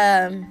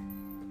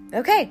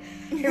 Okay,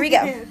 here we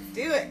go. Let's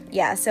do it.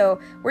 Yeah,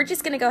 so we're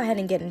just going to go ahead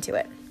and get into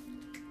it.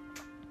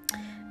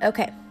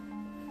 Okay.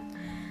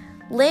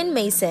 Lynn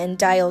Mason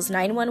dials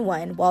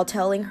 911 while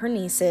telling her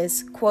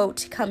nieces,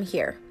 quote, "Come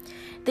here."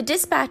 The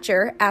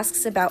dispatcher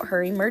asks about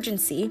her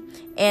emergency,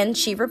 and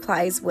she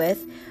replies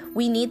with,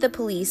 "We need the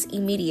police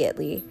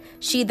immediately."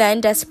 She then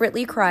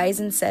desperately cries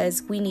and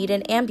says, "We need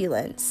an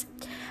ambulance."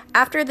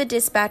 After the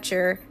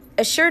dispatcher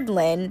assured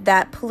Lynn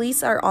that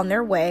police are on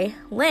their way,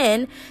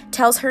 Lynn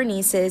tells her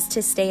nieces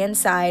to stay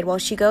inside while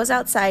she goes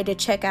outside to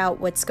check out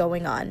what's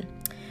going on.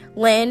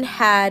 Lynn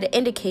had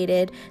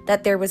indicated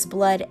that there was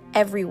blood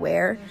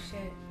everywhere,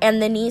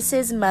 and the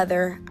niece's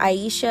mother,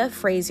 Aisha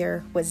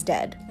Fraser, was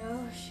dead.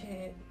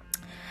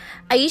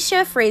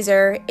 Aisha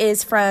Fraser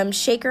is from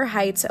Shaker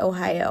Heights,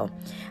 Ohio.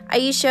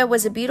 Aisha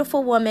was a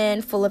beautiful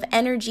woman full of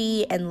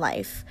energy and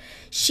life.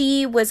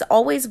 She was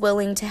always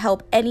willing to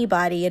help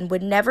anybody and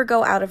would never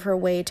go out of her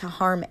way to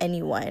harm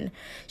anyone.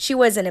 She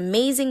was an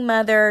amazing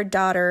mother,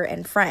 daughter,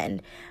 and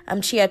friend.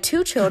 She had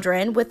 2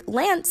 children with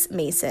Lance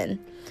Mason.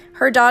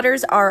 Her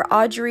daughters are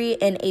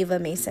Audrey and Ava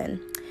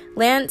Mason.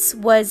 Lance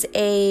was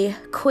a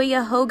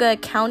Cuyahoga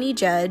County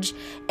judge,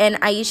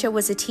 and Aisha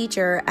was a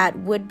teacher at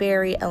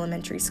Woodbury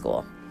Elementary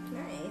School.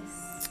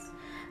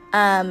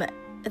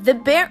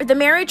 The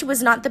marriage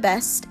was not the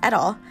best at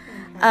all.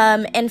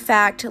 In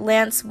fact,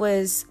 Lance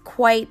was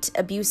quite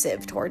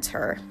abusive towards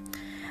her.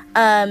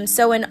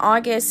 So in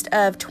August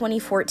of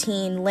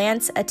 2014,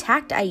 Lance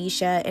attacked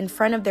Aisha in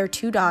front of their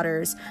 2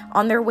 daughters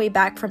on their way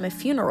back from a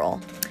funeral.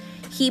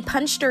 He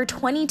punched her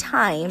 20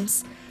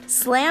 times,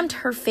 slammed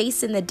her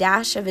face in the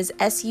dash of his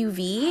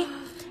SUV,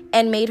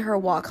 and made her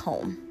walk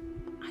home.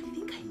 I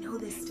think I know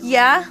this story.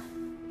 Yeah?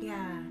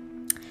 Yeah.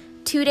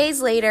 2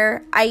 days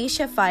later,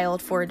 Aisha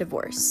filed for a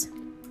divorce.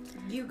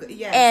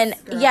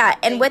 Yes,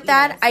 and with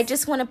that, I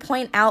just want to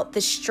point out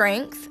the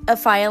strength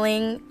of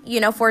filing,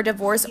 for a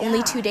divorce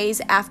only 2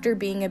 days after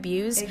being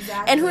abused.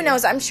 Exactly. And who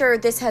knows, I'm sure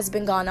this has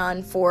been going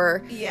on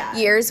for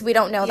years. We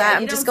don't know that.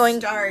 I'm just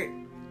going...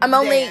 I'm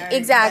only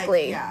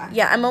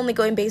I'm only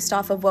going based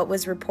off of what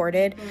was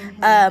reported.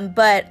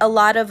 But a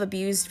lot of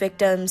abused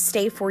victims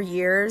stay for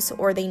years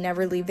or they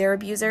never leave their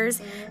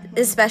abusers,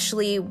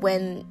 especially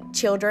when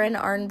children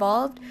are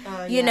involved.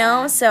 You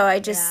know, so I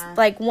just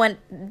want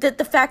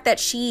the fact that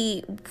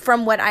she,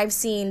 from what I've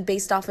seen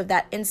based off of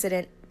that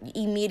incident,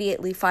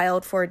 immediately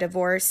filed for a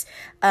divorce.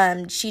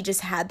 She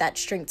just had that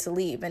strength to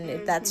leave,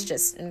 and that's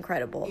just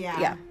incredible.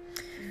 Yeah.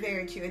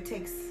 Very true. It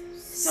takes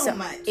so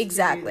much.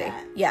 Exactly. To do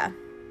that. Yeah.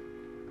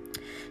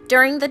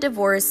 During the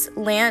divorce,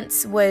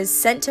 Lance was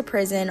sent to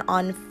prison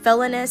on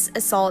felonious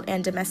assault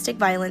and domestic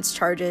violence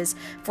charges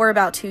for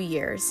about 2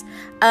 years.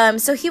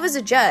 So he was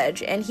a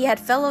judge, and he had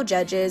fellow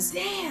judges.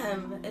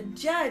 Damn, a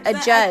judge. A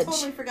judge. I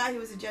totally forgot he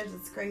was a judge.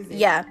 That's crazy.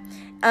 Yeah.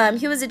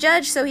 He was a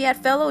judge, so he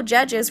had fellow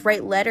judges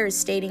write letters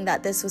stating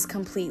that this was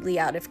completely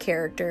out of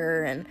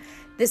character, and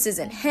this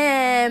isn't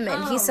him,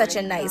 and he's such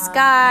a nice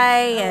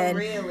guy. And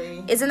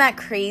really? Isn't that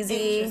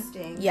crazy?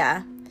 Interesting.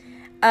 Yeah.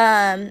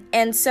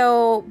 And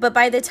so, but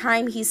by the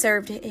time he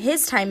served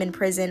his time in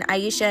prison,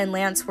 Aisha and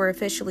Lance were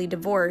officially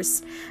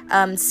divorced,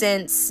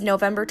 since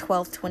November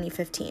 12th,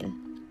 2015.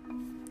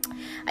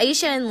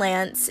 Aisha and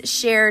Lance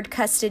shared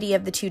custody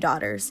of the 2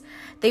 daughters.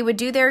 They would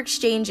do their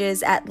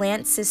exchanges at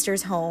Lance's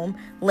sister's home,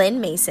 Lynn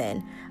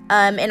Mason,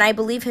 and I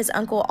believe his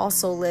uncle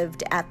also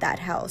lived at that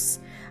house.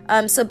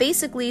 So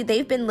basically,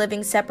 they've been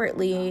living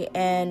separately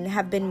and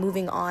have been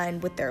moving on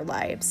with their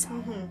lives.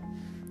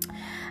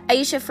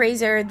 Aisha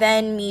Fraser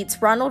then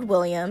meets Ronald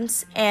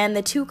Williams, and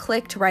the two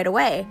clicked right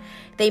away.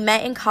 They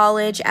met in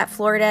college at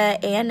Florida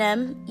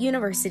A&M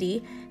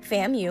University,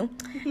 FAMU,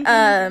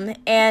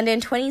 and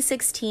in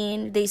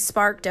 2016, they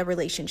sparked a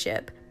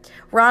relationship.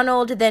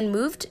 Ronald then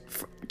moved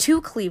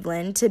to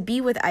Cleveland to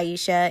be with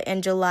Aisha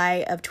in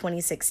July of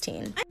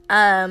 2016.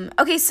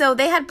 Okay, so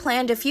they had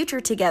planned a future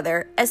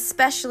together,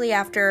 especially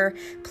after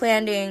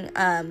planning,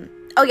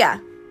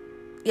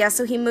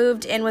 so he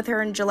moved in with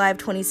her in July of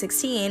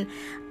 2016,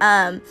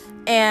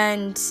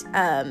 and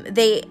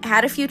they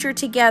had a future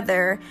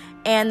together,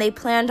 and they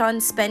planned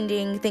on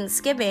spending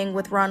Thanksgiving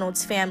with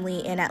Ronald's family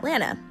in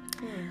Atlanta.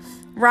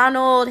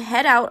 Ronald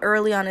head out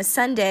early on a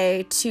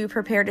Sunday to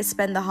prepare to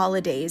spend the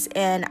holidays,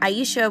 and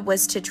Aisha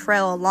was to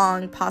trail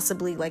along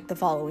possibly like the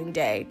following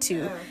day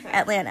to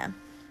Atlanta.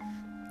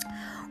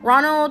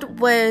 Ronald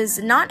was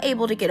not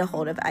able to get a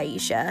hold of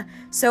Aisha,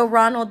 so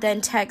Ronald then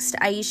texted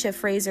Aisha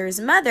Fraser's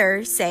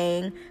mother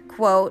saying,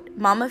 quote,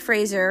 "Mama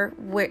Fraser,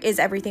 is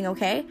everything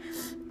okay?"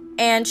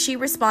 And she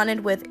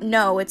responded with,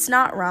 "No, it's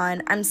not,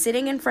 Ron. I'm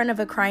sitting in front of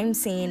a crime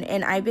scene,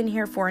 and I've been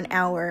here for an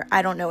hour.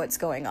 I don't know what's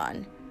going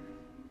on."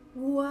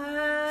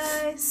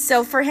 What?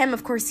 So for him,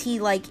 of course, he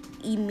like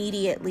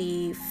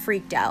immediately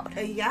freaked out.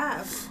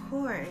 Yeah, of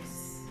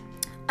course.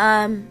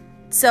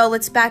 So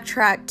let's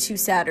backtrack to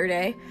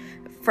Saturday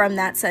from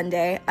that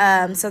Sunday.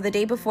 So the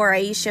day before,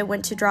 Aisha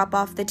went to drop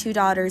off the 2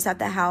 daughters at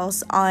the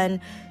house on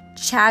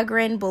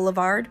Chagrin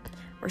Boulevard,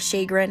 or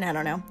Chagrin, I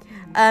don't know.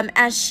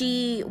 As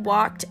she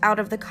walked out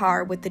of the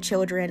car with the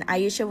children,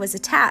 Aisha was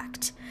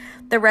attacked.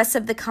 The rest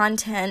of the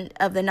content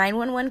of the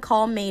 911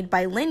 call made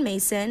by Lynn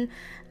Mason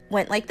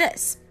went like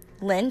this.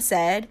 Lynn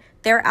said,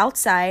 "They're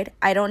outside.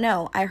 I don't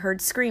know. I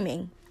heard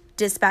screaming."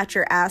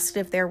 Dispatcher asked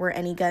if there were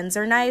any guns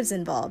or knives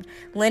involved.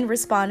 Lynn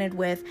responded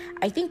with,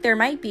 "I think there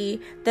might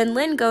be." Then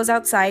Lynn goes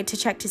outside to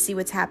check to see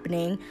what's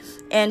happening,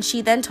 and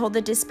she then told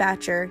the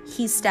dispatcher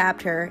he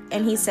stabbed her,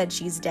 and he said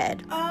she's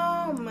dead.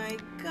 Oh my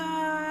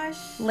gosh.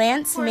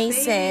 Lance Poor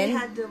Mason baby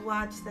had to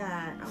watch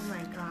that. Oh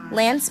my gosh.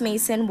 Lance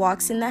Mason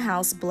walks in the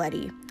house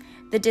bloody.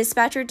 The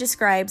dispatcher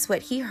describes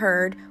what he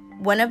heard,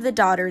 one of the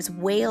daughters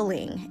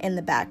wailing in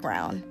the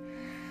background.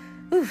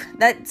 Ooh,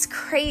 that's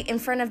great in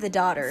front of the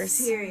daughters.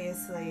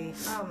 Seriously.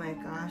 Oh my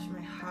gosh,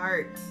 my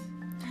heart.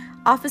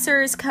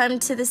 Officers come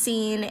to the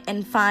scene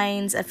and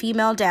finds a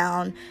female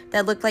down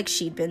that looked like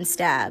she'd been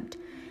stabbed.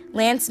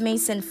 Lance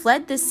Mason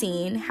fled the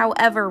scene,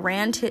 however,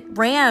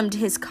 rammed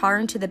his car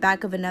into the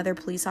back of another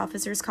police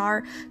officer's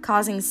car,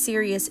 causing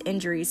serious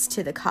injuries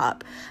to the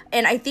cop.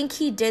 And I think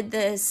he did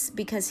this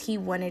because he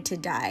wanted to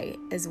die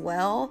as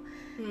well.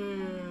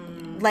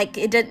 Like,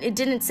 it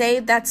didn't say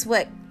that's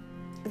what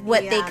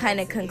they kind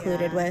of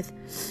concluded with.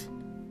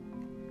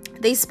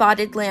 They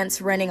spotted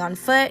Lance running on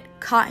foot,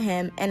 caught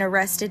him, and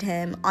arrested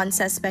him on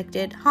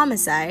suspected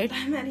homicide.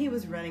 I meant he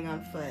was running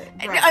on foot.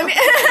 Bro.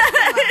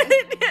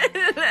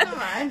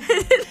 Come on.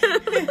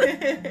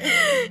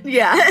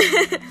 Yeah.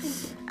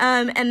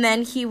 And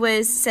then he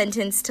was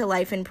sentenced to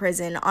life in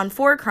prison on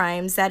 4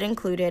 crimes that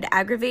included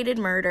aggravated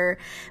murder,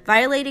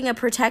 violating a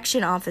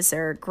protection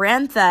officer,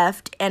 grand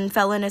theft, and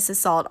felonious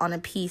assault on a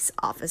peace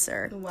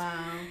officer. Wow.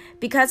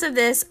 Because of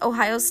this,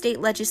 Ohio state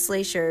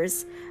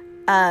legislatures,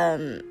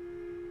 so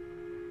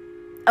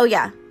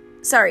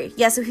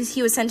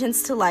he was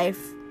sentenced to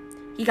life.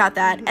 He got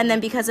that. Mm-hmm. And then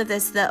because of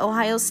this, the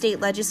Ohio state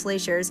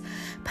legislatures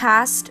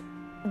passed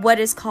what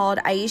is called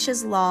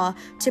Aisha's Law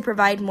to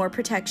provide more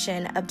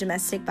protection of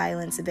domestic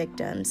violence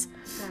victims.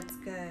 That's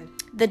good.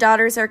 The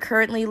daughters are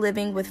currently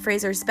living with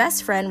Fraser's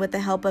best friend with the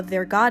help of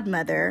their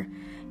godmother.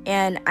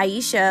 And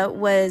Aisha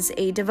was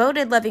a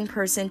devoted, loving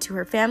person to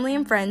her family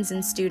and friends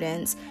and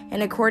students.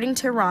 And according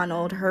to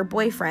Ronald, her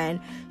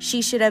boyfriend,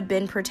 she should have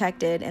been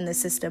protected, and the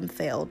system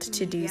failed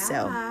to do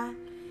so.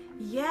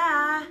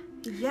 Yeah.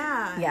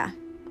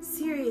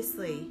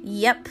 Seriously.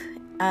 Yep.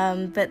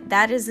 But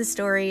that is the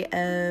story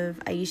of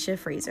Aisha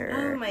Fraser.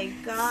 Oh my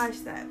gosh,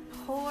 that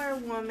poor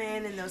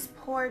woman and those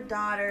poor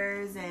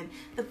daughters and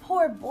the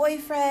poor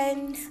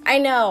boyfriend. I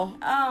know.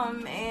 Oh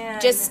man.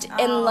 Just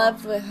in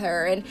love with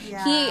her. And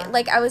he,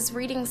 like, I was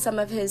reading some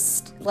of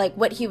his, like,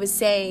 what he was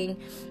saying.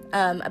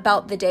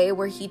 about the day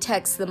where he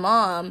texts the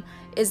mom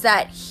is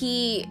that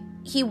he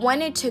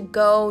wanted to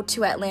go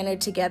to Atlanta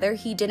together.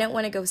 He didn't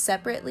want to go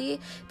separately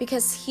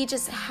because he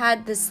just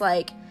had this,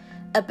 like,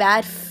 a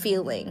bad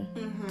feeling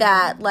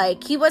that,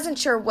 like, he wasn't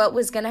sure what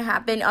was going to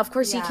happen. Of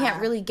course, you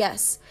can't really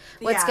guess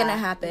what's going to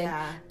happen.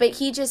 Yeah. But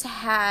he just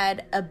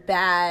had a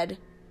bad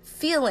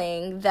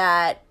feeling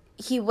that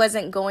he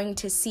wasn't going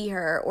to see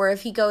her, or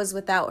if he goes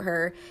without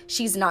her,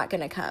 she's not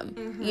going to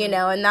come, you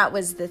know, and that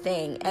was the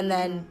thing. And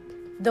then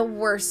the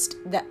worst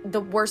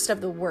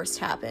of the worst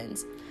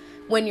happens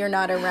when you're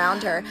not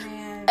around her.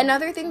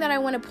 Another thing that I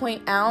want to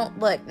point out,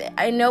 look,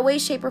 in no way,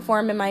 shape, or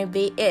form am I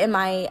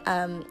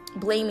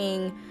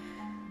blaming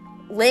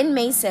Lynn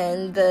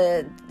Mason,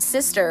 the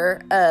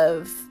sister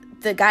of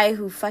the guy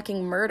who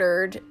fucking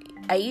murdered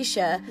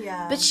Aisha,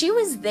 but she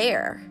was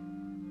there.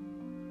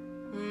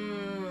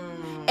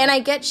 And I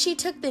get she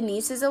took the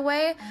nieces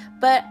away,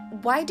 but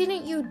why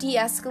didn't you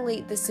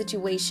de-escalate the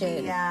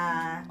situation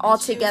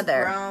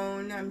altogether? She was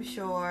grown, I'm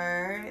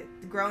sure.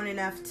 Grown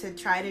enough to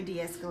try to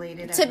de-escalate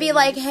it. To be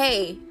like,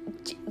 hey,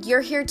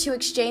 you're here to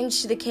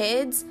exchange the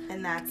kids.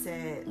 And that's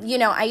it. You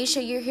know,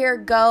 Aisha, you're here,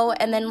 go.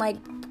 And then, like,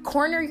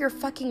 corner your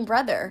fucking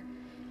brother.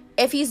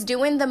 If he's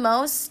doing the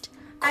most,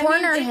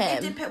 corner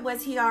him.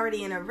 Was he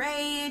already in a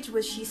rage?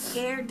 Was she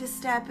scared to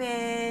step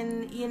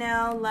in? You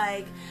know,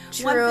 like,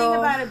 True. One thing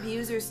about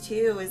abusers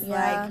too is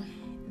like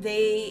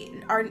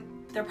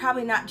they're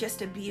probably not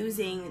just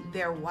abusing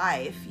their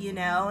wife, you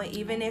know,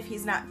 even if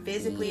he's not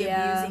physically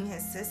abusing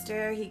his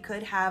sister, he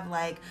could have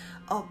like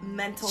a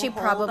mental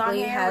hold on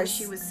her where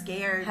she was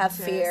scared to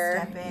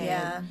step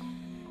in.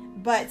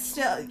 But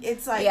still,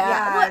 it's like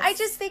well, I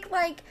just think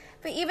like,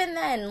 but even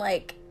then,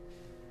 like,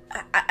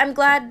 I'm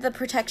glad the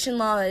protection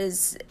law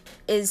is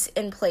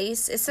in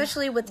place,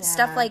 especially with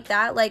stuff like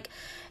that. Like,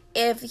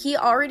 if he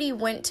already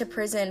went to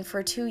prison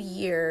for 2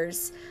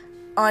 years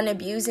on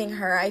abusing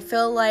her, I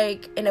feel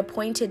like an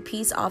appointed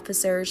peace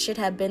officer should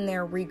have been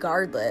there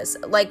regardless,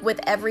 like with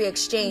every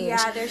exchange.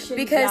 There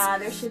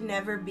should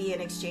never be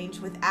an exchange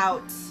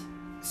without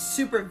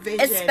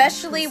supervision,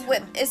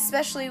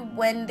 especially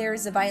when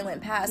there's a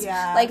violent past.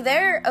 Like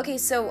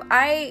so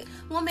maybe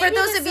for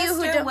those of you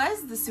who don't,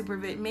 was the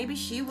supervision, maybe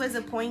she was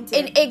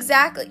appointed.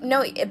 Exactly.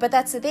 No, but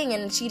that's the thing,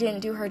 and she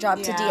didn't do her job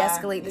to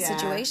de-escalate the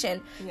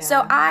situation.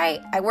 So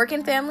I work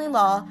in family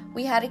law.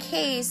 We had a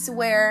case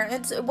where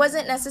it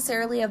wasn't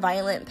necessarily a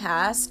violent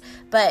past,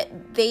 but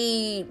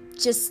they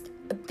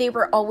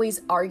were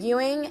always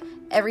arguing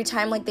every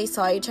time, like, they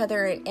saw each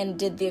other and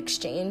did the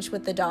exchange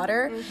with the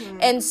daughter.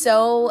 And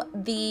so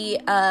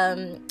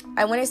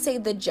I want to say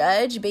the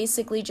judge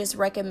basically just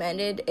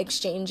recommended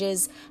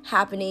exchanges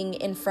happening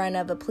in front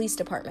of a police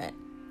department.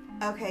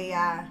 Okay,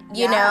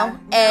 you know,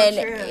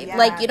 and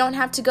like, you don't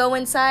have to go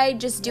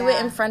inside, just do it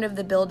in front of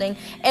the building.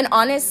 And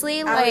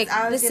honestly, like,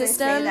 I was the gonna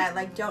system, say that,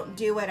 like, don't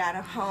do it at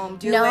a home.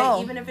 Do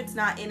it even if it's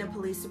not in a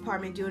police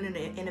department. Do it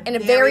in a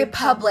very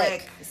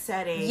public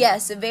setting.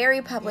 Yes, a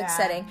very public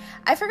setting.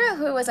 I forgot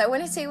who it was. I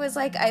want to say it was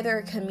like either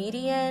a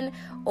comedian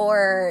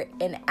or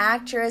an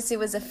actress. It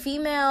was a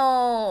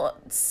female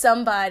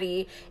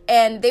somebody,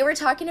 and they were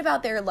talking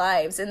about their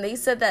lives, and they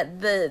said that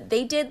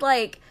they did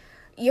like.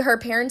 Her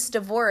parents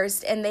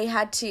divorced and they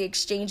had to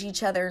exchange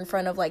each other in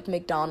front of like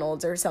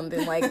McDonald's or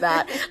something like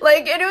that.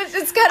 Like,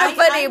 it's kind of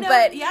funny,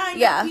 but I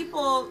know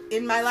people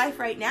in my life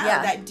right now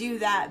that do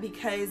that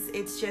because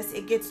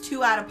it gets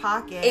too out of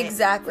pocket.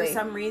 Exactly. For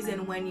some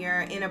reason when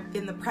you're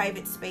in the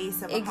private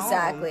space of a home.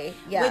 Exactly.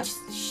 Yeah. Which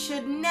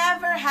should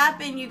never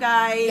happen, you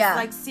guys. Yeah.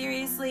 Like,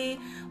 seriously,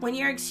 when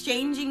you're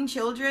exchanging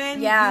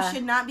children, you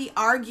should not be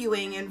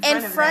arguing in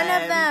front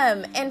of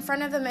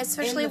them,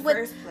 especially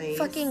with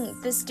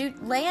fucking this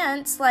dude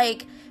Lance.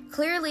 Like,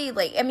 clearly,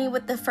 like, I mean,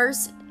 with the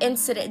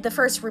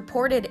first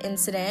reported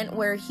incident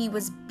where he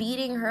was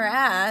beating her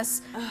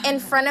ass in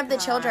front of the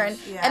children,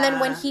 and then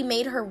when he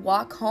made her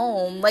walk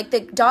home, like, the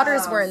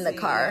daughters were in the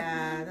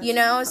car, you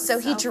know, so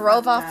he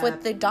drove off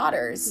with the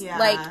daughters,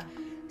 like,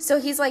 so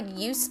he's like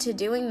used to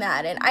doing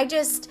that. And I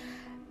just,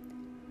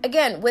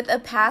 again, with a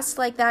past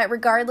like that,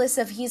 regardless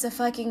if he's a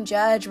fucking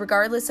judge,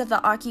 regardless of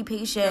the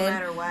occupation, no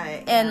matter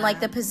what, and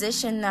like the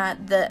position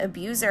that the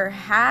abuser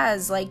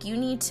has, like, you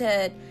need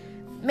to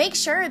make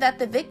sure that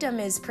the victim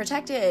is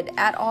protected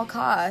at all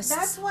costs.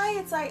 That's why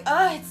it's like,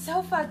 it's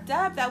so fucked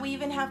up that we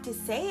even have to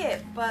say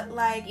it. But,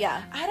 like,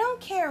 I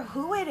don't care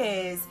who it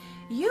is.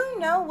 You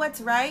know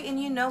what's right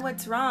and you know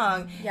what's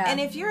wrong. Yeah. And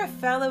if you're a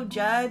fellow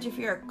judge, if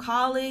you're a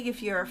colleague,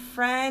 if you're a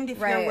friend, if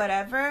you're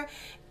whatever,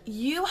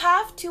 you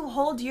have to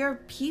hold your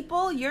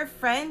people, your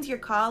friends, your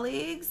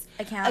colleagues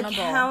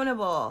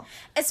accountable.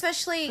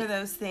 Especially for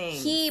those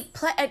things.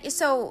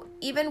 So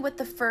even with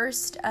the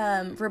first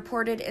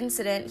reported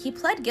incident, he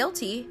pled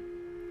guilty.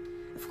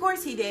 Of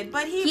course he did,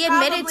 but he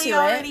admitted to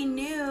already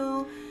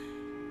knew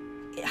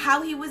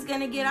how he was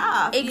going to get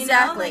off.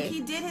 Exactly. You know? Like,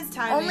 he did his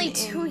time. Only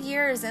 2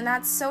 years, and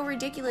that's so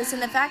ridiculous.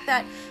 And the fact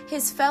that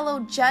his fellow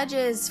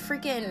judges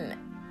freaking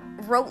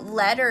wrote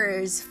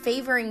letters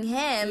favoring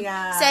him,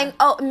 saying,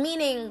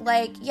 meaning,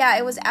 like,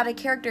 it was out of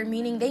character,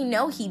 meaning they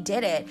know he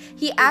did it.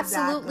 He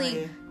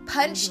absolutely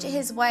punched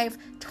his wife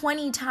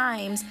 20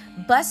 times,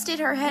 busted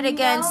her head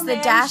against the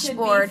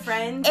dashboard,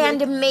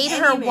 and made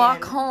her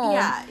walk home.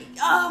 Yeah.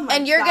 Oh my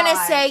And you're going to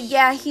say,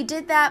 gosh. he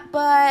did that,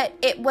 but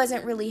it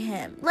wasn't really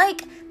him.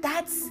 Like,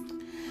 that's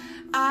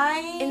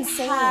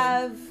insane.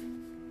 Have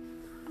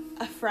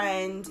a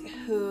friend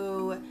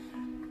who...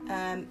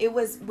 it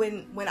was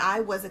when I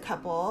was a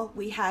couple.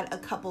 We had a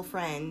couple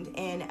friend,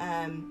 and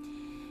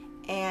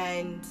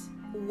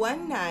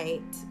one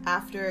night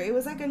after, it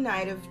was like a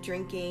night of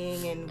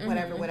drinking and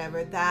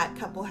whatever, that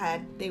couple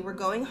they were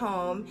going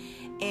home,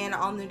 and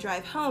on the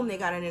drive home they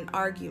got in an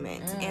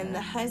argument, and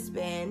the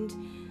husband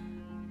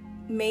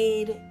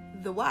made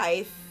the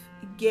wife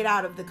get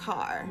out of the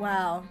car.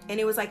 Wow. And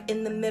it was like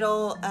in the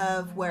middle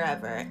of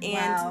wherever,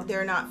 and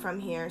they're not from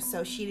here,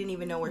 so she didn't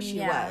even know where she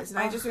was. And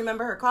I just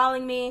remember her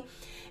calling me,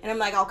 and I'm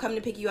like, I'll come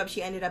to pick you up.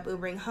 She ended up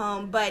Ubering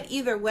home. But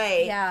either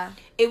way,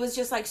 it was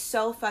just like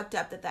so fucked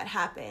up that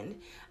happened.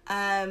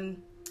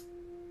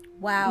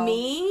 Wow.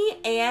 Me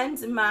and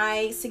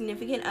my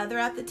significant other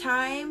at the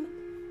time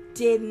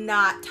did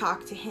not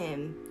talk to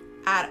him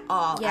at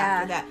all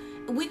after that.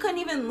 We couldn't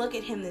even look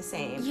at him the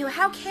same.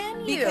 How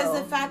can you? Because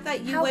the fact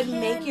that you would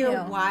make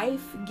your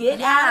wife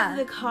get out of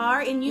the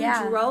car and you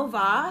drove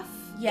off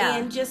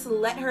and just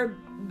let her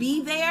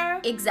be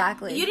there.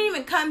 Exactly. You didn't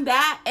even come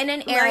back. In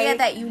an area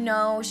that you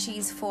know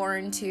she's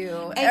foreign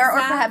to. Exactly. Or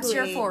perhaps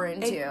you're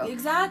foreign to.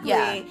 Exactly.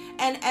 Yeah.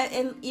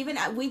 And even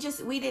we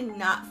did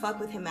not fuck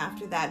with him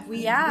after that.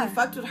 We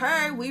fucked with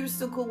her. We were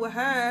still cool with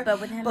her.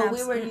 But with him,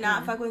 we were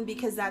not fucking with him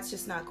because that's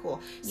just not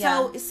cool.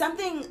 So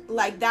something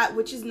like that,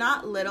 which is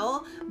not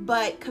little,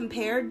 but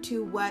compared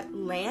to what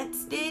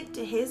Lance did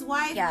to his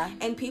wife,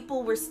 and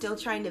people were still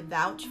trying to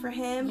vouch for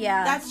him,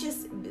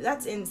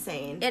 that's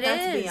insane.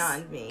 That's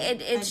beyond me.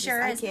 It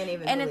sure is. I can't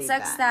even and believe it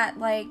sucks that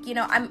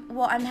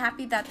I'm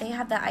happy that they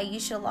have the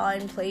Aisha law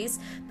in place,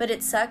 but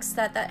it sucks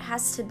that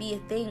has to be a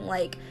thing.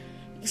 Like,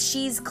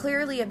 she's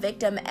clearly a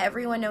victim.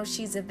 Everyone knows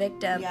she's a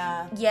victim.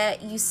 Yeah.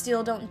 Yet you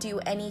still don't do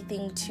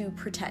anything to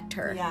protect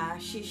her. Yeah,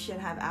 she should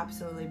have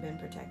absolutely been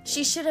protected.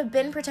 She should have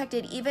been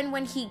protected. Even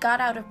when he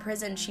got out of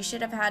prison, they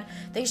should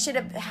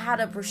have had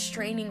a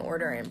restraining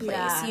order in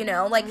place, you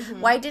know? Like,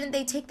 why didn't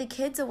they take the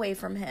kids away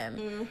from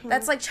him?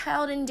 That's like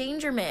child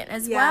endangerment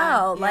as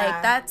well. Yeah,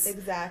 like, that's...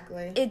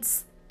 Exactly.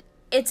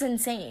 It's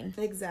insane.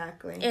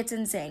 Exactly. It's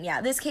insane.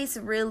 Yeah, this case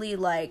really,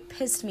 like,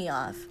 pissed me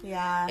off.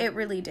 Yeah. It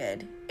really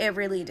did. It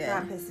really did.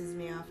 That pisses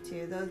me off,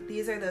 too.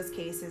 These are those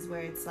cases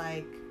where it's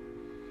like,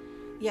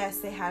 yes,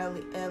 they had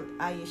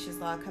Aisha's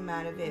law come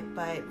out of it,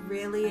 but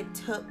really it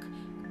took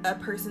a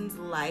person's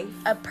life.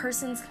 To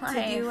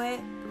do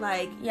it.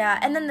 Like... Yeah,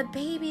 and then the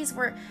babies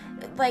were...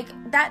 Like,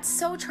 that's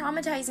so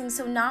traumatizing.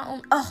 So not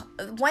only...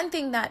 one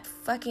thing that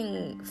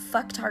fucking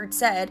fucktard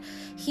said,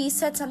 he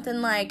said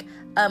something like...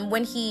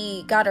 when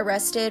he got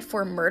arrested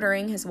for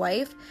murdering his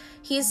wife,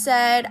 he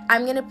said,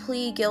 I'm going to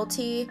plead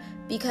guilty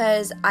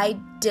because I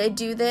did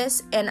do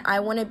this and I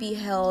want to be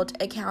held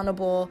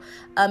accountable,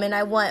 and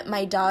I want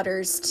my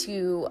daughters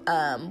to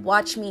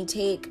watch me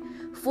take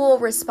full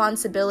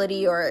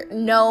responsibility or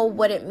know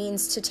what it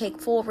means to take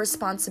full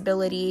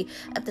responsibility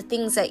of the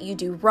things that you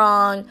do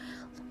wrong.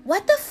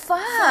 What the fuck?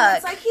 So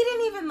it's like he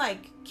didn't even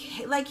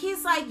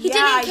he's like, he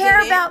didn't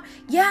care about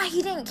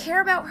he didn't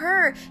care about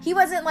her. He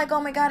wasn't like,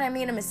 oh my god, I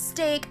made a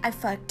mistake, I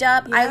fucked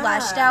up, I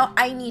lashed out,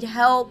 I need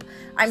help,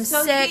 I'm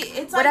sick,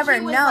 it's whatever.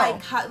 Like he was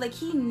no,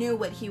 he knew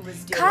what he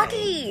was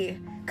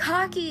doing.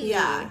 Cocky.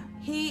 Yeah.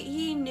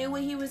 He knew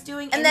what he was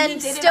doing, and then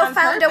still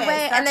found a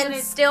way,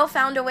 still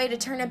found a way to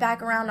turn it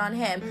back around on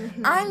him.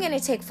 I'm gonna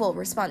take full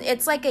responsibility.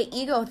 It's like an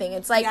ego thing.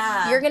 It's like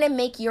you're gonna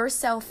make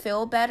yourself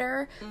feel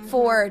better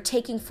for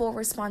taking full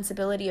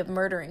responsibility of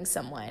murdering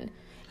someone,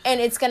 and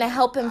it's gonna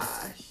help him,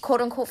 quote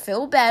unquote,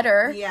 feel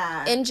better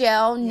in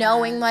jail,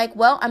 knowing like,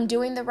 well, I'm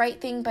doing the right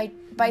thing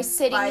by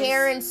sitting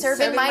here and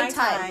serving my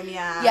time.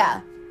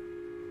 Yeah.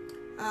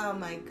 Oh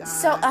my god.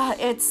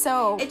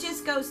 So it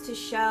just goes to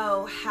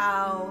show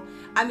how,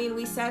 I mean,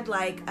 we said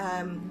like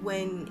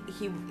when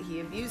he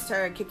abused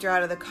her, kicked her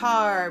out of the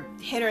car,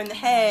 hit her in the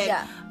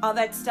head, all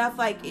that stuff,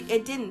 like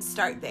it didn't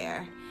start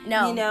there.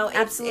 No, you know,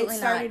 absolutely it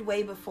started not.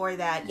 way before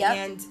that.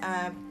 And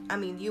I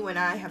mean, you and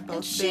I have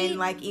both been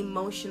like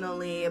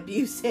emotionally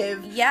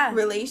abusive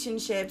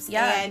relationships,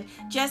 and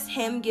just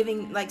him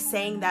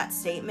saying that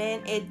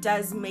statement, it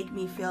does make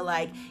me feel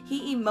like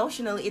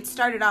it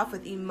started off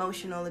with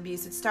emotional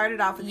abuse. It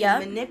started off with him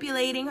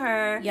manipulating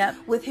her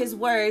with his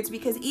words,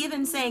 because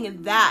even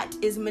saying that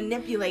is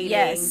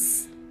manipulating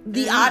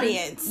the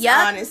audience,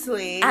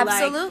 honestly.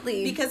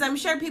 Absolutely. Because I'm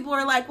sure people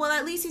are like, well,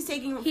 at least he's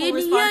taking full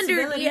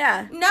responsibility.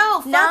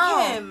 No,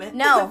 fuck him.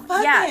 No,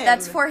 fuck him.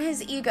 That's for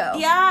his ego.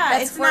 Yeah,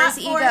 that's for his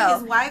ego.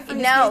 His wife or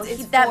his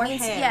kids, that for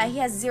means him. he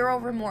has zero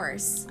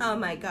remorse. Oh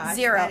my gosh.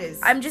 Zero. That is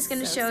I'm just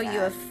gonna so show sad.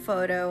 you a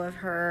photo of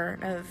her,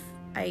 of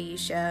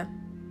Aisha.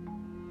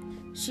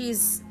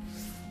 She's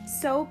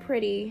so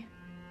pretty.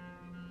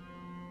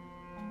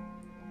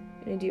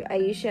 I'm gonna do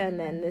Aisha, and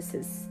then this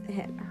is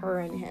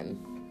her and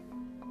him.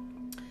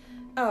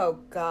 Oh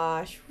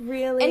gosh,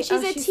 really? And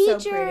she's a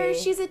teacher. So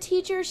she's a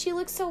teacher. She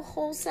looks so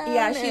wholesome.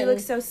 Yeah, she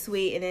looks so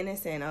sweet and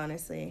innocent,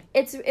 honestly.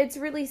 It's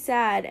really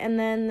sad. And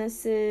then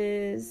this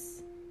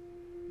is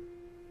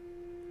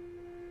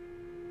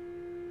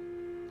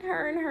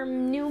her and her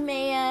new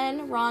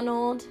man,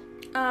 Ronald.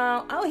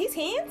 Oh, he's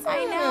handsome.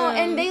 I know.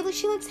 And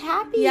she looks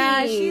happy.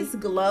 Yeah, she's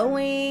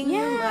glowing.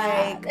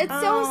 Yeah. Like, it's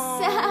so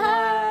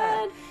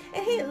sad.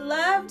 And he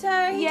loved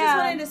her. He just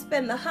wanted to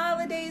spend the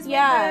holidays with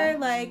her.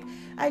 Like,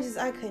 I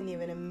couldn't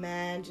even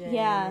imagine.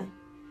 Yeah.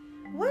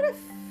 What a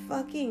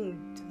fucking,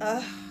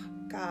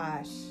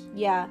 gosh.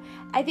 Yeah.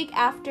 I think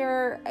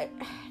after,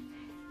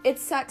 it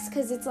sucks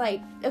because it's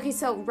like, okay,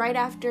 so right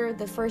after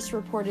the first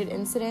reported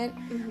incident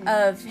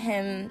of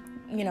him,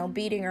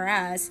 beating her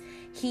ass,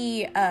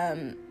 they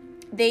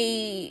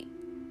didn't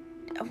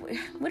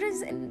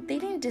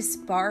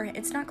disbar,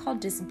 it's not called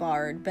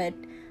disbarred, but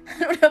I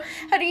don't know,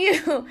 how do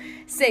you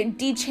say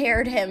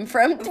de-chaired him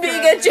from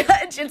being a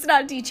judge? It's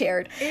not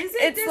de-chaired. Is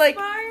it disbarred?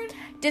 Like,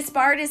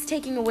 disbarred is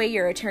taking away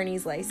your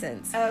attorney's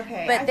license.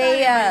 Okay. But I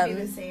they, thought it might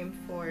be the same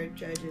for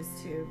judges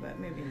too, but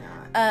maybe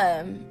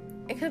not.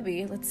 It could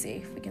be. Let's see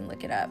if we can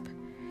look it up.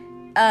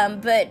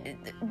 But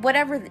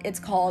whatever it's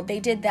called, they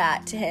did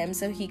that to him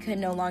so he could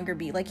no longer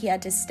be, like, he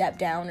had to step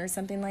down or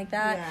something like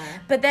that. Yeah.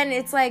 But then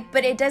it's like,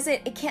 but it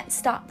can't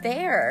stop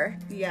there.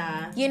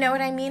 Yeah. You know what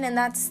I mean? And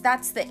that's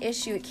the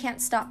issue. It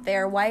can't stop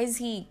there. Why is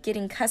he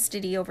getting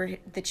custody over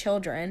the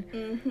children?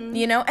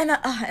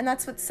 Mm-hmm. And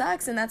that's what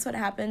sucks. And that's what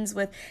happens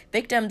with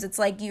victims. It's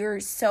like you're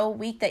so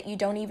weak that you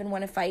don't even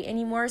want to fight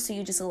anymore. So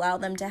you just allow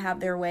them to have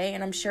their way.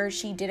 And I'm sure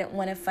she didn't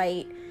want to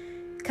fight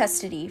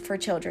custody for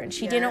children.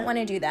 She didn't want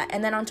to do that.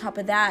 And then on top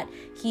of that,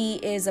 he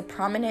is a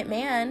prominent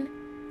man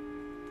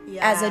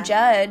as a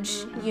judge,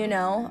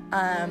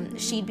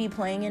 she'd be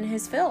playing in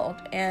his field.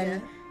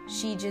 And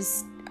she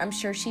just, I'm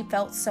sure she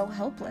felt so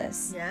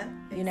helpless. Yeah,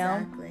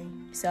 exactly.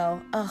 So,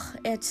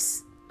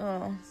 it's,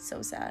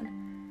 so sad.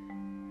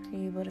 Are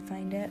you able to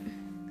find it?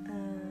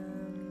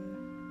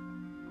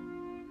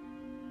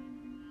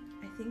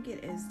 I think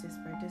it is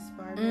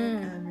disbarred.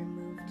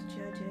 Removed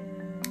judges.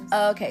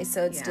 Oh, okay,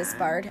 so it's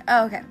disbarred.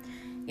 Oh, okay.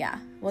 Yeah.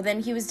 Well,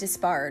 then he was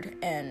disbarred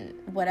and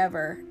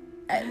whatever.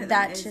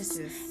 That just...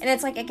 And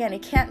it's like, again,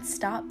 it can't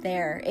stop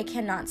there. It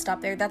cannot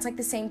stop there. That's like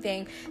the same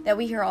thing that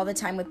we hear all the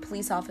time with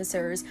police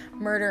officers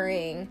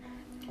murdering,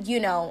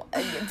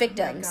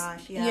 victims. Oh my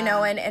gosh,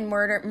 yeah. And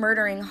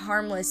murdering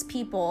harmless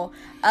people.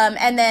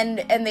 And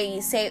they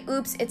say,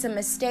 oops, it's a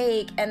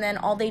mistake. And then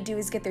all they do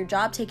is get their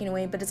job taken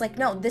away. But it's like,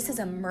 no, this is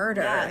a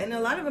murder. Yeah, and a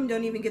lot of them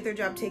don't even get their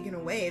job taken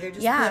away. They're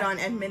just put on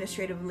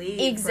administrative leave.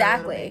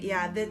 Exactly.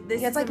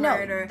 This is like, a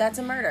murder. No, that's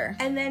a murder.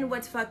 And then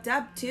what's fucked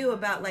up, too,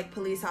 about, like,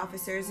 police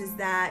officers is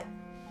that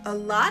a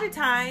lot of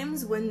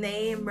times when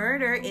they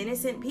murder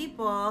innocent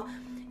people,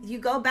 you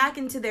go back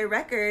into their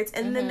records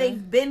and then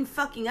they've been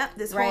fucking up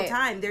this whole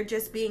time. They're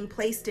just being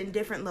placed in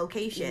different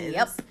locations.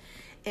 Yep.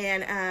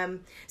 And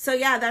so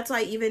that's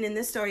why even in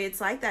this story it's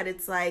like that.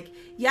 It's like,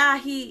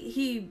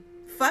 he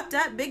fucked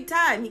up big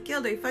time. He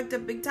killed her. He fucked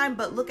up big time.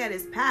 But look at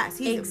his past.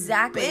 He's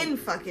been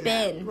fucking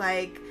up.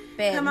 Like,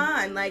 come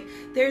on. Like,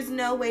 there's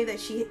no way that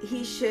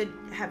he should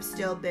have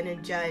still been a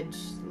judge,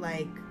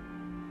 like,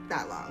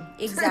 that long.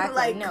 Exactly.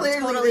 Like, no, clearly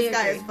totally this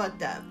guy agree. is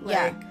fucked up. Like,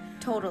 yeah,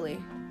 totally.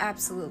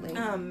 Absolutely.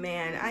 Oh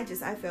man, I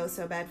feel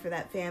so bad for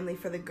that family,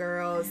 for the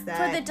girls that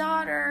for the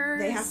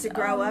daughters. They have to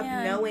grow up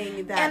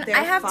knowing that and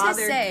their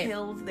father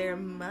killed their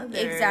mother.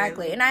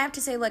 Exactly. And I have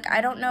to say, look,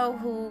 I don't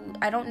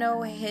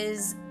know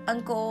his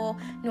uncle,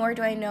 nor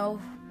do I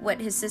know what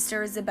his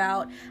sister is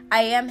about.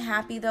 I am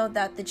happy though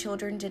that the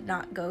children did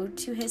not go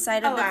to his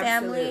side of the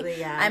family.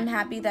 Yeah. I'm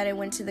happy that they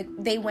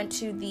went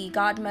to the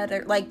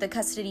godmother, like the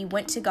custody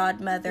went to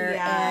godmother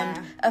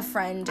and a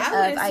friend of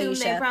Aisha. I would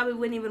assume they probably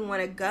wouldn't even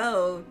want to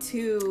go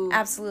to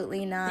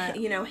absolutely not.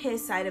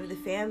 His side of the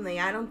family.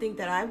 I don't think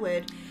that I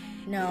would.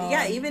 No.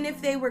 Yeah, even if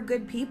they were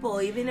good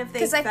people, even if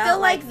they felt I feel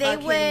like they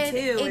would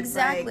too,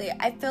 exactly.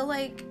 I feel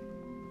like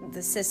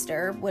the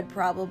sister would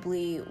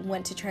probably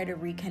want to try to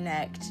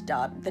reconnect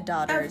the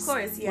daughters. Of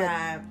course,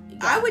 yeah.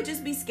 I would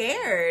just be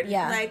scared.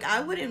 Yeah. Like,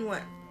 I wouldn't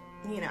want,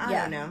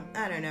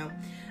 I don't know.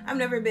 I've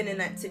never been in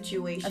that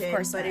situation. Of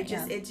course but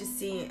not, it just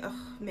seemed, oh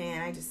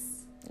man,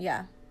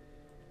 yeah.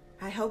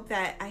 I hope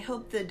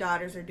the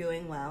daughters are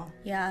doing well.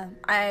 Yeah.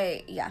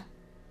 I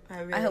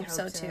really hope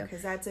so too.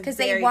 Because that's a because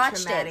very they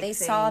watched traumatic it. They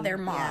thing. saw their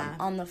mom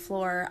on the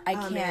floor. I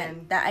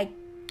can't. Man.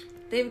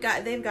 They've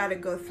got to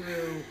go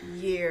through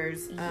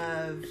years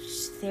of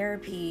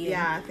therapy.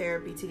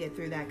 Therapy to get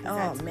through that. Cause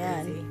that's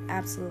man, crazy.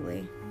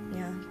 Absolutely,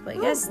 yeah. But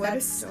Ooh, yes, what a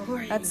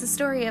story. That's the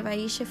story of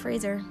Aisha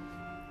Fraser.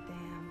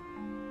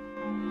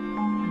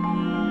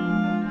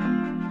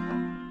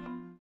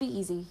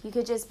 Easy. You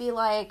could just be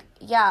like,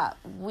 yeah,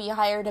 we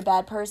hired a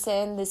bad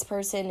person. This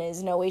person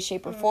is no way,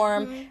 shape, or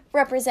form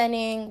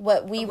representing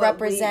what we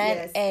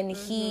represent, and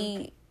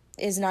he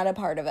is not a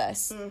part of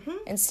us.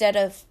 Instead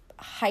of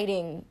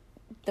hiding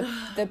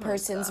the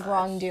person's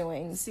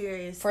wrongdoings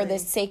for the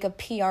sake of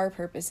PR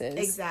purposes.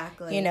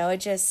 Exactly. It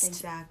just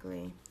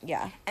exactly.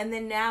 Yeah. And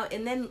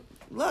then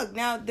look,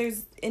 now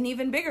there's an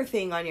even bigger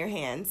thing on your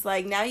hands.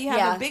 Like, now you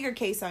have a bigger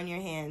case on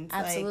your hands.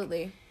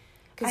 Absolutely.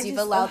 Because you've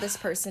allowed this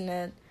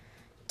person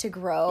to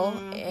grow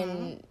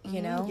and,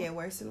 you know. Get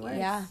worse and worse.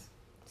 Yeah.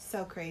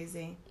 So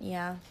crazy.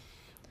 Yeah.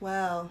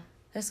 Well.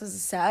 This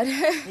was sad.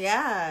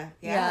 Yeah.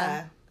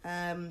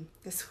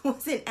 This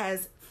wasn't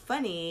as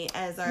funny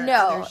as our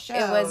other shows.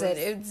 No, it wasn't.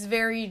 It's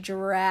very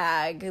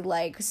drag,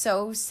 like,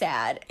 so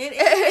sad. It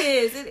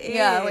is.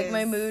 Yeah, like,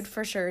 my mood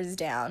for sure is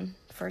down.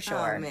 For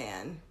sure. Oh,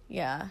 man.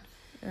 Yeah.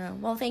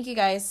 Well, thank you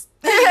guys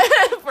for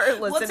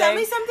listening. Well, tell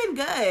me something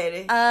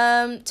good.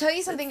 Tell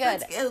you something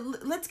good.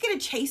 Let's get a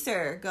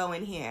chaser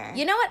going here.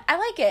 You know what? I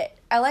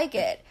like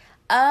it.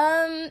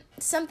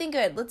 Something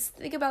good. Let's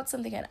think about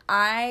something good.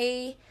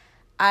 I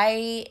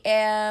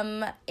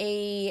am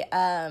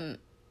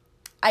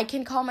I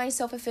can call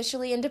myself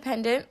officially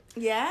independent.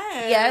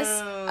 Yes.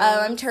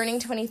 I'm turning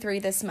 23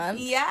 this month.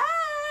 Yeah.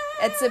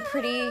 It's a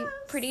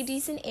pretty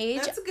decent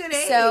age. That's a good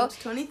age. So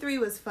 23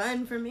 was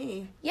fun for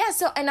me. Yeah,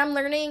 and I'm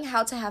learning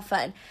how to have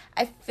fun.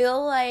 I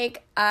feel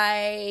like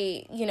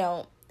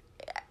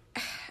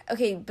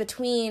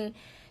between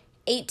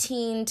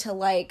 18 to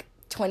like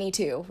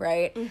 22,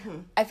 right? Mm-hmm.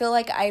 I feel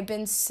like I've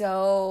been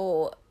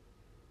so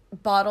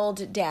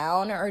bottled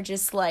down or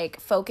just like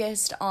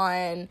focused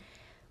on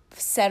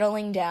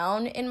settling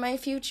down in my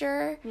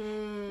future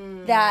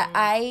that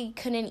I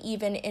couldn't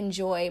even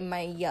enjoy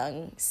my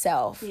young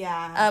self.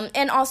 Yeah.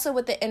 And also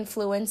with the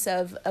influence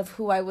of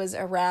who I was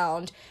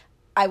around,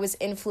 I was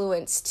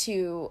influenced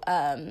to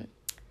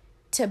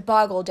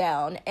boggle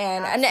down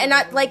and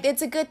not like,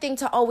 it's a good thing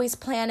to always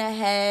plan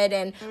ahead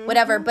and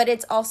whatever, but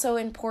it's also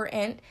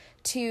important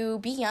to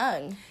be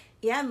young.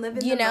 Yeah, and live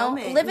in the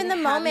moment. Live in the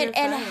moment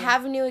and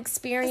have new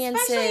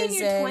experiences. Especially in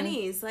your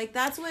 20s. Like,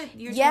 that's what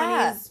your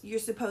 20s, you're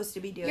supposed to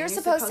be doing. You're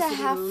supposed to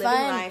have living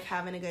fun. Life,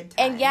 having a good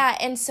time.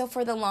 And so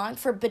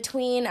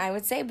between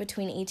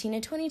 18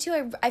 and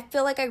 22, I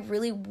feel like I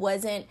really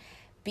wasn't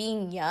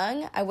being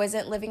young. I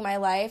wasn't living my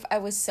life. I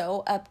was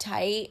so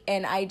uptight,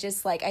 and I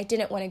just, like, I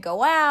didn't want to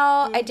go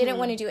out. I didn't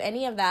want to do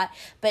any of that.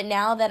 But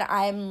now that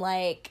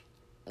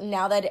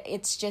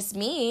it's just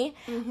me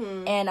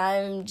and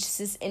I'm just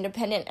as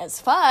independent as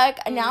fuck,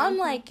 now I'm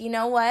like, you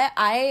know what?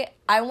 I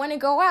want to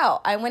go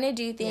out. I want to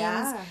do things.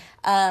 Yeah.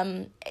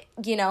 I'm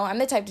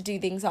the type to do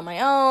things on my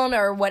own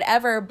or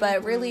whatever,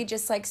 but really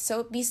just like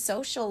be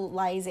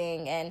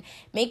socializing and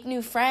make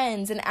new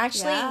friends and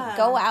actually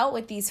go out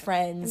with these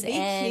friends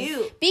and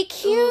be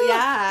cute. Ooh,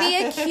 yeah. Be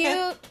a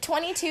cute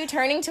 22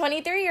 turning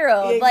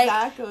 23-year-old.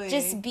 Exactly. Like,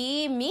 just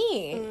be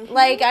me.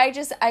 Like, I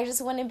just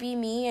want to be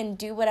me and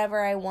do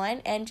whatever I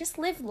want and just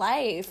live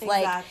life.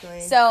 Exactly.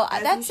 Like, so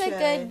that's a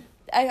good,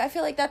 I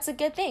feel like that's a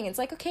good thing. It's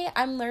like, okay,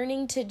 I'm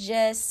learning to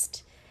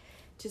just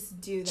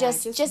do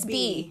that. Just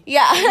be.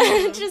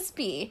 Yeah. Just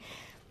be.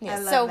 Yeah. I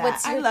love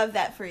that. I love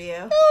that for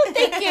you. Oh,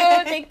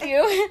 thank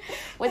you.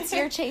 What's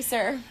your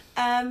chaser?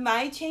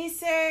 My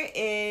chaser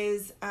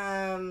is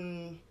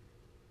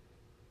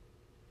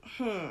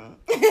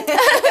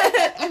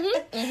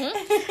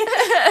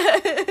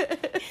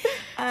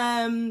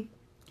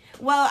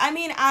well, I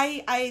mean,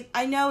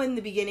 I know in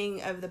the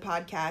beginning of the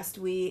podcast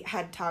we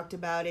had talked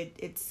about it.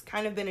 It's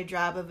kind of been a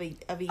drab of a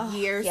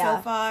year so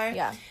far.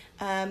 Yeah.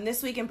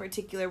 This week in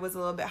particular was a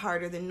little bit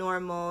harder than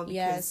normal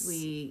because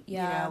it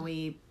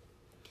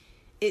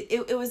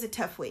was a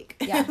tough week.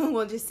 Yeah.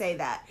 We'll just say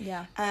that.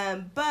 Yeah.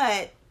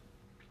 But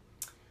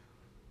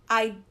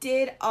I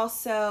did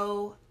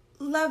also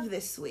love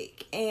this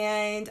week,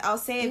 and I'll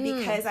say it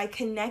because I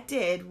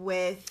connected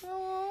with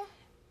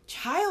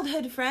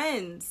childhood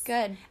friends.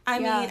 Good. I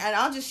mean, and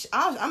I'm gonna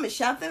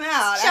shout them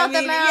out. Shout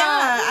them out.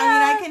 Yeah. I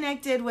mean, I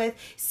connected with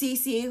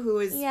Cece, who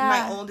is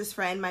my oldest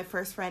friend, my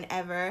first friend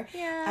ever.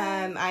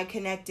 Yeah. I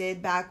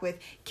connected back with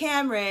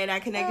Cameron. I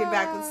connected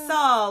back with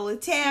Saul,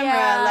 with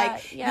Tamara.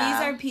 These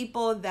are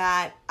people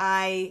that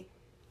I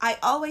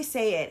always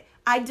say it.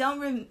 I don't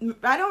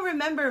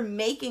remember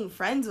making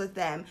friends with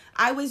them.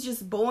 I was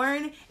just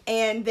born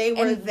and they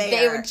were there.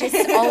 They were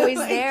just always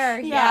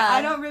there. Yeah.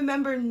 I don't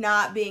remember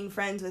not being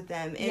friends with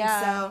them. And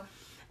so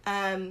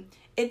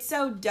it's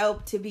so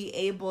dope to be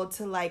able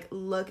to like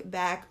look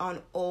back on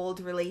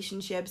old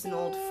relationships and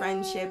old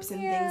friendships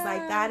and things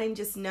like that and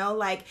just know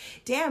like,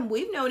 damn,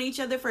 we've known each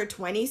other for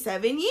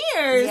 27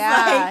 years.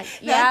 Yeah. Like,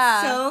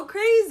 that's so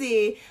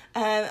crazy.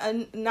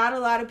 And not a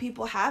lot of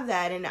people have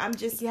that, and I'm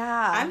just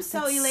I'm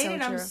so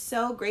elated. So I'm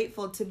so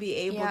grateful to be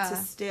able to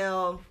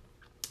still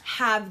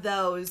have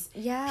those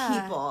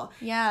people.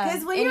 Yeah.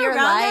 Because when you're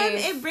around them,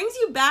 it brings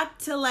you back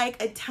to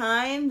like a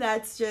time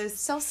that's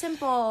just so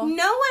simple. No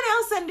one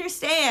else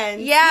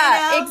understands.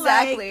 Yeah,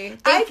 exactly.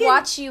 Like, they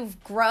watch you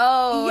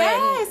grow.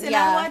 Yes, and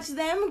I watch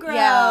them grow.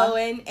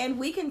 Yeah. And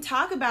we can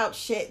talk about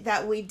shit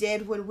that we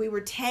did when we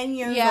were 10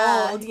 years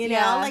old, you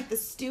know, like the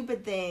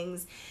stupid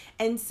things.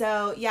 And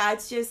so,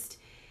 it's just...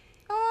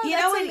 Oh,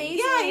 that's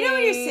amazing.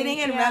 When you're sitting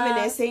and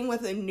reminiscing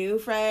with a new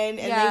friend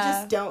and they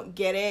just don't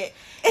get it.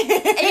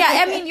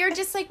 I mean, you're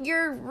just like,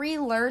 you're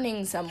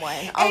relearning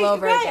someone all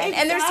over again. Exactly.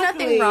 And there's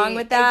nothing wrong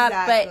with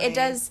that, but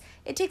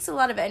it takes a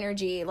lot of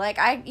energy. Like,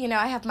 I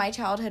have my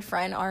childhood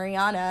friend,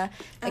 Ariana.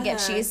 Again,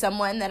 she's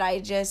someone that I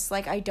just,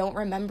 like, I don't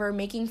remember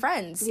making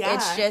friends. Yeah.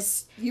 It's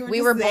just,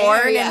 we were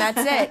born and that's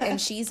it. And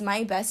she's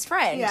my best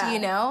friend, you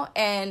know?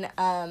 And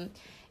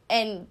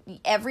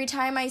every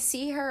time I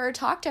see her or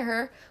talk to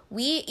her,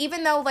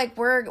 even though, like,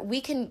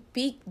 we can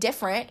be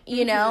different,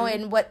 you know,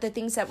 and what the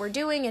things that we're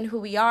doing and who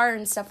we are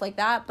and stuff like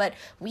that, but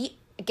we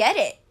get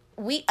it.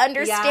 We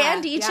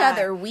understand each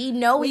other. We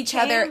know each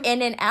other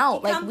in and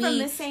out. Like, we come from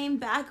the same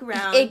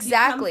background.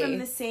 Exactly. You come from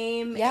the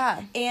same.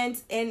 Yeah. And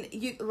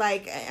you,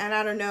 like, and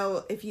I don't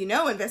know if you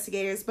know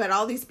investigators, but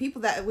all these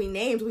people that we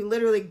named, we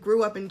literally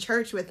grew up in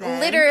church with them.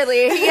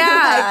 Literally.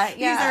 Yeah. Like,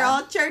 these are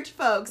all church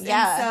folks.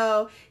 Yeah. And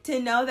so to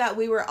know that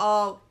we were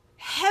all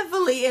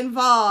heavily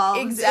involved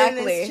in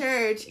this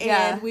church,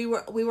 and we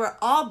were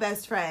all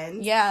best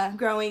friends. Yeah.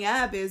 Growing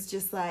up, it was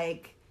just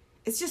like,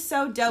 it's just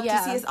so dope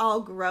to see us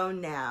all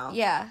grown now.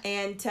 Yeah.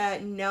 And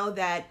to know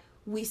that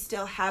we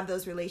still have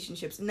those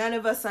relationships. None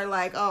of us are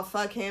like, oh,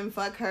 fuck him,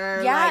 fuck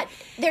her. Yeah, like,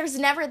 there's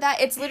never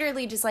that. It's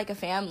literally just like a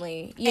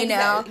family, you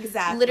know?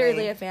 Exactly.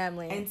 Literally a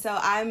family. And so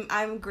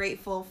I'm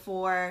grateful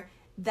for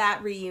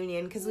that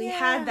reunion, because we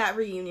had that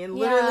reunion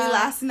literally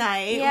last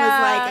night. It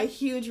was like a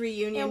huge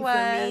reunion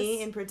for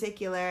me in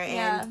particular.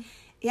 And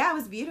yeah, it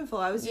was beautiful.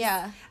 I was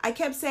just, I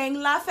kept saying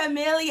La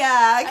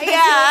Familia.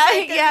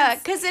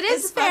 Because it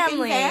is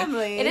family.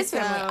 It is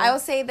family. I will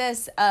say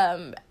this,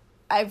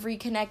 I've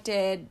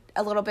reconnected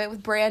a little bit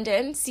with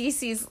Brandon,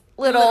 Cece's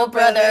little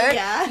brother,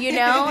 you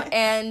know,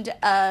 and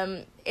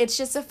it's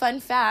just a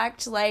fun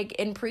fact, like,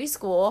 in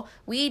preschool,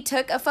 we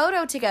took a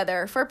photo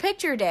together for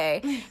picture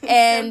day,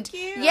 and so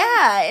cute.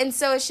 And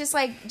so it's just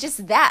like,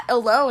 just that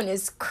alone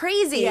is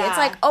crazy. It's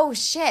like, oh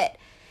shit.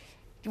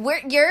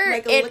 Look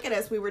at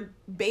us, we were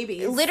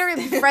babies,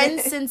 literally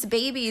friends since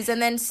babies,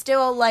 and then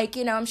still, like,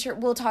 you know, I'm sure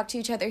we'll talk to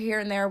each other here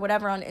and there or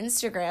whatever on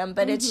Instagram,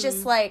 but it's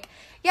just like,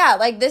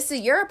 like,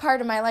 you're a part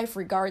of my life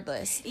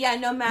regardless. Yeah,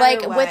 no matter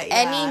like, what. With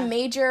any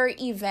major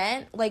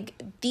event, like,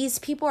 these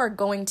people are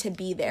going to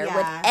be there.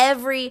 With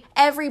every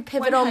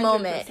pivotal 100%.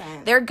 Moment,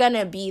 they're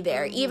gonna be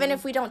there. Even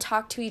if we don't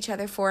talk to each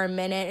other for a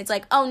minute, it's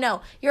like, oh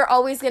no, you're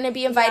always gonna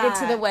be invited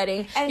to the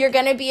wedding. And you're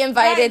gonna be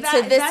invited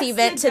to this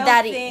event, to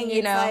that,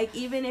 you know. Like,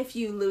 even if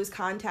you lose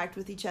contact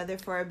with each other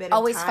for a bit of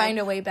always time, find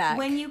a way back.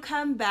 When you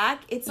come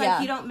back, it's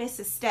like you don't miss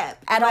a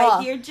step. At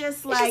all. You're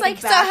just like, it's just like,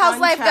 so how's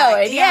life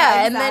going?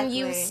 Yeah, and then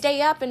you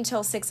stay up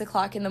until 6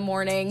 o'clock in the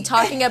morning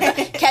talking about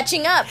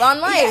catching up on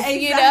life,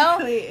 you know?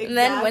 And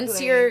then once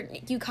you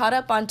caught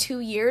up on 2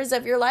 years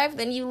of your life,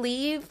 then you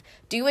leave,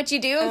 do what you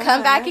do, and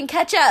come back and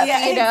catch up,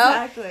 you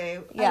know? Exactly.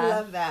 Yeah. I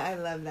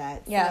love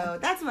that. Yeah. So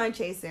that's my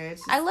chaser.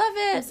 I love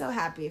it. I'm so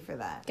happy for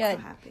that. Good.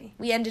 So happy.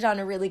 We ended on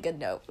a really good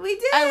note. We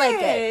did. I like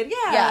it.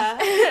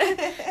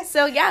 Yeah.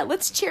 So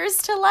let's cheers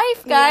to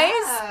life, guys.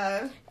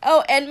 Yeah.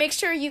 Oh, and make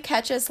sure you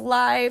catch us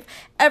live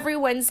every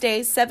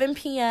Wednesday, 7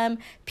 p.m.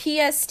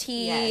 PST.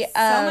 Yes,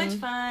 so much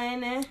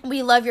fun.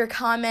 We love your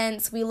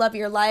comments. We love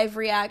your live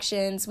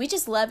reactions. We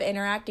just love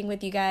interacting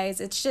with you guys.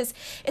 It's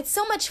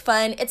so much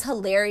fun. It's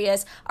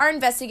hilarious. Our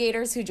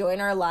investigators who join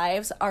our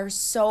lives are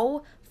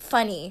so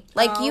funny.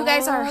 Like, you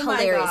guys are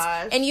hilarious,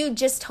 and you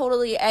just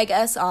totally egg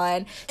us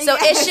on. So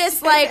it's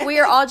just like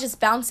we're all just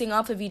bouncing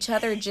off of each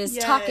other, just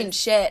talking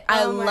shit.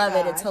 I love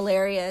it. It's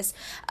hilarious.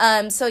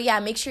 So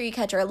make sure you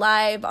catch our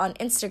live on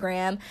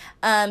Instagram,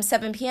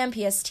 7 p.m.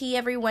 PST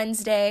every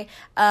Wednesday,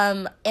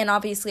 and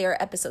obviously our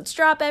episodes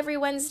drop every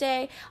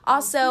Wednesday.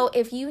 Also,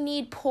 if you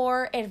need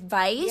poor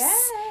advice,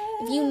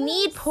 if you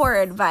need poor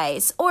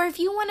advice, or if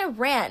you want to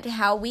rant,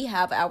 how we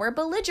have our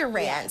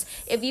BelligeRANT.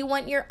 If you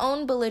want your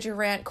own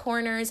BelligeRANT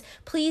corners,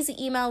 please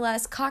email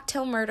us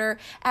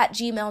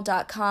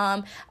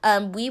cocktailmurder@gmail.com.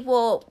 We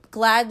will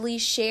gladly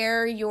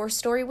share your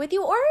story with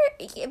you, or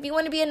if you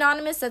want to be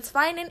anonymous, that's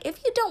fine. And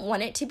if you don't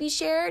want it to be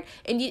shared,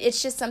 and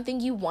it's just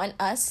something you want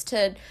us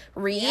to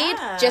read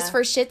just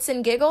for shits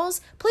and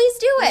giggles, please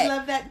do it. We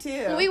love that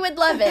too. We would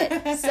love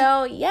it.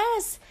 So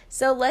yes.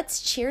 So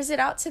let's cheers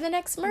it out to the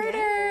next murder.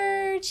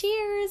 Yeah.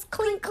 Cheers.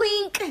 Clink,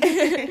 clink.